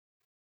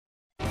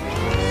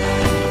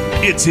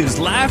 It's his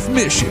life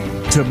mission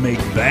to make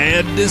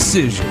bad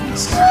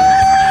decisions.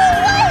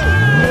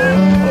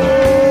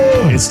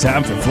 It's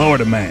time for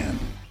Florida Man.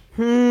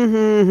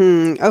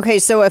 Okay,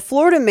 so a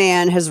Florida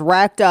man has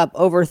racked up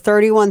over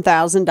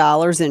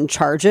 $31,000 in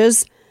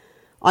charges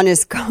on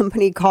his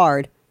company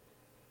card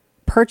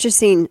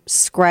purchasing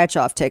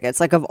scratch-off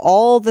tickets. Like, of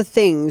all the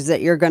things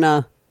that you're going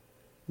to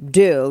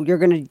do,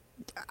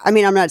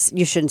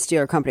 you shouldn't steal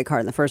your company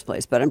card in the first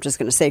place, but I'm just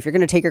going to say, if you're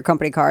going to take your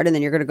company card and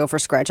then you're going to go for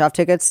scratch-off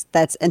tickets,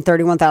 and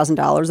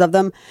 $31,000 of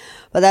them.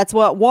 But that's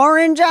what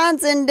Warren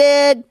Johnson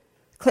did.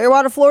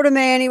 Clearwater, Florida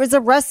man. He was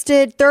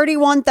arrested.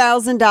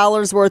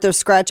 $31,000 worth of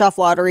scratch-off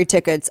lottery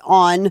tickets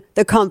on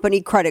the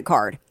company credit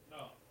card.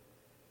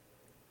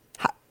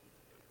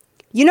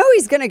 You know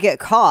he's going to get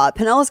caught.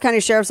 Pinellas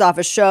County Sheriff's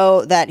Office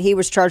show that he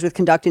was charged with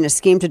conducting a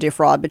scheme to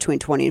defraud between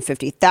 $20,000 and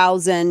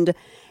 $50,000.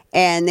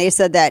 And they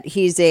said that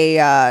he's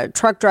a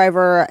truck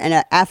driver, and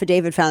an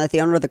affidavit found that the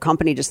owner of the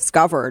company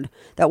discovered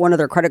that one of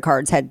their credit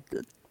cards had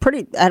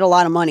a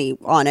lot of money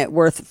on it,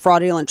 worth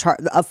fraudulent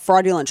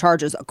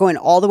charges going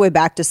all the way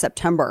back to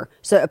September.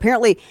 So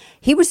apparently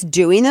he was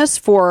doing this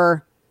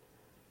for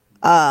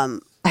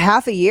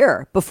half a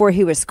year before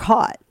he was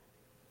caught.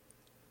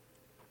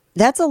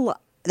 That's a lot.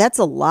 that's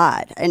a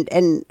lot.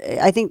 And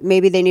I think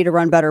maybe they need to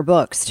run better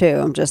books too.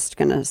 I'm just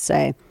going to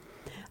say.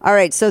 All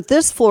right. So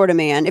this Florida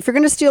man, if you're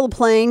going to steal a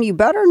plane, you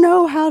better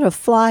know how to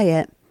fly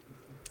it.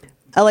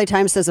 LA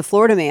Times says a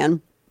Florida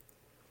man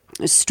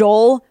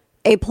stole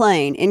a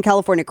plane in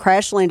California,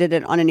 crash landed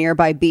it on a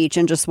nearby beach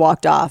and just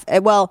walked off.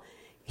 Well,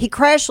 he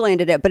crash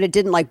landed it, but it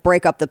didn't like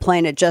break up the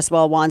plane. It just,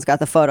 well, Juan's got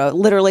the photo.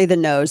 Literally the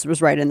nose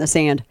was right in the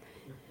sand.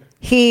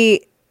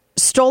 He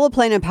stole a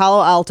plane in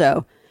Palo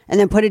Alto and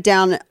then put it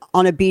down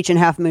on a beach in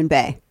Half Moon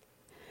Bay.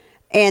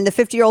 And the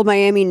 50-year-old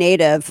Miami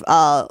native,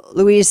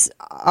 Luis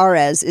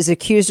Arez, is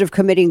accused of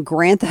committing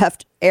grand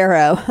theft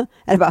arrow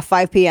at about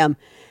 5 p.m.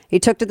 He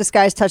took to the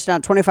skies,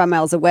 touchdown 25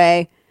 miles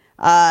away.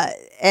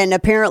 And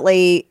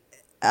apparently,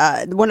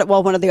 one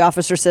of the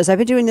officers says, I've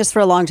been doing this for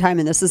a long time,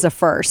 and this is a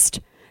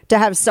first. To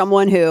have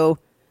someone who,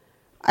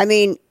 I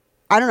mean,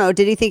 I don't know,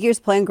 did he think he was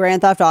playing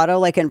Grand Theft Auto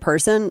like in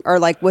person or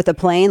like with a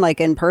plane like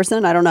in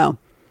person? I don't know.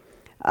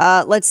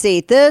 Let's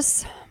see.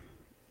 This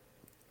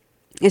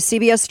is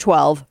CBS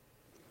 12.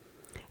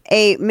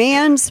 A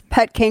man's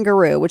pet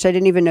kangaroo, which I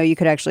didn't even know you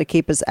could actually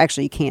keep as,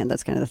 actually you can,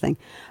 that's kind of the thing.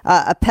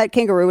 A pet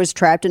kangaroo was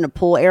trapped in a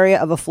pool area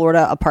of a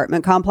Florida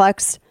apartment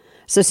complex.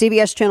 So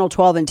CBS Channel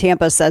 12 in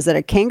Tampa says that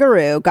a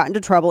kangaroo got into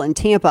trouble in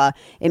Tampa.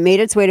 It made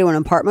its way to an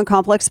apartment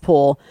complex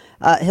pool.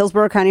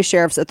 Hillsborough County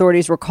Sheriff's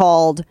authorities were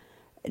called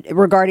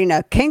regarding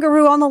a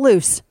kangaroo on the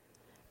loose.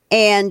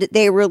 And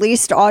they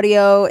released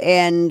audio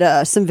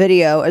and some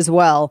video as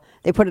well.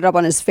 They put it up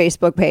on his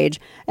Facebook page.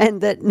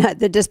 And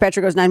the dispatcher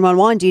goes,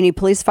 911, do you need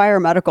police, fire, or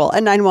medical?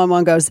 And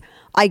 911 goes,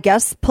 I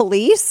guess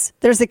police?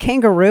 There's a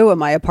kangaroo in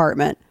my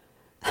apartment.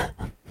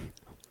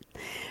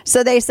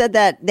 So they said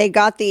that they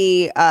got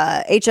the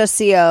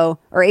HCSO,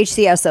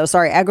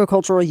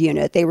 agricultural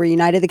unit. They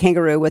reunited the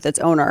kangaroo with its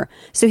owner.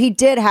 So he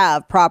did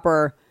have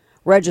proper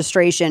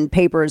registration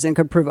papers and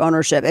could prove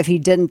ownership. If he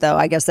didn't, though,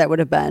 I guess that would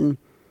have been,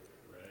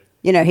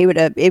 it would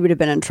have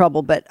been in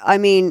trouble. But I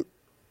mean,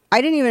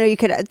 I didn't even know you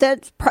could.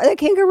 That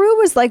kangaroo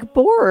was like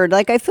bored.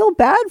 Like I feel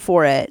bad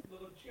for it.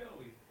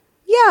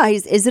 Yeah,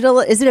 is it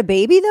a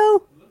baby though?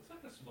 It looks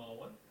like a small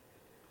one.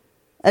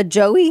 A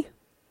Joey.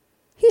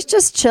 He's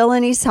just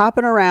chilling. He's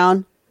hopping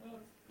around.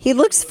 He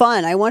looks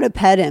fun. I want to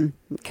pet him,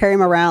 carry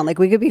him around. Like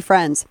we could be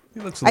friends.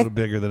 He looks a little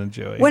bigger than a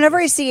Joey. Whenever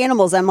I see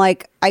animals, I'm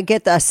like, I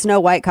get the Snow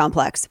White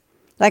complex.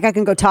 Like I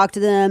can go talk to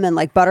them and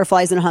like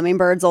butterflies and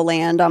hummingbirds will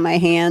land on my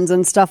hands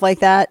and stuff like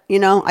that.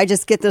 I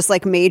just get this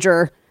like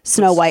major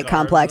Snow White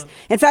complex.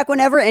 In fact,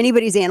 whenever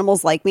anybody's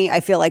animals like me, I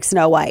feel like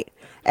Snow White.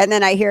 And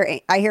then I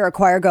hear a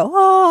choir go,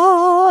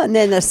 oh, and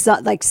then the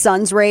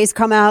sun's rays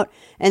come out,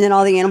 and then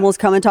all the animals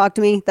come and talk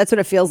to me. That's what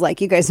it feels like.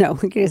 You guys know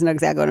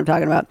exactly what I'm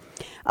talking about.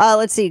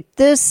 Let's see.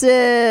 This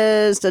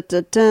is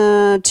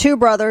two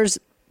brothers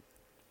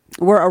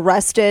were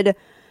arrested.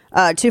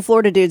 Two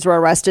Florida dudes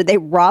were arrested. They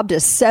robbed a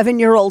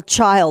 7-year-old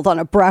child on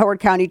a Broward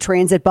County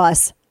Transit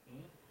bus.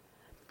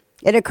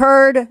 It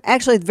occurred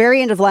actually at the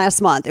very end of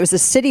last month. It was a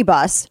city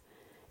bus,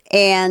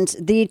 and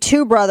the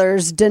two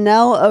brothers,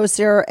 Donnell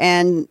Osier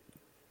and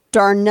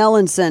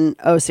Darnellinson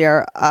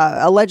Osier,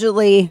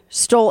 allegedly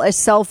stole a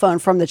cell phone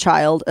from the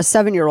child, a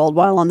 7-year-old,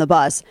 while on the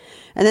bus.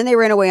 And then they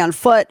ran away on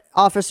foot.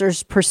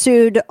 Officers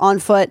pursued on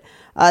foot.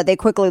 They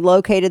quickly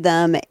located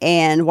them,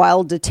 and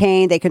while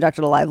detained, they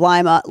conducted a live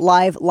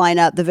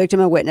lineup. The victim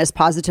and witness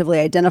positively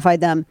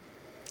identified them.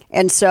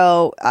 And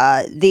so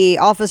the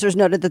officers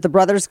noted that the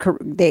brothers,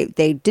 they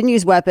didn't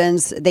use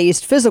weapons. They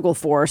used physical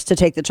force to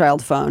take the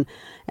child's phone,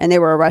 and they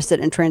were arrested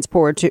and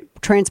transported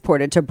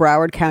to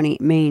Broward County,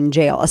 Maine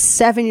jail. A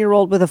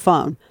 7-year-old with a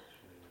phone.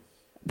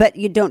 But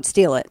you don't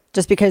steal it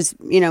just because,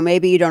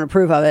 maybe you don't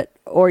approve of it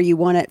or you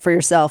want it for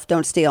yourself.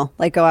 Don't steal.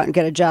 Like go out and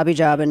get a job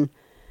and,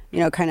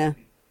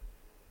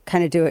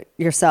 kind of do it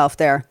yourself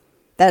there.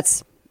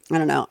 That's, I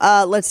don't know.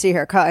 Let's see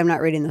here. I'm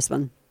not reading this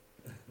one.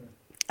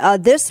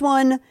 This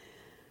one.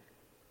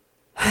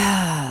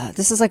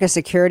 This is like a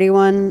security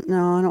one.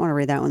 No, I don't want to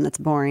read that one. That's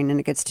boring and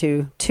it gets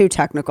too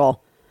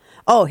technical.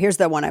 Oh, here's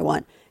the one I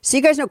want. So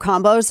you guys know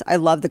combos? I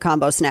love the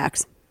combo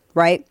snacks,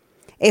 right?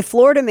 A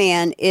Florida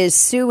man is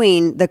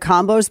suing the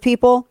combos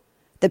people,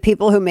 the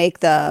people who make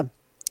the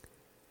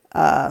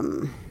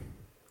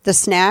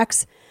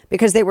snacks,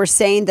 because they were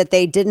saying that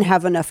they didn't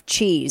have enough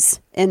cheese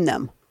in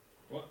them.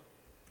 What?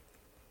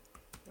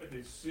 Wait,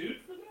 they sued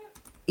for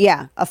that?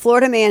 Yeah, a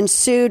Florida man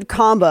sued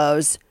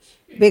combos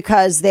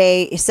because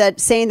they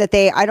saying that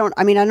I don't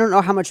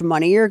know how much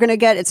money you're going to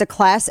get. It's a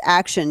class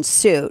action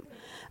suit.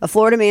 A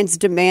Florida man's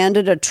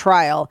demanded a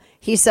trial.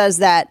 He says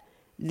that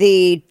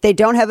they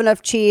don't have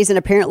enough cheese, and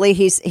apparently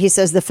he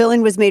says the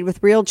filling was made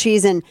with real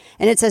cheese, and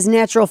it says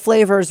natural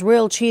flavors.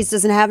 Real cheese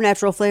doesn't have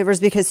natural flavors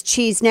because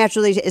cheese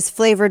naturally is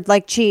flavored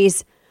like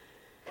cheese.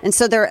 And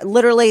so they're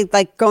literally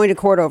like going to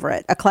court over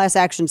it. A class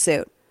action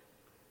suit.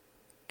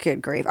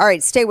 Good grief. All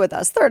right, stay with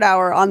us. Third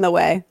hour on the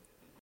way.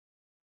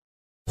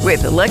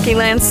 With the Lucky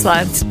Land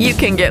Slots, you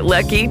can get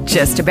lucky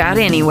just about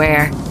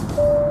anywhere.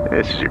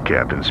 This is your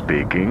captain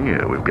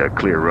speaking. We've got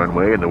clear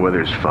runway and the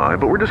weather's fine,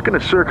 but we're just going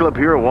to circle up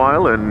here a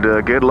while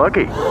and get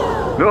lucky.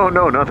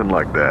 No, nothing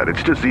like that.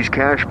 It's just these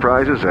cash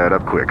prizes add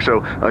up quick.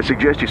 So I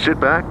suggest you sit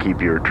back, keep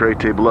your tray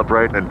table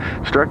upright, and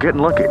start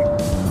getting lucky.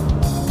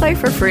 Play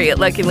for free at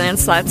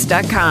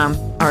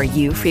LuckyLandSlots.com. Are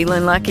you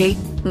feeling lucky?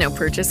 No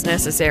purchase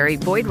necessary.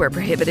 Void where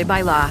prohibited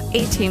by law.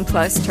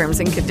 18+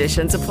 terms and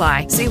conditions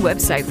apply. See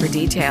website for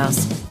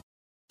details.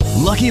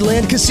 Lucky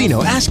Land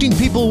Casino, asking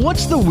people,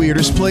 what's the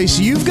weirdest place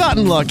you've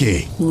gotten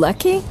lucky?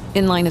 Lucky?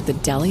 In line at the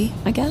deli,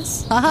 I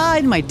guess? Aha,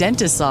 in my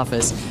dentist's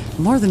office.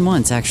 More than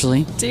once,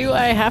 actually. Do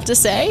I have to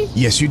say?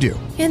 Yes, you do.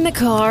 In the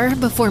car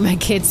before my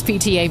kids'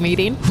 PTA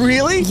meeting.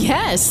 Really?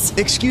 Yes.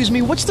 Excuse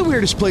me, what's the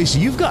weirdest place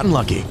you've gotten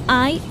lucky?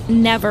 I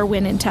never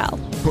win and tell.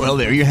 Well,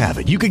 there you have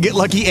it. You can get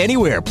lucky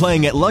anywhere,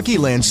 playing at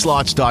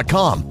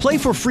LuckyLandSlots.com. Play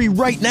for free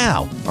right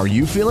now. Are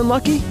you feeling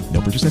lucky?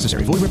 No purchase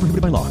necessary. Void where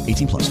prohibited by law.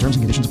 18+. Terms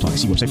and conditions apply.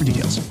 See website for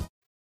details.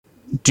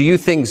 Do you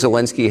think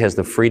Zelensky has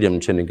the freedom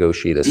to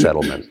negotiate a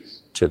settlement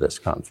to this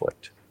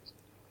conflict?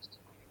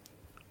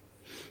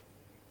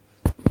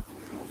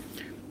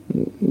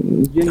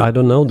 I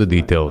don't know the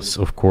details.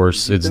 Of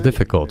course, it's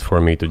difficult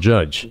for me to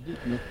judge.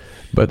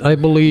 But I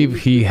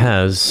believe he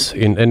has,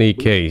 in any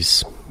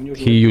case,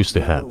 he used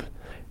to have.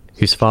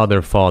 His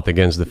father fought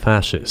against the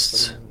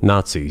fascists,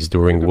 Nazis,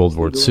 during World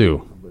War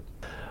II.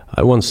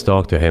 I once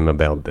talked to him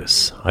about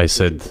this. I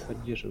said,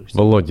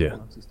 Volodya,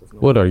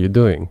 what are you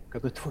doing?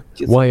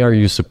 Why are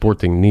you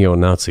supporting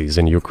neo-Nazis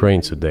in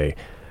Ukraine today,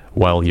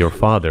 while your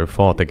father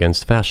fought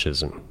against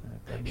fascism?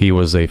 He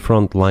was a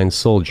frontline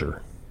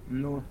soldier.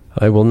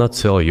 I will not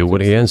tell you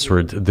what he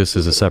answered. This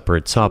is a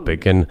separate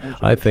topic, and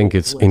I think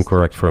it's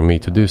incorrect for me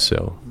to do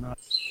so.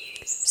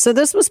 So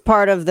this was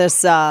part of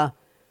this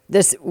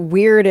this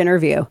weird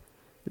interview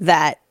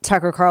that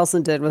Tucker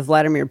Carlson did with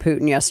Vladimir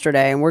Putin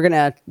yesterday, and we're going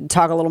to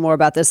talk a little more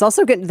about this.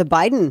 Also get into the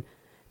Biden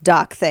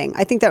doc thing.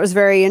 I think that was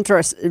very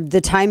interesting.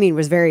 The timing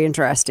was very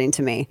interesting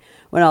to me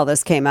when all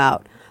this came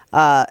out.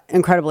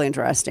 Incredibly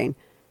interesting.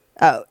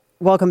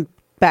 Welcome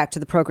back to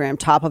the program.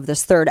 Top of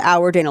this third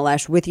hour, Dana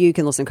Loesch with you. You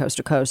can listen coast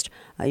to coast.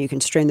 You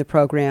can stream the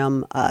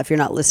program. If you're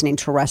not listening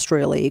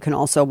terrestrially, you can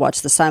also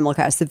watch the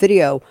simulcast, the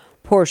video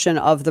portion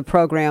of the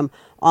program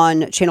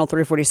on channel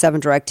 347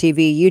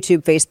 DirecTV,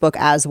 YouTube, Facebook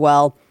as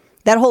well.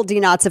 That whole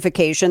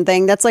denazification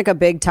thing, that's like a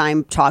big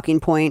time talking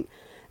point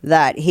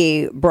that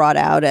he brought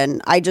out.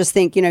 And I just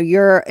think,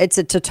 it's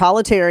a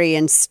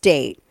totalitarian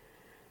state.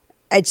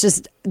 It's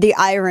just the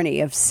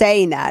irony of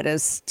saying that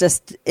is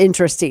just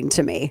interesting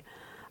to me.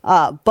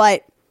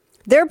 But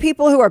there are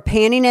people who are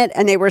panning it,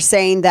 and they were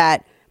saying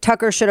that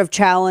Tucker should have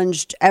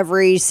challenged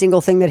every single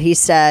thing that he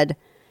said.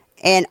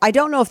 And I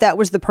don't know if that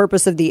was the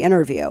purpose of the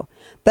interview,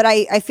 but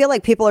I feel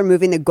like people are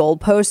moving the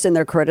goalposts in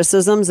their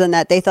criticisms, and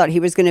that they thought he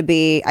was going to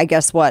be, I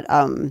guess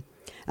an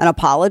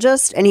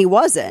apologist, and he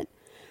wasn't.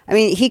 I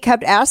mean, he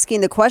kept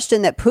asking the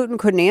question that Putin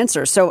couldn't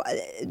answer. So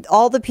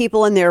all the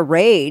people in their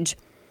rage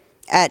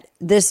at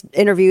this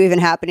interview even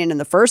happening in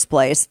the first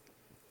place,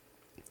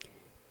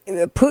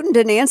 Putin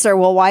didn't answer,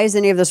 well, why is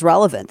any of this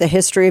relevant? The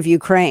history of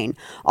Ukraine.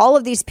 All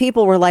of these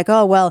people were like,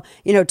 oh, well,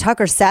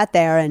 Tucker sat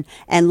there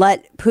and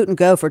let Putin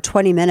go for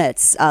 20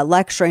 minutes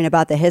lecturing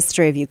about the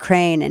history of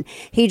Ukraine, and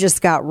he just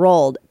got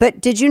rolled.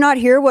 But did you not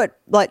hear what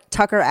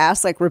Tucker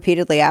asked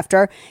repeatedly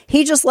after?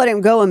 He just let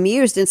him go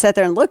amused and sat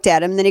there and looked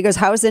at him. And then he goes,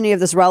 how is any of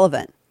this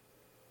relevant?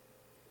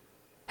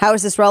 How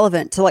is this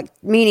relevant to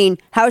meaning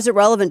how is it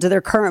relevant to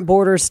their current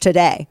borders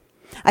today?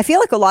 I feel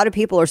like a lot of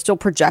people are still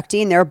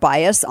projecting their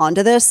bias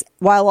onto this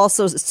while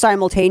also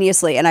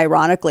simultaneously and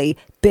ironically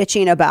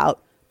bitching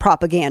about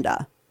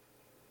propaganda.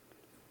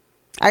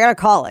 I got to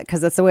call it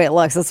because that's the way it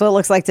looks. That's what it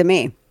looks like to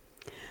me.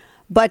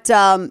 But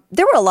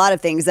there were a lot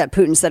of things that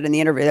Putin said in the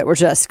interview that were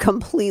just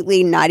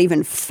completely not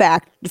even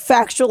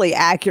factually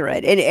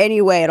accurate in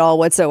any way at all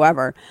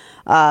whatsoever.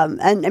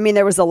 And I mean,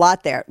 there was a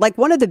lot there. Like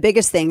one of the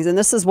biggest things, and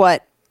this is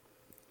what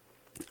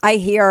I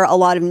hear a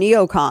lot of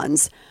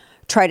neocons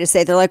try to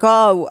say, they're like,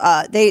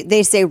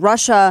 they say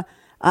Russia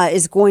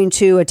is going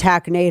to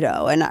attack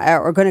NATO and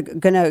are going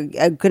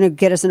to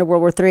get us into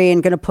World War III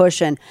and going to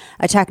push and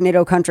attack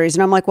NATO countries.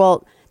 And I'm like,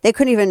 well, they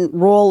couldn't even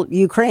roll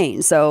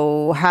Ukraine.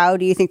 So how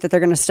do you think that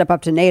they're going to step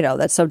up to NATO?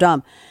 That's so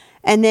dumb.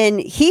 And then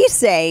he's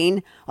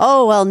saying,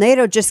 oh, well,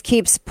 NATO just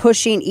keeps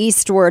pushing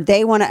eastward.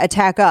 They want to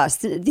attack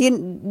us.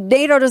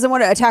 NATO doesn't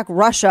want to attack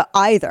Russia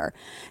either.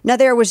 Now,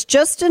 there was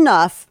just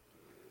enough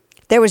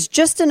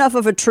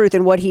of a truth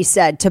in what he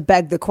said to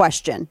beg the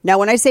question. Now,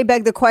 when I say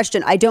beg the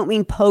question, I don't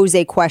mean pose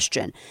a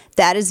question.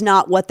 That is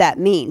not what that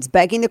means.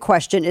 Begging the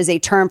question is a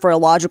term for a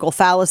logical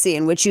fallacy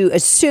in which you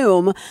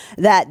assume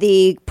that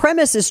the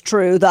premise is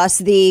true, thus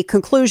the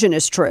conclusion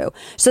is true.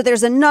 So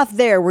there's enough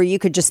there where you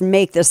could just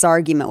make this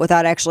argument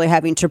without actually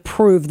having to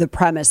prove the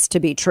premise to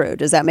be true.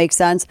 Does that make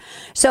sense?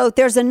 So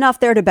there's enough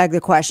there to beg the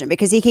question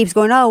because he keeps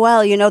going, oh,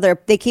 well,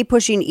 they keep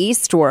pushing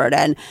eastward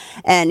and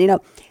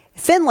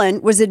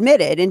Finland was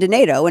admitted into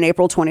NATO in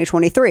April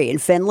 2023,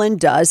 and Finland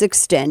does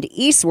extend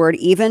eastward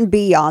even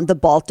beyond the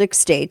Baltic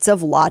states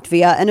of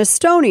Latvia and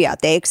Estonia.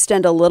 They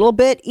extend a little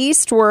bit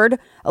eastward,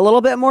 a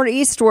little bit more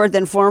eastward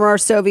than former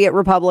Soviet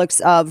republics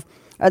of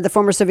the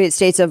former Soviet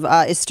states of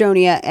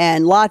Estonia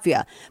and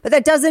Latvia. But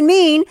that doesn't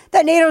mean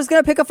that NATO is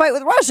going to pick a fight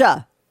with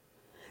Russia.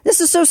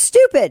 This is so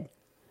stupid.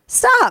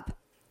 Stop.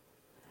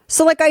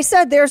 So like I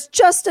said, there's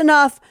just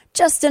enough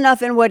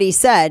in what he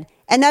said.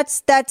 And that's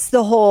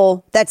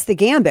the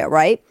gambit,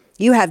 right?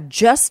 You have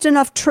just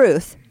enough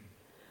truth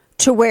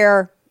to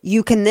where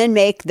you can then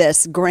make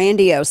this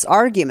grandiose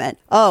argument.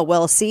 Oh,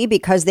 well, see,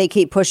 because they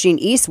keep pushing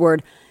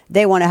eastward,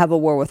 they want to have a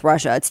war with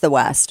Russia. It's the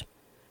West.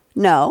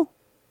 No,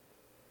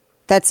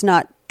 that's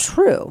not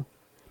true.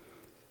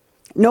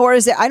 Nor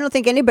is it. I don't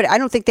think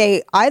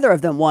either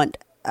of them want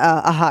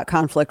a hot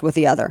conflict with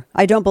the other.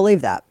 I don't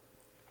believe that.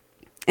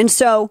 And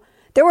so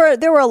there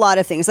were a lot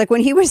of things, like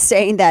when he was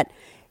saying that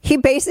he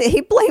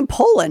blamed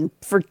Poland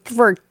for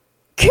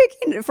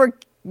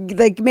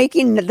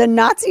making the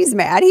Nazis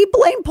mad. He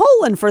blamed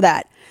Poland for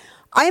that.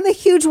 I'm a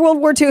huge World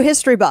War II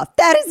history buff.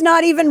 That is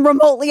not even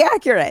remotely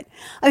accurate.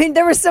 I mean,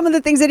 there were some of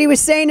the things that he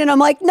was saying, and I'm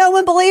like, no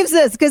one believes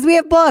this because we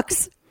have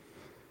books.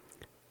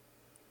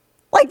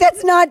 Like,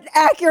 that's not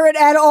accurate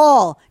at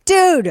all.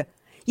 Dude,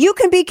 you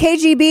can be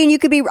KGB and you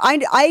could be...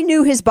 I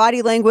knew his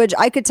body language.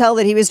 I could tell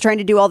that he was trying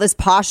to do all this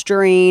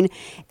posturing.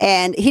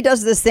 And he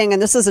does this thing,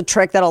 and this is a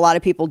trick that a lot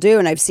of people do,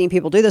 and I've seen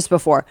people do this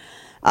before.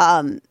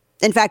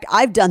 In fact,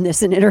 I've done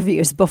this in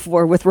interviews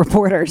before with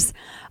reporters.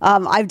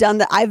 I've done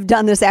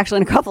this actually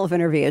in a couple of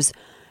interviews.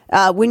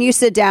 When you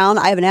sit down,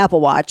 I have an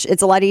Apple Watch.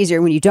 It's a lot easier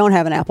when you don't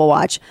have an Apple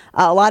Watch.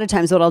 A lot of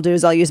times what I'll do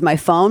is I'll use my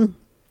phone,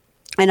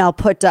 and I'll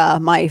put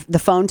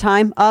the phone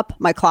time up,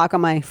 my clock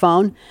on my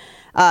phone.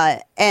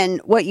 And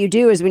what you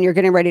do is when you're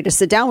getting ready to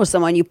sit down with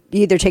someone, you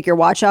either take your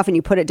watch off and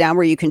you put it down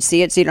where you can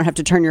see it so you don't have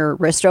to turn your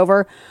wrist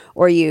over,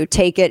 or you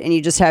take it and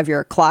you just have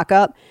your clock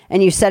up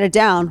and you set it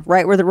down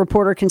right where the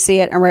reporter can see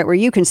it and right where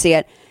you can see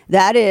it.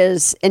 That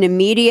is an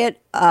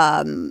immediate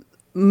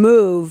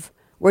move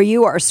where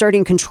you are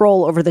asserting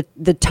control over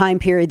the time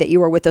period that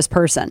you are with this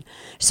person.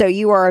 So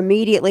you are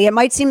immediately, it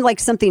might seem like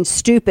something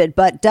stupid,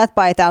 but death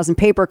by 1,000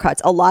 paper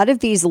cuts. A lot of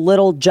these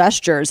little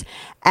gestures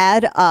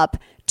add up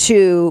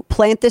to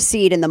plant the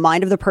seed in the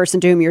mind of the person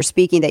to whom you're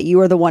speaking that you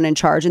are the one in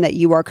charge and that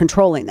you are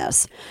controlling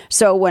this.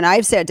 So when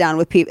I've sat down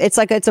with people, it's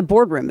a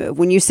boardroom move.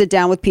 When you sit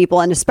down with people,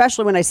 and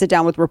especially when I sit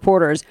down with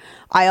reporters,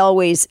 I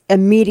always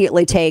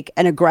immediately take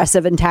an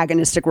aggressive,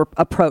 antagonistic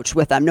approach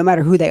with them, no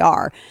matter who they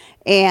are.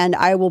 And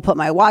I will put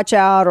my watch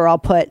out, or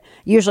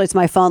usually it's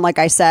my phone, like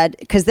I said,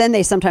 because then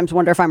they sometimes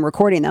wonder if I'm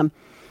recording them.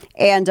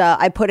 And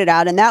I put it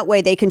out, and that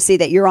way they can see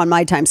that you're on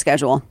my time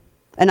schedule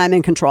and I'm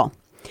in control.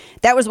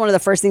 That was one of the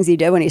first things he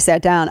did when he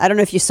sat down. I don't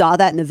know if you saw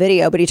that in the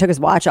video, but he took his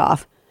watch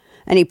off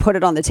and he put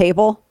it on the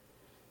table.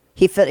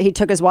 He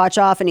took his watch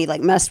off and he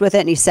messed with it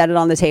and he set it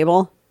on the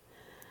table.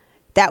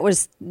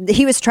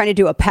 He was trying to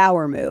do a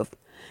power move.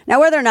 Now,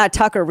 whether or not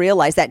Tucker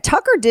realized that,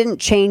 Tucker didn't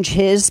change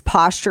his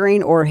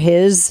posturing or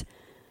his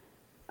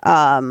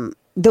the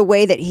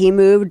way that he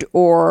moved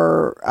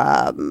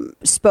or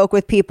spoke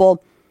with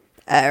people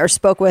or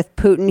spoke with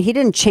Putin. He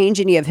didn't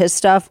change any of his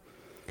stuff.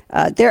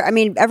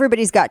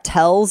 Everybody's got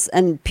tells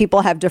and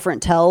people have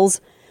different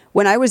tells.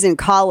 When I was in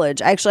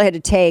college, I actually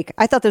had to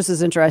I thought this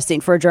was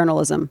interesting for a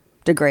journalism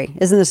degree.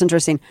 Isn't this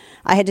interesting?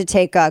 I had to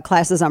take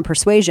classes on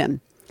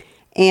persuasion.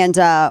 And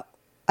I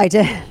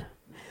did.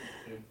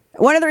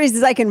 One of the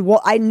reasons I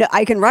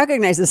can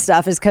recognize this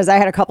stuff is because I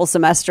had a couple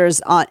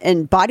semesters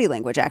in body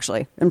language,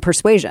 actually, in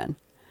persuasion.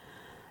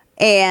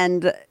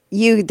 And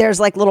there's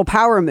little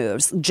power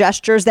moves,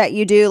 gestures that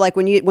you do, like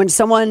when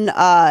someone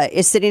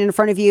is sitting in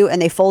front of you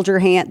and they fold their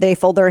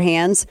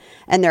hands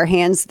and their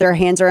hands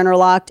are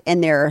interlocked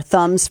and their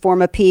thumbs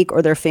form a peak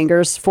or their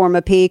fingers form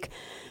a peak.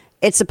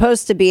 It's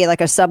supposed to be like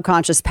a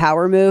subconscious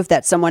power move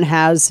that someone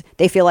has.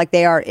 They feel like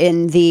they are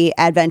in the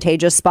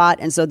advantageous spot,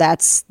 and so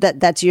that's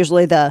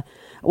usually the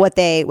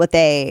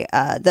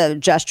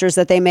gestures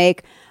that they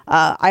make.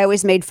 I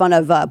always made fun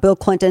of Bill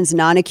Clinton's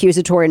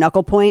non-accusatory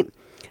knuckle point.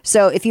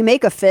 So if you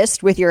make a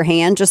fist with your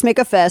hand, just make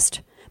a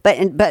fist,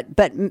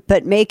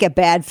 but make a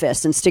bad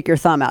fist and stick your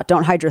thumb out.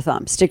 Don't hide your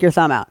thumb. Stick your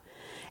thumb out.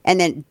 And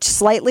then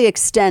slightly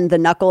extend the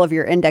knuckle of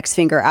your index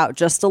finger out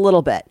just a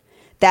little bit.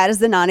 That is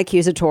the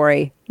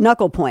non-accusatory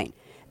knuckle point.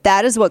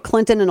 That is what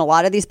Clinton and a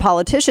lot of these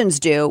politicians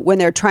do when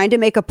they're trying to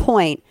make a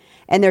point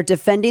and they're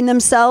defending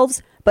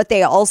themselves, but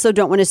they also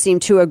don't want to seem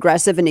too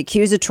aggressive and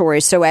accusatory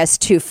so as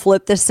to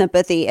flip the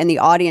sympathy in the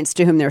audience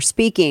to whom they're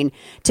speaking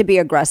to be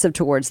aggressive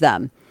towards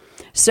them.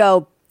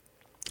 So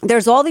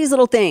there's all these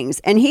little things,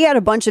 and he had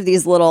a bunch of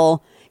these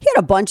little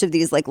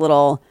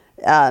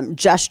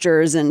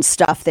gestures and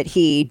stuff that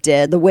he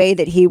did. The way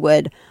that he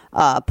would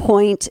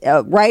point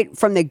right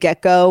from the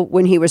get-go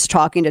when he was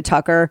talking to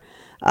Tucker,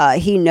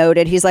 he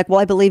noted, he's like, well,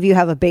 I believe you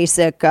have a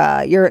basic,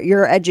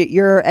 your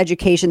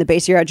education, the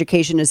base of your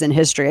education is in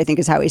history, I think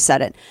is how he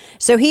said it.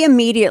 So he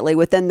immediately,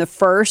 within the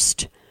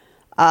first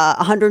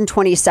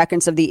 120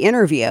 seconds of the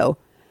interview,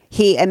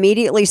 He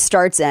immediately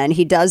starts in.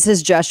 He does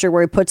his gesture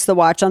where he puts the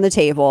watch on the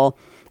table.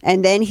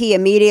 And then he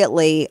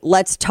immediately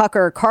lets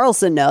Tucker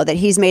Carlson know that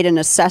he's made an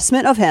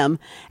assessment of him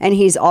and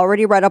he's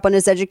already read up on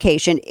his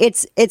education.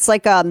 It's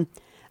like a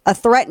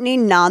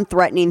threatening,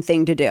 non-threatening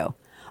thing to do.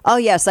 Oh,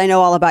 yes, I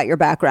know all about your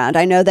background.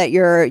 I know that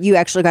you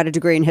actually got a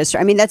degree in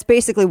history. I mean, that's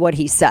basically what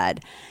he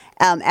said.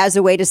 As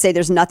a way to say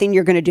there's nothing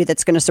you're going to do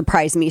that's going to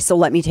surprise me, so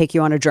let me take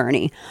you on a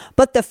journey.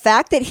 But the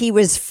fact that he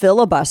was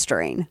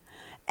filibustering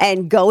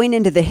and going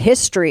into the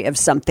history of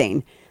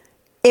something,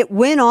 it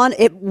went,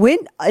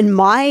 in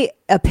my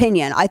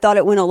opinion, I thought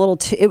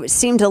it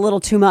seemed a little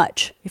too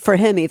much for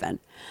him even.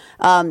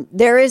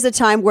 There is a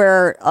time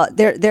where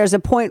there's a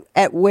point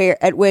at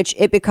which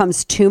it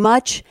becomes too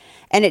much.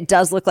 And it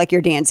does look like you're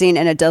dancing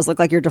and it does look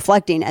like you're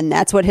deflecting. And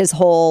that's what his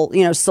whole,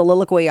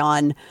 soliloquy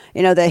on,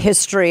 the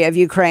history of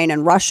Ukraine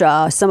and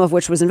Russia, some of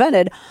which was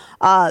invented.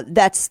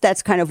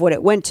 That's kind of what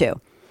it went to.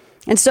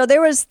 And so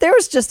there was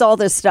just all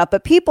this stuff.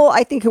 But people,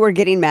 I think, who were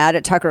getting mad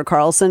at Tucker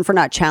Carlson for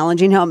not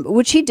challenging him,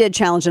 which he did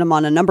challenge him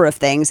on a number of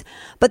things.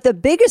 But the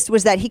biggest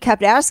was that he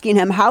kept asking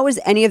him, how is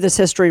any of this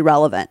history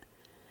relevant?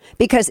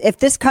 Because if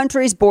this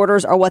country's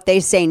borders are what they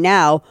say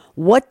now,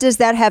 what does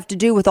that have to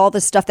do with all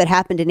this stuff that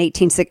happened in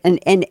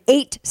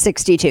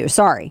 862?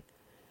 Sorry.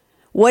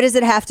 What does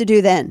it have to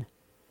do then?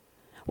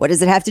 What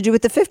does it have to do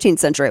with the 15th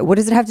century? What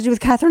does it have to do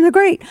with Catherine the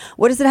Great?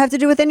 What does it have to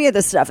do with any of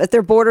this stuff? If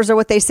their borders are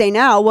what they say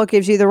now, what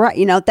gives you the right?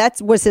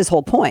 That was his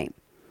whole point.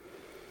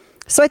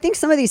 So I think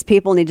some of these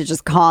people need to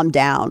just calm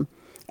down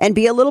and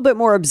be a little bit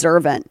more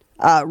observant.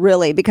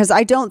 Really, because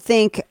I don't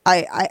think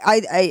a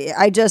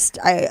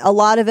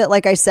lot of it,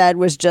 like I said,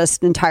 was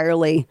just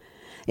entirely,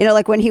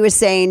 like when he was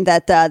saying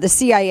that the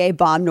CIA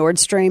bombed Nord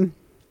Stream.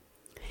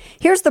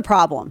 Here's the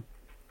problem.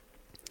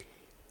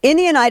 In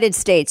the United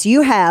States,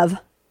 you have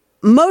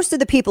most of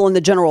the people in the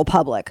general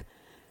public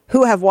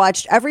who have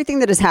watched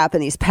everything that has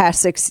happened these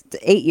past 6 to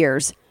 8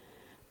 years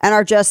and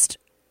are just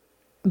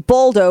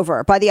bowled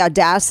over by the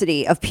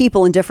audacity of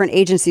people in different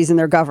agencies in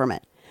their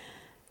government.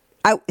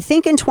 I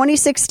think in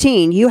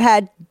 2016, you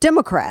had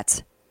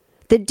Democrats,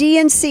 the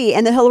DNC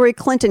and the Hillary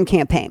Clinton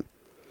campaign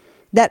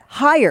that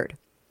hired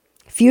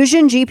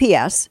Fusion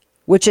GPS,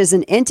 which is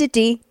an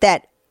entity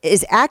that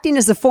is acting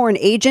as a foreign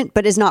agent,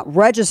 but is not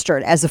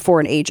registered as a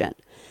foreign agent.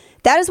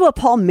 That is what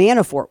Paul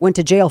Manafort went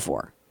to jail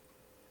for.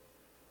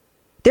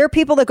 There are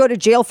people that go to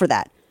jail for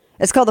that.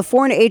 It's called the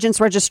Foreign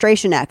Agents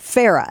Registration Act,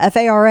 FARA,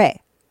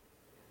 F-A-R-A.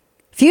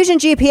 Fusion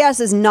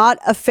GPS is not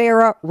a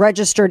FARA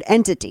registered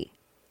entity.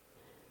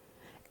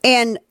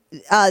 And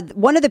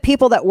one of the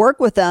people that work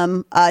with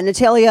them,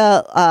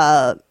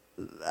 Natalia,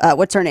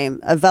 what's her name?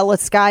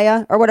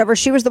 Velenskaya or whatever.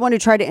 She was the one who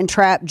tried to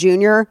entrap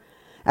Junior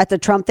at the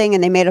Trump thing.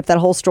 And they made up that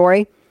whole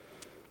story.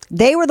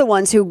 They were the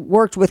ones who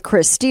worked with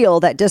Chris Steele,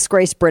 that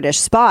disgraced British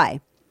spy.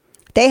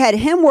 They had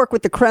him work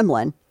with the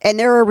Kremlin. And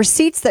there are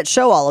receipts that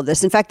show all of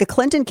this. In fact, the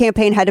Clinton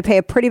campaign had to pay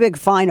a pretty big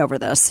fine over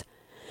this,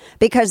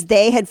 because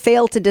they had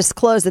failed to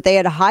disclose that they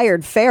had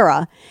hired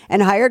FARA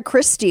and hired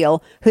Chris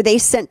Steele, who they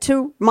sent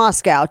to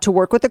Moscow to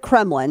work with the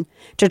Kremlin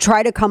to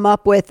try to come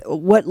up with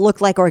what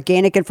looked like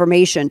organic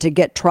information to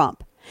get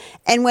Trump.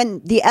 And when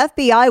the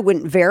FBI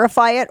wouldn't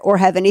verify it or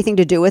have anything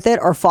to do with it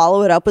or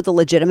follow it up with a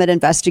legitimate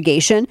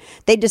investigation,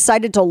 they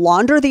decided to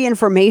launder the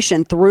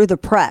information through the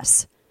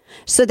press.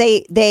 So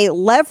they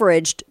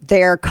leveraged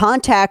their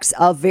contacts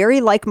of very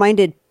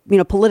like-minded,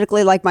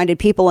 politically like-minded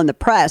people in the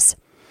press.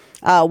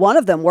 One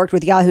of them worked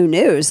with Yahoo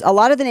News. A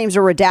lot of the names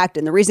are redacted.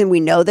 And the reason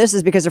we know this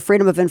is because the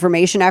Freedom of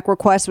Information Act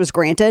request was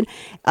granted,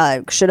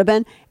 should have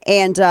been.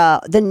 And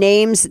the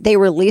names, they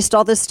released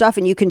all this stuff,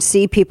 and you can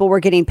see people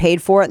were getting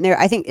paid for it. And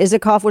I think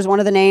Isikoff was one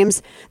of the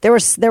names. There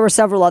were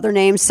several other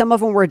names. Some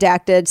of them were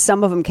redacted.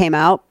 Some of them came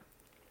out.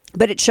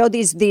 But it showed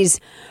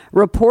these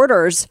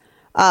reporters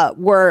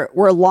were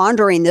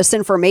laundering this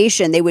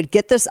information. They would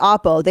get this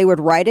oppo, they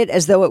would write it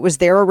as though it was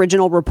their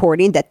original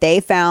reporting that they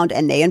found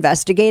and they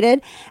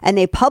investigated, and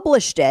they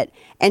published it.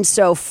 And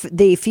so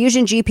the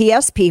Fusion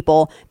GPS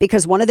people,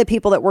 because one of the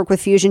people that work with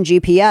Fusion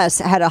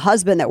GPS had a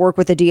husband that worked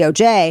with the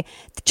DOJ,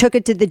 took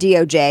it to the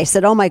DOJ,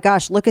 said, oh my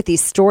gosh, look at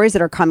these stories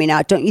that are coming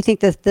out. Don't you think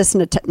that this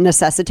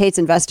necessitates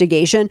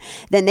investigation?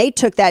 Then they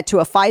took that to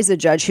a FISA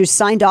judge who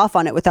signed off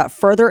on it without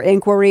further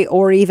inquiry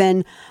or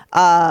even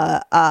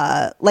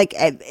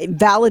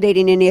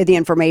validating any of the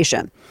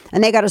information.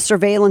 And they got a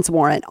surveillance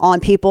warrant on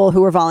people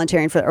who were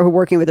volunteering for or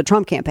working with the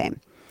Trump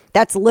campaign.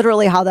 That's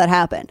literally how that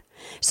happened.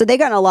 So they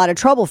got in a lot of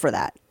trouble for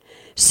that.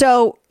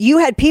 So you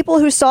had people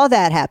who saw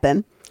that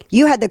happen.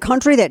 You had the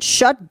country that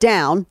shut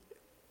down.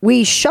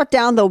 We shut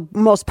down the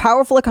most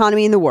powerful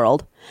economy in the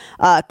world.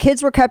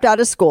 Kids were kept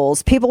out of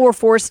schools. People were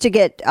forced to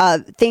get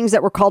things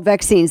that were called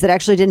vaccines that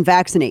actually didn't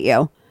vaccinate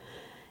you.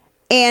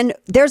 And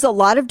there's a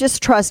lot of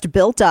distrust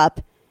built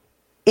up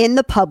in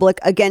the public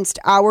against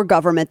our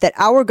government that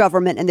our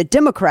government and the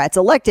Democrats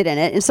elected in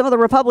it and some of the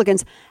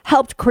Republicans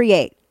helped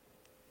create.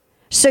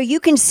 So you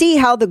can see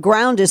how the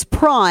ground is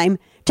prime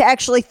to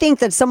actually think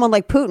that someone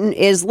like Putin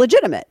is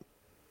legitimate.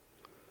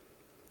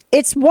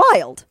 It's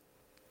wild.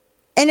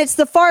 And it's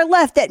the far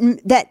left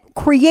that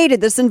created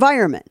this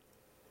environment.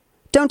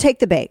 Don't take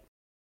the bait.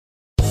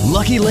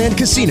 Lucky Land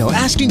Casino,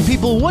 asking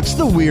people, what's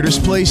the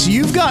weirdest place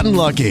you've gotten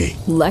lucky?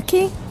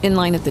 Lucky? In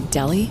line at the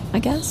deli, I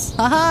guess?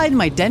 Aha, in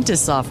my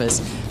dentist's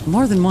office.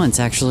 More than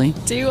once, actually.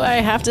 Do I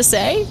have to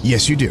say?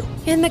 Yes, you do.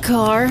 In the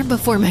car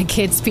before my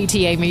kids'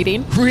 PTA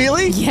meeting.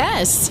 Really?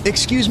 Yes.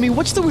 Excuse me,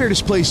 what's the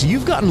weirdest place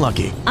you've gotten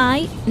lucky?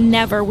 I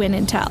never win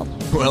and tell.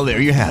 Well, there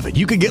you have it.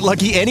 You can get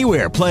lucky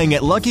anywhere, playing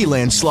at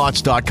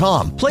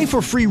LuckyLandSlots.com. Play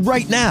for free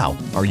right now.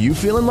 Are you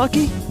feeling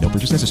lucky? No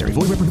purchase necessary.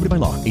 Void where prohibited by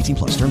law. 18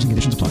 plus. Terms and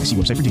conditions apply. See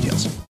website for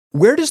details.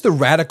 Where does the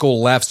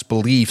radical left's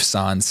beliefs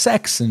on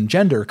sex and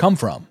gender come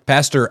from?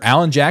 Pastor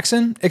Alan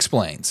Jackson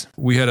explains.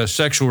 We had a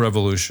sexual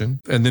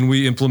revolution, and then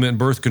we implement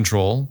birth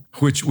control,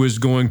 which was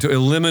going to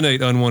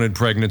eliminate unwanted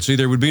pregnancy.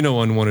 There would be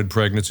no unwanted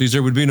pregnancies.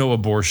 There would be no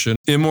abortion.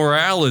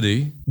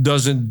 Immorality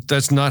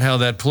that's not how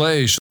that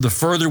plays. The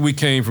further we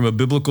came from a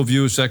biblical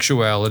view of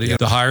sexuality,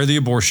 the higher the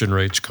abortion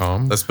rates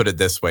come. Let's put it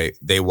this way.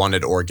 They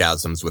wanted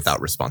orgasms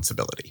without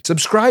responsibility.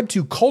 Subscribe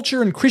to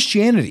Culture and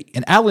Christianity,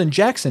 an Alan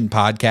Jackson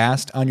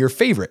podcast on your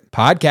favorite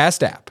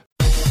podcast app.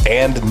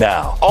 And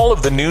now, all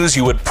of the news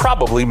you would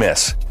probably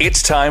miss.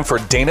 It's time for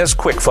Dana's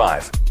Quick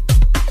Five.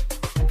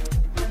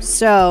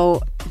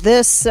 So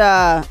this is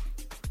a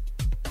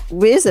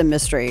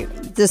mystery.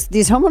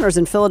 These homeowners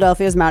in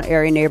Philadelphia's Mount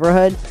Airy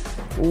neighborhood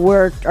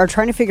are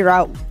trying to figure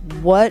out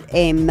what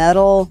a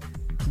metal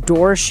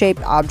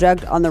door-shaped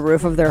object on the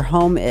roof of their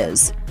home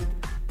is.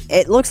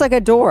 It looks like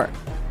a door.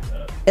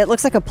 It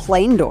looks like a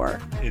plane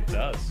door. It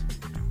does.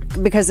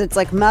 Because it's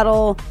like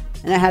metal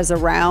and it has a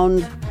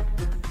round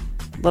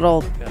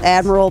little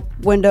admiral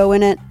window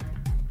in it.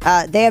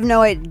 They have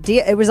no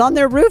idea. It was on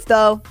their roof,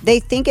 though. They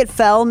think it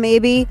fell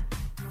maybe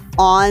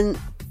on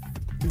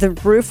the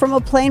roof from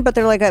a plane, but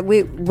they're like,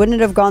 we wouldn't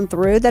it have gone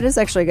through? That is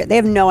actually good. They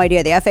have no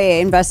idea. The FAA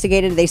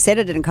investigated. They said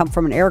it didn't come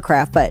from an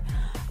aircraft, but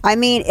I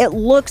mean, it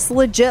looks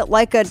legit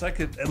like a...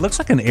 It looks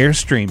like an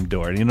Airstream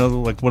door. You know,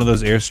 like one of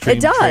those Airstream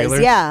It does, trailers?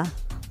 yeah.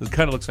 It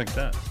kind of looks like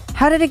that.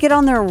 How did it get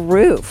on their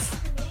roof?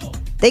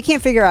 They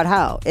can't figure out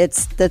how.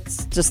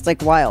 That's just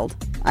like wild.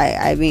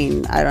 I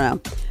mean, I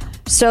don't know.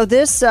 So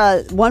this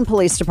one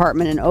police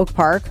department in Oak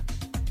Park,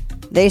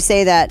 they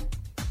say that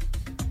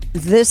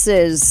this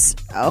is,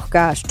 oh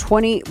gosh,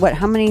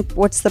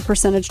 what's the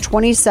percentage?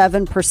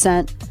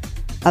 27%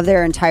 of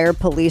their entire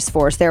police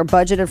force. They're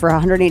budgeted for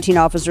 118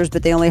 officers,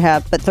 but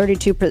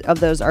 32 of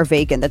those are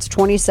vacant. That's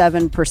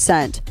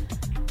 27%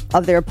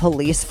 of their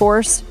police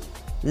force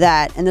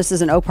and this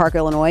is in Oak Park,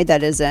 Illinois, they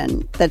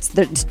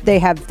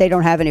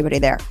don't have anybody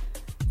there.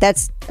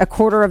 That's a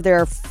quarter of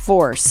their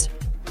force.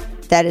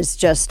 That is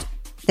just,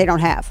 they don't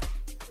have.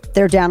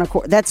 They're down a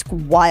quarter. That's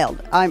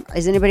wild.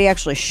 Is anybody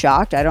actually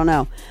shocked? I don't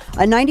know.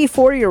 A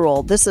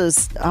 94-year-old, this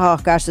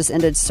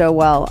ended so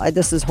well.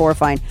 This is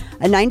horrifying.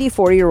 A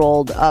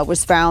 94-year-old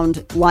was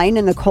found lying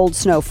in the cold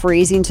snow,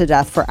 freezing to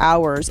death for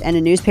hours, and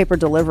a newspaper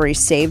delivery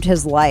saved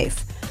his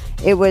life.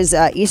 It was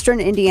Eastern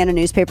Indiana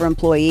newspaper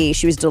employee.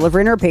 She was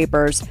delivering her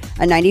papers.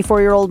 A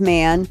 94-year-old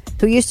man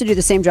who used to do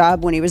the same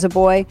job when he was a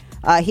boy.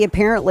 He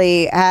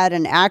apparently had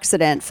an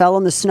accident, fell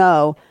in the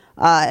snow.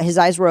 His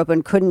eyes were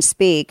open, couldn't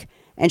speak.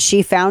 And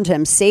she found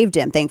him, saved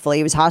him, thankfully.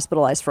 He was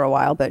hospitalized for a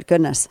while, but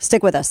goodness.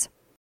 Stick with us.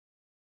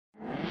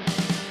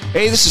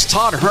 Hey, this is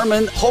Todd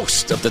Herman,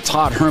 host of The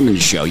Todd Herman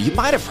Show. You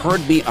might have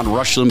heard me on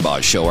Rush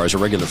Limbaugh's show. I was a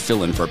regular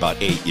fill-in for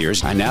about 8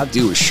 years. I now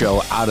do a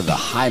show out of the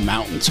high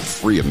mountains of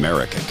free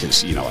America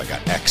because, I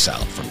got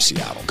exiled from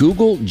Seattle.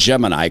 Google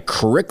Gemini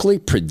correctly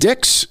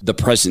predicts the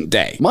present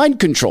day. Mind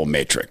control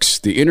matrix.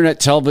 The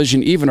internet,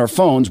 television, even our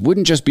phones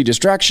wouldn't just be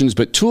distractions,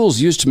 but tools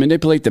used to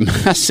manipulate the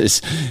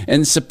masses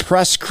and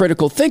suppress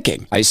critical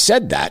thinking. I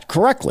said that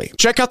correctly.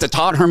 Check out The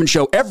Todd Herman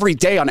Show every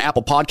day on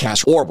Apple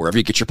Podcasts or wherever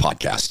you get your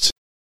podcasts.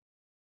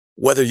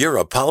 Whether you're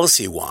a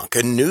policy wonk,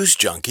 a news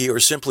junkie, or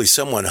simply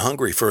someone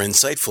hungry for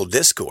insightful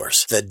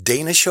discourse, the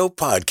Dana Show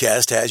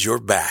podcast has your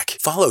back.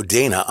 Follow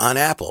Dana on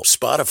Apple,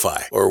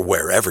 Spotify, or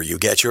wherever you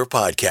get your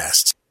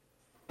podcasts.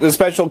 The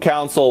special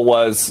counsel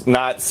was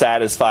not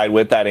satisfied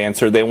with that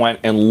answer. They went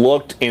and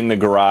looked in the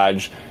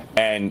garage,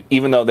 and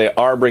even though they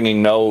are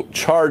bringing no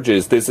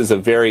charges, this is a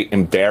very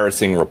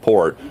embarrassing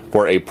report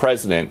for a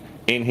president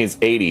in his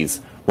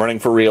 80s running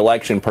for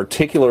re-election,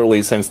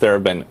 particularly since there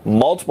have been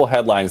multiple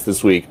headlines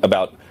this week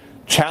about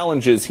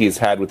challenges he's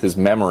had with his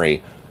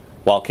memory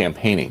while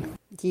campaigning.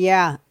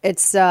 Yeah,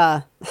 it's,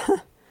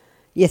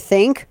 you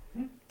think?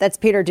 That's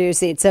Peter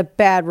Doocy. It's a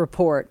bad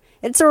report.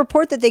 It's a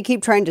report that they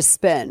keep trying to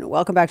spin.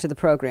 Welcome back to the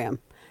program.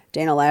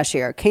 Dana Lash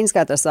here. Kane's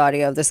got this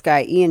audio of this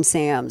guy, Ian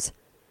Sams,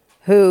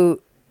 who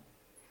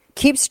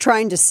keeps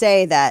trying to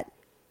say that,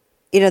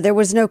 there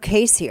was no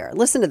case here.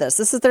 Listen to this.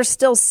 They're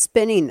still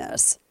spinning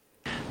this.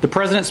 The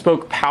president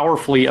spoke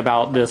powerfully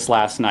about this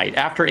last night.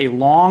 After a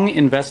long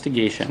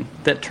investigation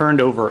that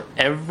turned over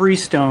every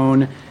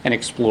stone and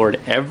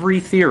explored every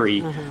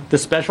theory, the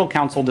special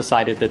counsel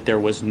decided that there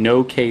was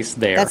no case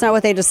there. That's not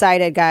what they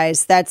decided,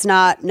 guys. That's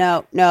not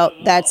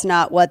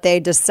what they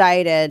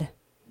decided.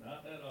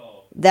 Not at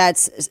all.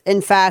 That's,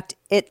 in fact,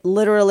 it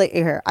literally,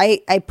 here,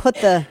 I put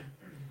the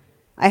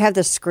I have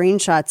the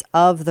screenshots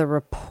of the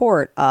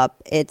report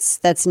up.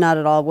 That's not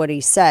at all what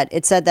he said.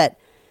 It said that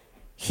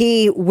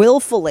he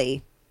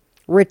willfully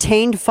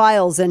retained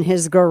files in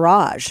his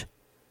garage.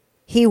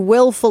 He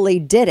willfully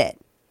did it.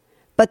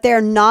 But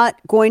they're not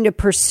going to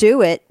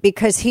pursue it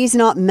because he's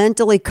not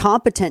mentally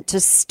competent to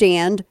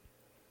stand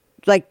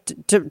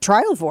to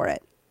trial for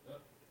it.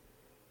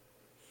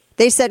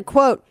 They said,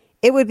 quote,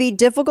 it would be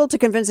difficult to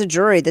convince a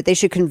jury that they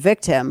should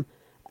convict him,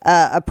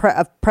 a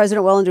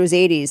president well into his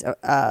 80s,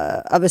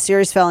 of a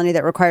serious felony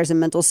that requires a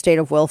mental state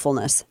of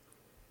willfulness.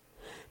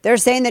 They're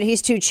saying that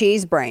he's too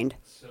cheese-brained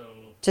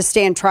to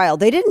stand trial.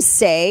 They didn't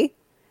say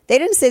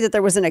that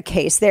there wasn't a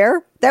case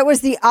there. That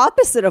was the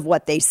opposite of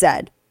what they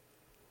said.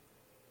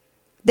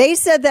 They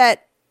said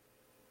that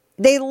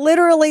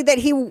look,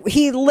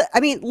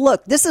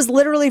 this is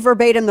literally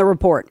verbatim the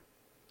report.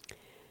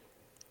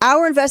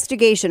 Our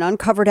investigation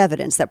uncovered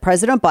evidence that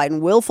President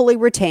Biden willfully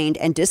retained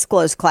and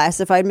disclosed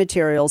classified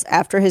materials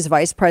after his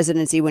vice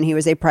presidency when he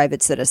was a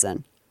private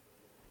citizen.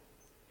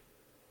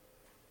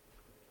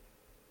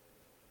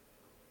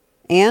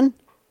 But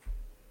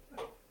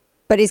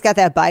he's got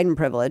that Biden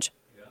privilege.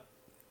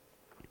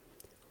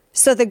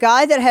 So the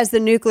guy that has the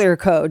nuclear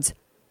codes,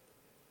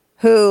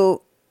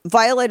 who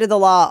violated the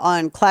law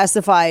on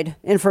classified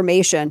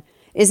information,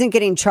 isn't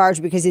getting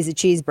charged because he's a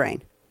cheese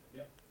brain.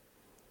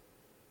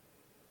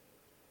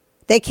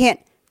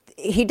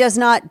 He does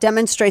not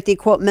demonstrate the,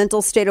 quote,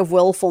 mental state of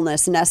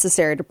willfulness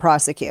necessary to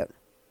prosecute.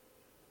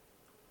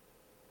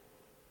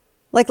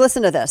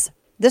 Listen to this.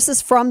 This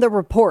is from the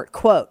report,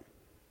 quote,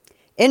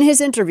 in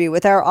his interview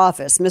with our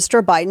office,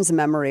 Mr. Biden's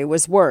memory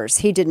was worse.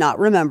 He did not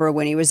remember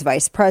when he was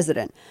vice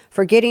president,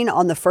 forgetting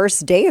on the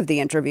first day of the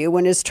interview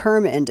when his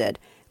term ended.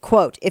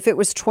 Quote, if it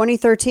was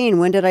 2013,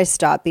 when did I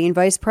stop being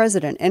vice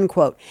president? End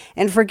quote.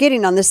 And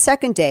forgetting on the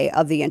second day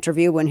of the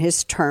interview when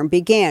his term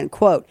began.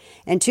 Quote,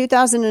 in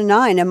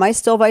 2009, am I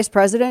still vice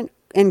president?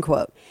 End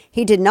quote.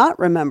 He did not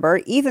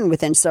remember, even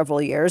within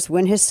several years,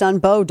 when his son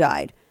Beau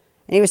died.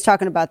 And he was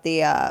talking about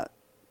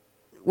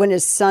when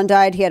his son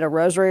died, he had a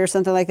rosary or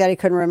something like that. He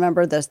couldn't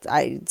remember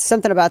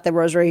something about the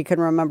rosary he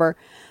couldn't remember.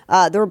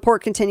 The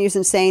report continues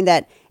in saying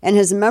that, and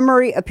his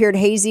memory appeared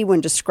hazy when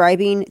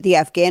describing the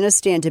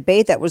Afghanistan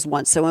debate that was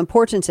once so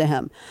important to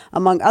him.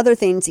 Among other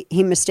things,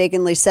 he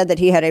mistakenly said that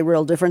he had a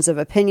real difference of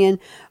opinion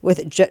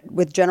with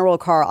General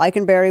Carl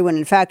Eikenberry, when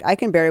in fact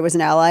Eikenberry was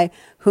an ally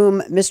whom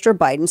Mr.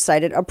 Biden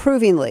cited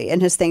approvingly in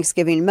his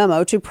Thanksgiving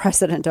memo to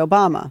President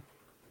Obama.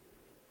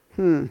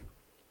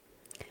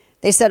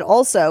 They said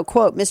also,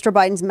 quote, Mr.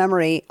 Biden's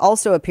memory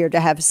also appeared to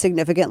have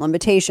significant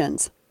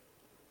limitations.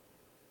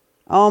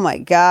 Oh, my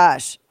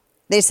gosh.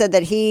 They said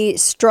that he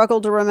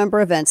struggled to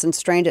remember events and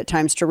strained at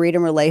times to read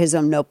and relay his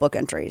own notebook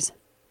entries.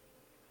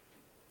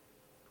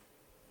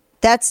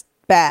 That's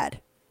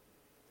bad.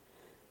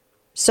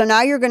 So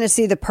now you're going to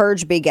see the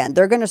purge begin.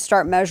 They're going to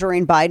start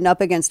measuring Biden up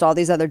against all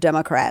these other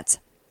Democrats.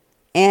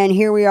 And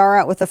here we are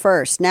out with the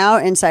first. Now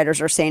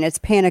insiders are saying it's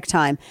panic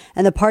time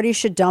and the party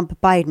should dump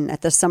Biden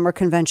at the summer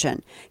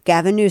convention.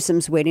 Gavin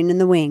Newsom's waiting in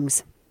the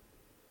wings.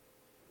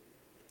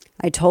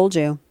 I told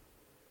you.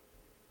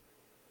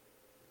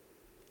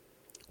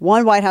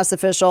 One White House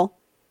official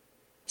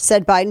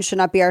said Biden should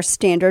not be our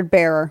standard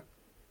bearer.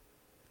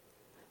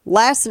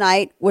 Last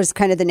night was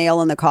kind of the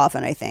nail in the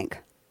coffin, I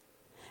think.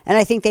 And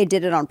I think they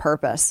did it on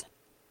purpose.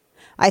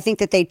 I think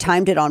that they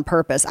timed it on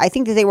purpose. I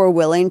think that they were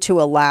willing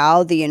to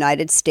allow the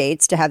United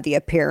States to have the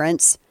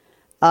appearance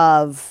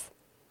of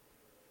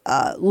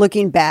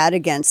looking bad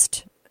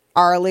against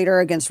our leader,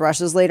 against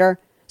Russia's leader,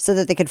 so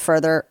that they could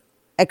further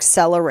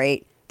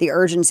accelerate the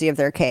urgency of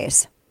their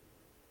case.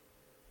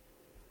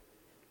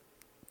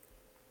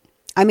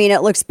 I mean,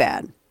 it looks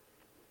bad.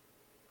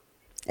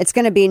 It's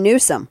going to be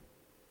Newsom.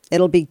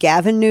 It'll be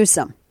Gavin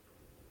Newsom.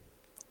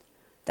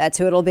 That's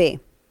who it'll be.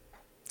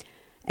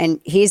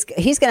 And he's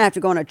going to have to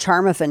go on a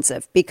charm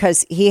offensive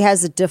because he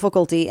has a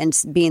difficulty in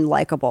being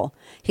likable.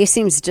 He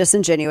seems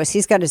disingenuous.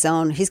 He's got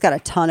a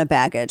ton of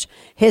baggage.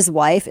 His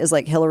wife is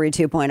like Hillary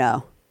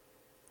 2.0.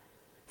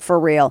 For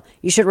real.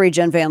 You should read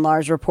Jen Van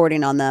Laar's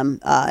reporting on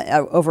them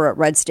over at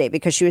Red State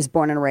because she was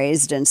born and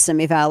raised in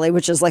Simi Valley,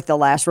 which is like the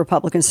last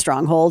Republican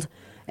stronghold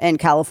in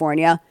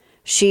California.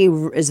 She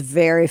is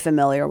very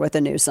familiar with the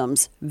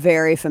Newsoms,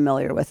 very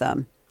familiar with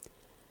them.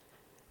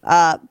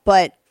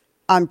 But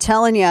I'm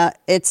telling you,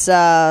 it's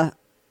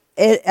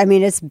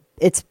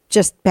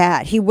just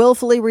bad. He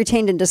willfully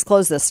retained and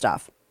disclosed this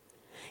stuff.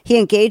 He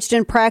engaged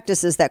in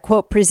practices that,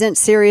 quote, present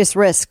serious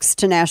risks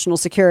to national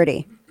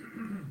security.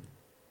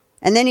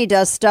 And then he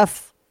does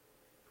stuff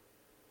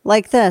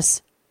like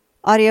this.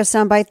 Audio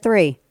soundbite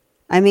 3.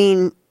 I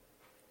mean,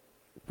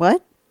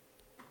 what?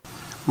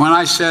 When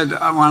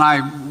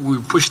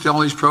we pushed all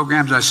these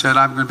programs, I said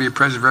I'm going to be a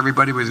president for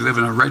everybody, whether they live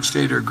in a red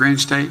state or a green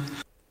state.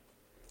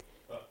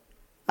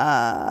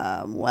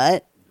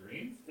 What?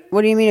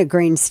 What do you mean a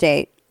green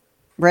state?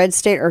 Red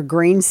state or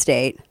green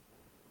state?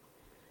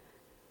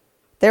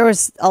 There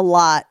was a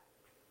lot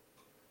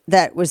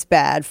that was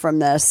bad from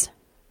this.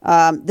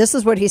 This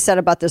is what he said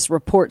about this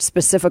report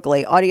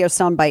specifically. Audio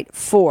soundbite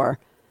 4.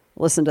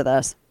 Listen to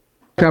this.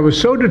 I was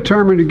so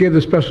determined to give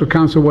the special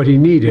counsel what he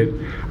needed,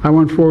 I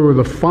went forward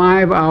with a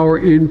 5-hour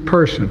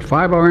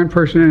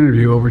in-person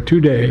interview over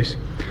 2 days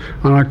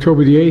on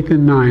October the 8th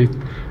and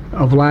 9th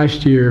of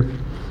last year,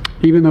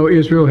 even though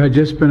Israel had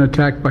just been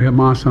attacked by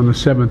Hamas on the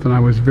 7th and I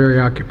was very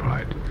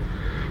occupied.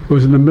 It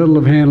was in the middle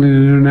of handling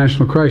an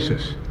international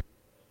crisis.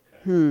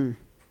 He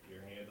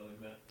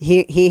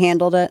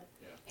handled it?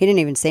 He didn't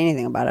even say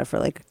anything about it for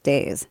like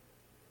days,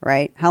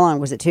 right? How long?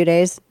 Was it 2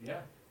 days?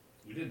 Yeah.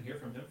 We didn't hear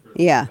from him for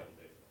Yeah.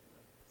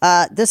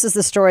 This is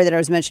the story that I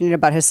was mentioning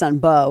about his son,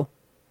 Bo.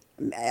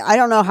 I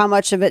don't know how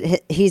much of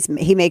it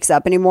he makes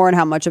up anymore and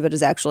how much of it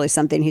is actually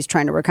something he's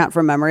trying to recount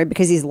from memory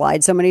because he's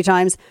lied so many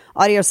times.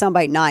 Audio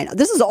soundbite 9.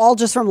 This is all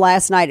just from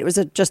last night. It was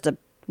just a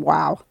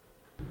wow.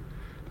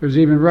 There's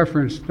even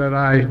reference that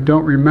I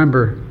don't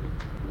remember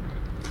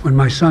when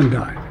my son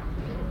died.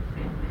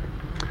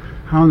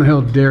 How in the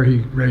hell dare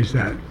he raise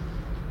that?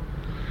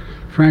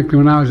 Frankly,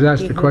 when I was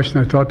asked the question,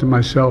 I thought to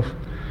myself,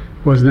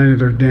 it wasn't any of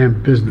their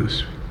damn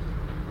business.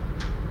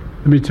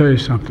 Let me tell you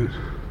something.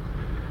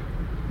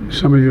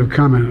 Some of you have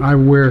commented, I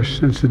wear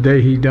since the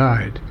day he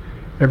died,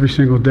 every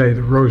single day,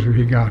 the rosary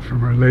he got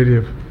from Our Lady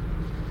of...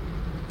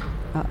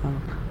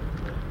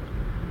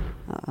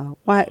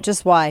 Why?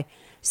 Just why?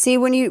 See,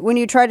 when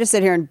you try to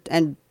sit here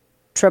and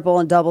triple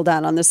and double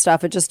down on this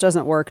stuff, it just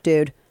doesn't work,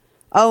 dude.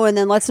 Oh, and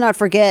then let's not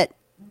forget,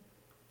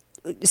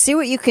 see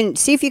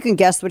if you can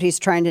guess what he's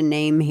trying to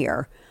name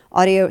here.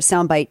 Audio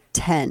soundbite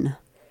 10.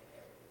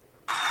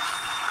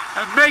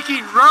 And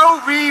making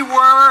Roe v.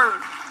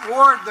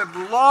 Ward the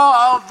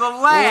law of the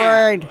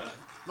land.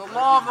 The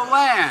law of the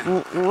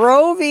land.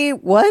 Roe v.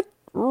 what?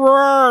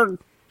 Word.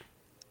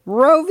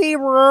 Roe v.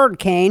 Word,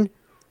 Kane.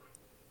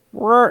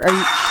 Word.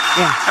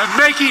 Yeah. And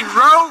making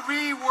Roe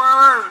v.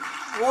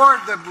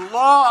 Ward the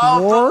law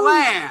of the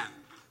land.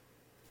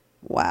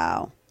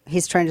 Wow.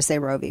 He's trying to say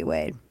Roe v.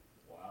 Wade.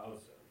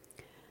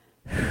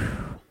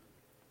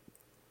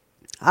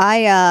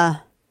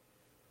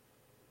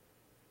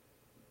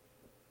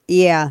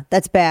 Yeah,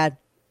 that's bad.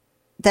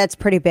 That's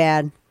pretty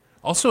bad.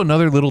 Also,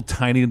 another little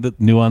tiny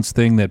nuanced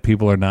thing that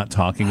people are not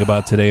talking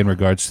about today in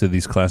regards to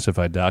these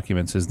classified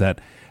documents is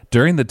that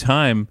during the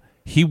time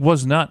he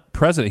was not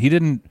president, he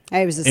didn't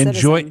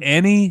enjoy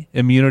any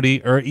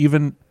immunity or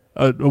even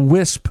a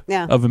wisp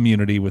of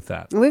immunity with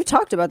that. We've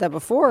talked about that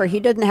before. He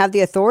didn't have the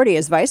authority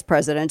as vice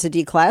president to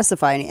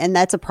declassify, and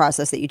that's a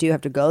process that you do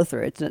have to go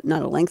through. It's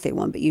not a lengthy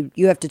one, but you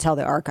have to tell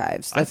the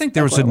archives. I think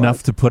there was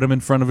enough to put him in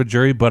front of a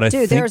jury, but I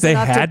think they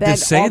had to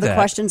say all that. The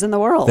questions in the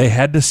world. They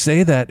had to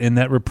say that in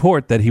that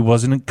report that he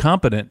wasn't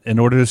incompetent in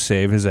order to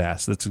save his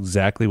ass. That's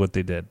exactly what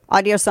they did.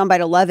 Audio soundbite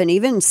 11.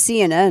 Even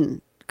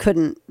CNN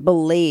couldn't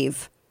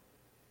believe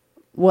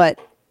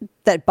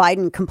that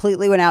Biden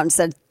completely went out and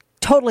said,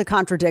 totally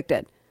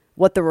contradicted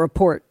what the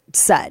report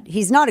said.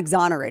 He's not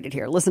exonerated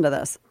here. Listen to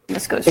this.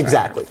 This goes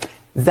exactly.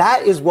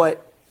 That is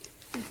what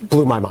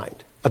blew my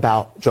mind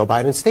about Joe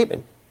Biden's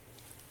statement.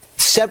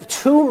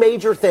 Two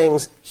major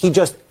things he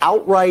just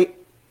outright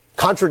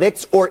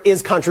contradicts or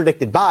is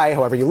contradicted by,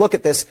 however you look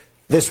at this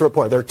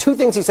report. There are two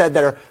things he said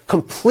that are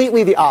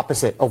completely the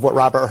opposite of what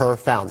Robert Hur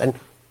found. And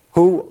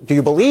who do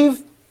you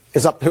believe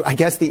is up to, I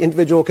guess, the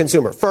individual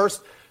consumer.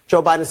 First,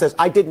 Joe Biden says,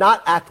 I did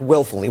not act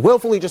willfully.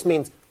 Willfully just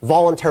means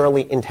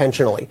voluntarily,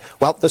 intentionally.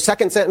 Well, the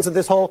second sentence of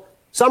this whole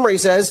summary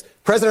says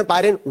President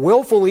Biden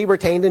willfully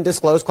retained and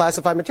disclosed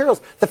classified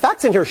materials. The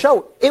facts in here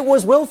show it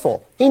was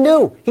willful. He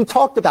knew. He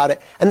talked about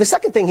it. And the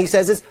second thing he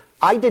says is,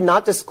 I did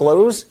not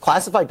disclose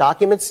classified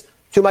documents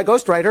to my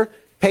ghostwriter.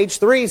 Page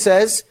 3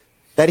 says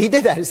that he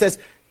did that. It says,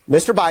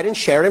 Mr. Biden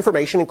shared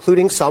information,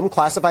 including some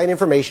classified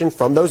information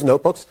from those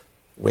notebooks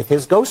with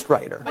his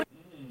ghostwriter.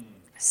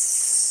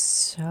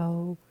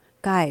 So,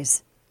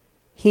 guys,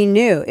 he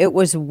knew it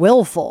was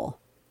willful.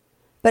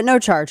 But no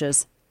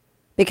charges,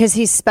 because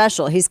he's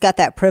special. He's got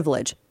that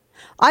privilege.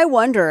 I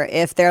wonder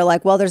if they're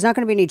like, well, there's not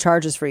going to be any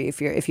charges for you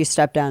if you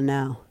step down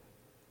now.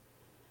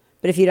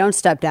 But if you don't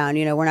step down,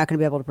 we're not going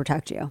to be able to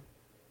protect you.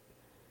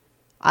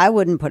 I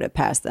wouldn't put it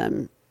past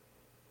them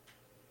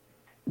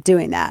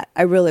doing that.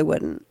 I really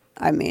wouldn't.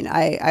 I mean,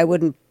 I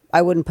wouldn't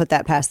put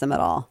that past them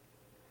at all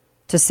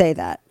to say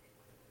that.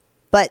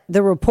 But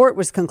the report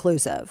was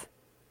conclusive.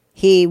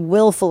 He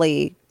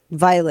willfully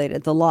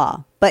violated the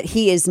law, but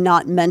he is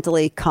not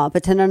mentally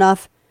competent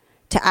enough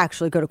to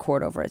actually go to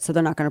court over it. So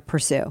they're not going to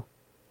pursue.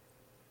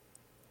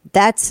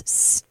 That's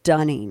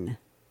stunning.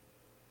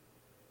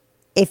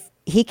 If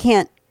he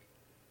can't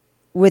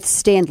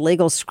withstand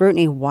legal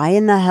scrutiny, why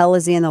in the hell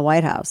is he in the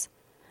White House?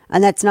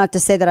 And that's not to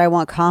say that I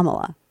want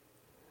Kamala.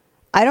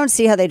 I don't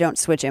see how they don't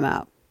switch him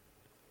out.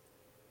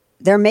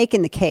 They're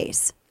making the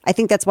case. I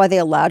think that's why they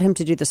allowed him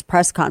to do this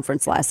press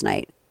conference last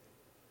night.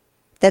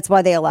 That's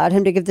why they allowed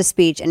him to give the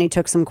speech, and he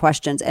took some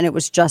questions, and it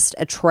was just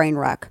a train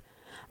wreck.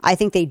 I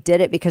think they did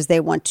it because they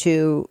want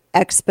to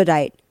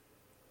expedite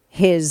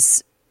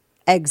his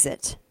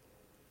exit.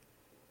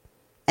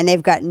 And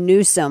they've got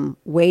Newsom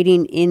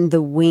waiting in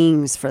the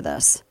wings for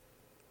this.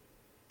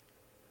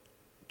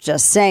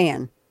 Just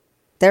saying.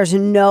 There's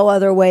no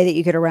other way that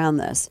you get around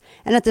this.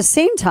 And at the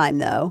same time,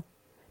 though,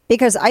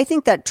 Because I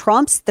think that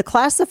the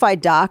classified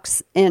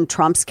docs in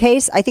Trump's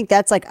case, I think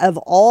that's like of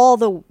all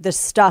the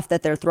stuff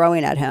that they're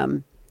throwing at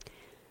him,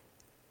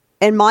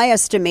 in my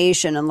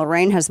estimation, and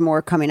Lorraine has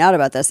more coming out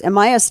about this, in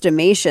my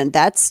estimation,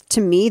 that's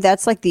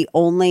like the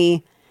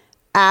only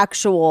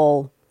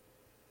actual,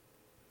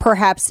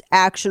 perhaps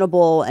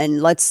actionable,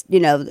 and let's,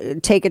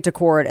 take it to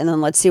court and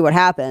then let's see what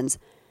happens.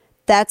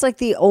 That's like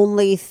the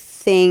only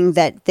thing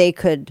that they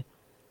could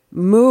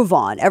move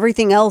on.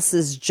 Everything else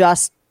is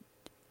just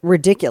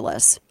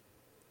ridiculous.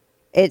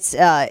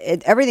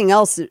 Everything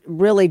else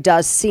really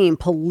does seem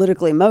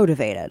politically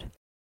motivated.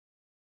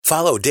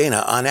 Follow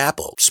Dana on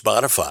Apple,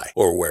 Spotify,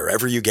 or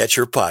wherever you get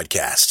your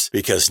podcasts,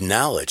 because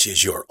knowledge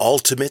is your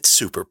ultimate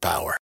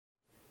superpower.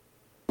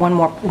 One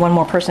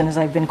more person, as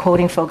I've been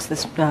quoting folks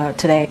this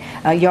today,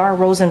 Yara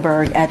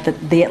Rosenberg at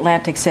the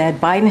Atlantic said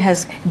Biden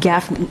has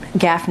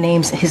gaffe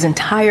names his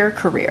entire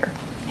career.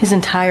 His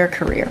entire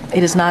career.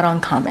 It is not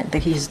uncommon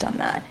that he has done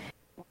that.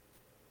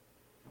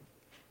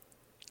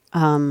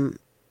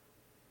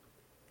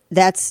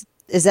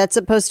 Is that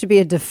supposed to be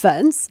a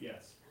defense? Yes.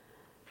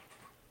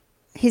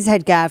 He's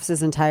had gaffes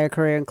his entire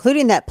career,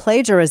 including that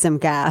plagiarism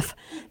gaffe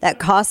that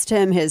cost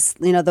him his,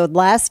 the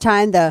last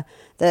time the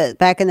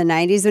back in the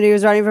 90s when he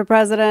was running for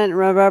president,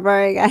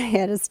 remember, he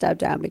had to step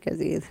down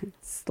because he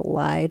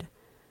lied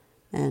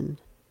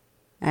and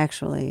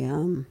actually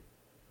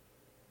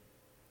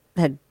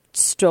had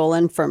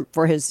stolen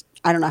for his,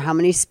 I don't know how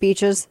many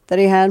speeches that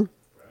he had.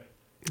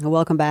 Right.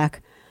 Welcome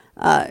back.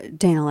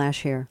 Dana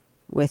Lash here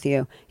with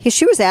you.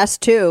 She was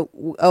asked too,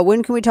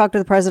 when can we talk to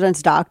the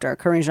president's doctor,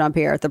 Karine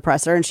Jean-Pierre, at the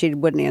presser, and she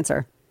wouldn't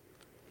answer.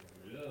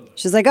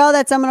 She's like, I'm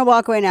going to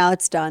walk away now.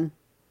 It's done.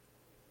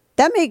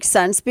 That makes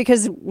sense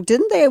because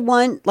didn't they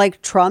want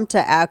like Trump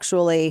to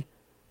actually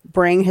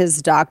bring his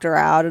doctor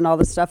out and all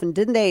this stuff? And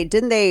didn't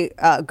they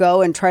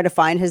go and try to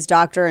find his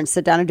doctor and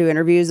sit down and do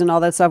interviews and all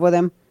that stuff with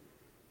him?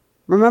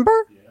 Remember?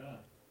 Yeah.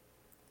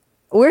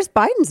 Where's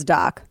Biden's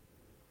doc?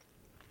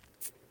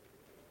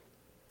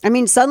 I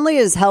mean, suddenly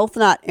is health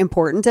not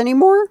important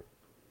anymore?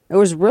 It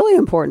was really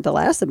important the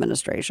last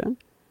administration.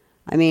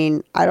 I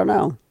mean, I don't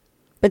know.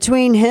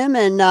 Between him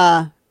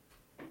and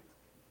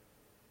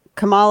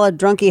Kamala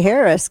Drunky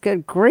Harris,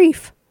 good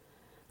grief.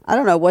 I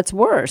don't know what's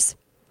worse.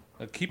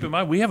 Keep in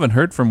mind, we haven't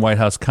heard from White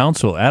House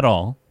counsel at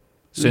all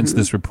since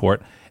this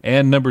report.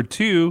 And number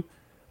two,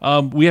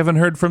 we haven't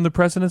heard from the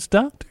president's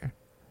doctor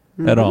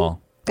at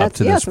all up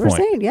to this point. We're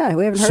saying, we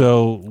haven't heard.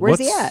 So where's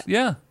he at?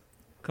 Yeah.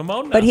 Come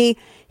on now. But he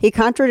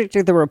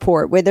contradicted the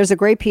report. There's a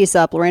great piece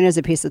up. Lorraine has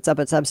a piece that's up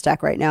at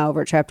Substack right now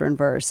over at Chapter and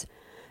Verse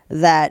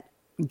that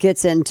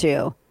gets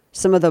into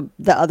some of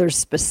the other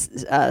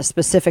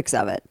specifics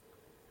of it.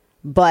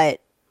 But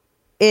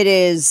it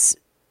is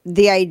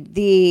the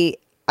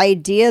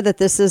idea that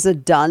this is a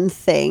done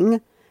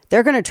thing.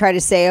 They're going to try to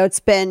say, it's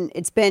been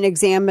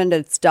examined,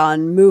 it's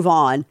done, move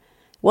on.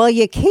 Well,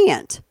 you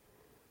can't.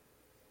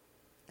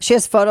 She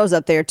has photos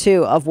up there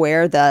too of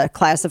where the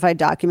classified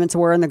documents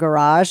were in the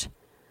garage.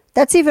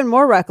 That's even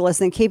more reckless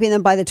than keeping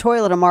them by the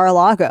toilet at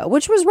Mar-a-Lago,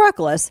 which was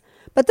reckless.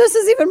 But this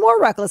is even more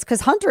reckless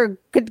because Hunter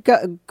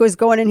was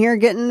going in here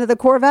and getting into the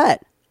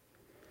Corvette.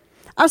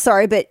 I'm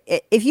sorry, but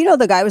if you know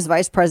the guy was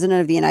vice president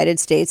of the United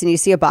States and you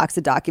see a box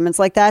of documents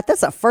like that,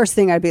 that's the first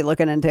thing I'd be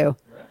looking into. Right.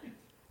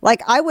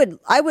 Like I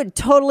would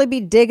totally be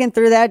digging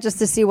through that just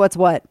to see what's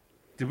what.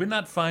 Did we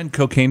not find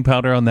cocaine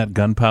powder on that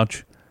gun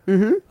pouch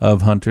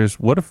of Hunter's?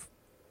 What if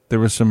there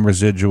was some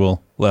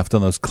residual left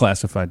on those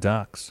classified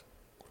docs?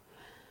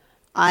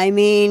 I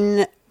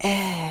mean,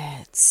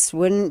 it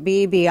wouldn't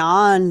be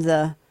beyond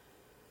the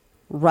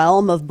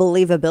realm of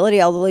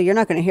believability, although you're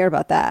not going to hear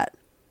about that.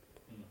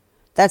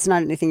 That's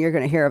not anything you're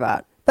going to hear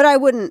about. But I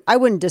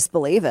wouldn't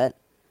disbelieve it.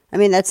 I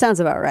mean, that sounds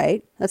about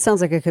right. That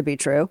sounds like it could be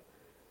true.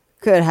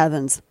 Good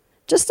heavens.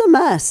 Just a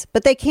mess.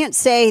 But they can't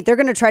say, they're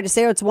going to try to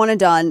say, it's one and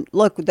done.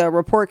 Look, the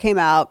report came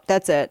out.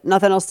 That's it.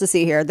 Nothing else to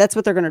see here. That's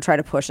what they're going to try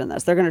to push in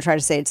this. They're going to try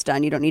to say it's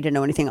done. You don't need to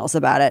know anything else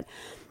about it.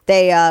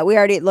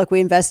 We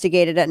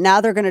investigated it.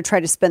 Now they're going to try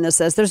to spin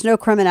this as there's no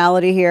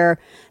criminality here.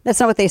 That's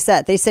not what they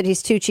said. They said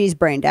he's too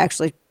cheese-brained to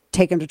actually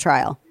take him to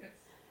trial.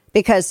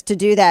 Because to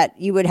do that,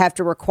 you would have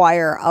to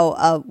require,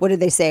 what did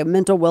they say,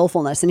 mental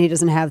willfulness, and he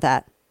doesn't have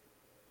that.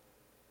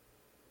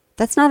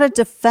 That's not a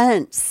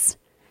defense.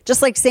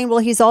 Just like saying, well,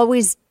 he's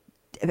always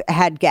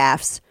had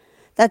gaffes.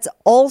 That's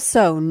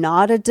also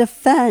not a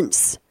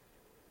defense.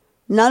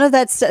 None of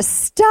that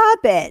stop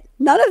it.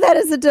 None of that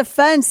is a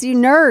defense, you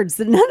nerds.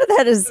 None of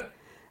that is,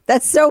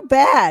 that's so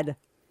bad.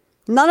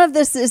 None of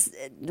this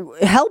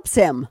helps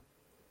him.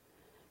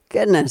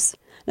 Goodness.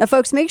 Now,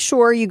 folks, make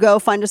sure you go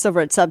find us over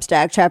at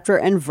Substack, Chapter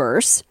and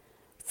Verse,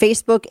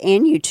 Facebook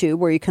and YouTube,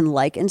 where you can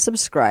like and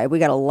subscribe. We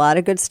got a lot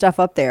of good stuff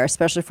up there,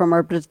 especially from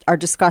our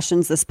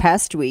discussions this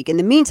past week. In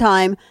the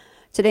meantime,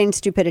 today in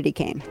Stupidity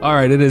came. All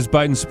right, it is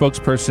Biden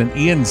spokesperson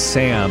Ian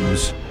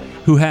Sams,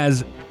 who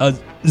has a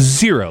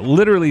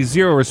literally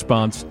zero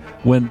response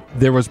when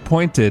there was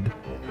pointed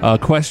a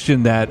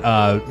question that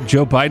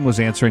Joe Biden was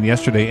answering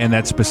yesterday and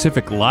that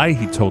specific lie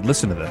he told.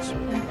 Listen to this.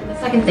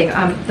 Second thing,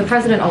 the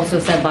president also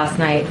said last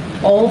night,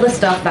 all the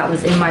stuff that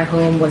was in my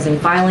home was in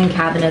filing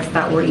cabinets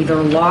that were either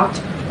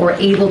locked or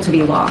able to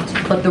be locked.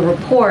 But the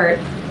report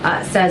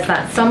says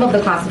that some of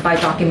the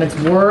classified documents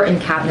were in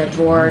cabinet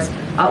drawers,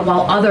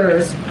 while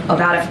others,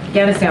 about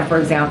Afghanistan,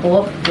 for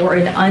example, were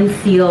in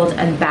unsealed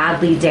and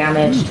badly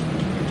damaged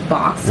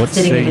box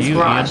sitting in his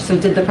garage. So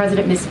did the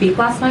president misspeak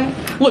last night?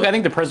 Look, I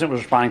think the president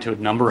was responding to a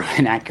number of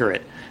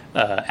inaccurate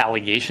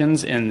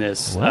allegations in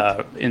this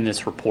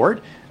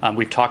report.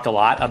 We've talked a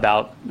lot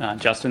about,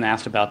 Justin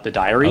asked about the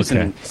diaries.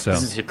 Okay, and so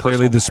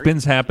clearly the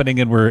spin's happening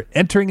and we're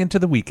entering into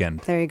the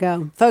weekend. There you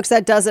go. Folks,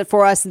 that does it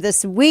for us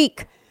this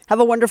week. Have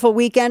a wonderful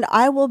weekend.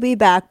 I will be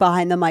back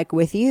behind the mic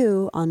with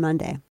you on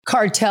Monday.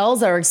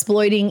 Cartels are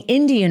exploiting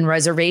Indian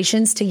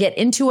reservations to get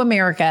into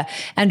America,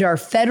 and our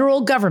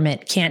federal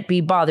government can't be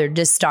bothered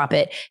to stop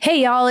it.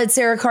 Hey, y'all, it's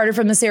Sarah Carter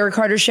from The Sarah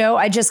Carter Show.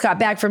 I just got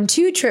back from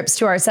 2 trips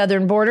to our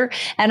southern border,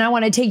 and I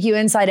want to take you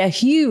inside a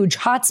huge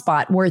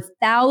hotspot where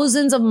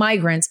thousands of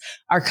migrants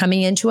are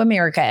coming into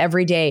America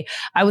every day.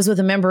 I was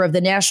with a member of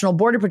the National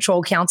Border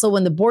Patrol Council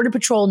when the Border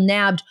Patrol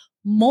nabbed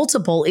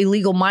multiple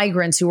illegal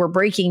migrants who were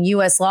breaking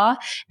U.S. law,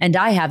 and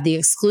I have the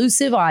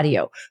exclusive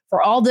audio.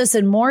 For all this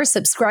and more,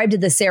 subscribe to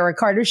The Sarah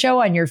Carter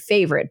Show on your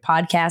favorite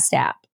podcast app.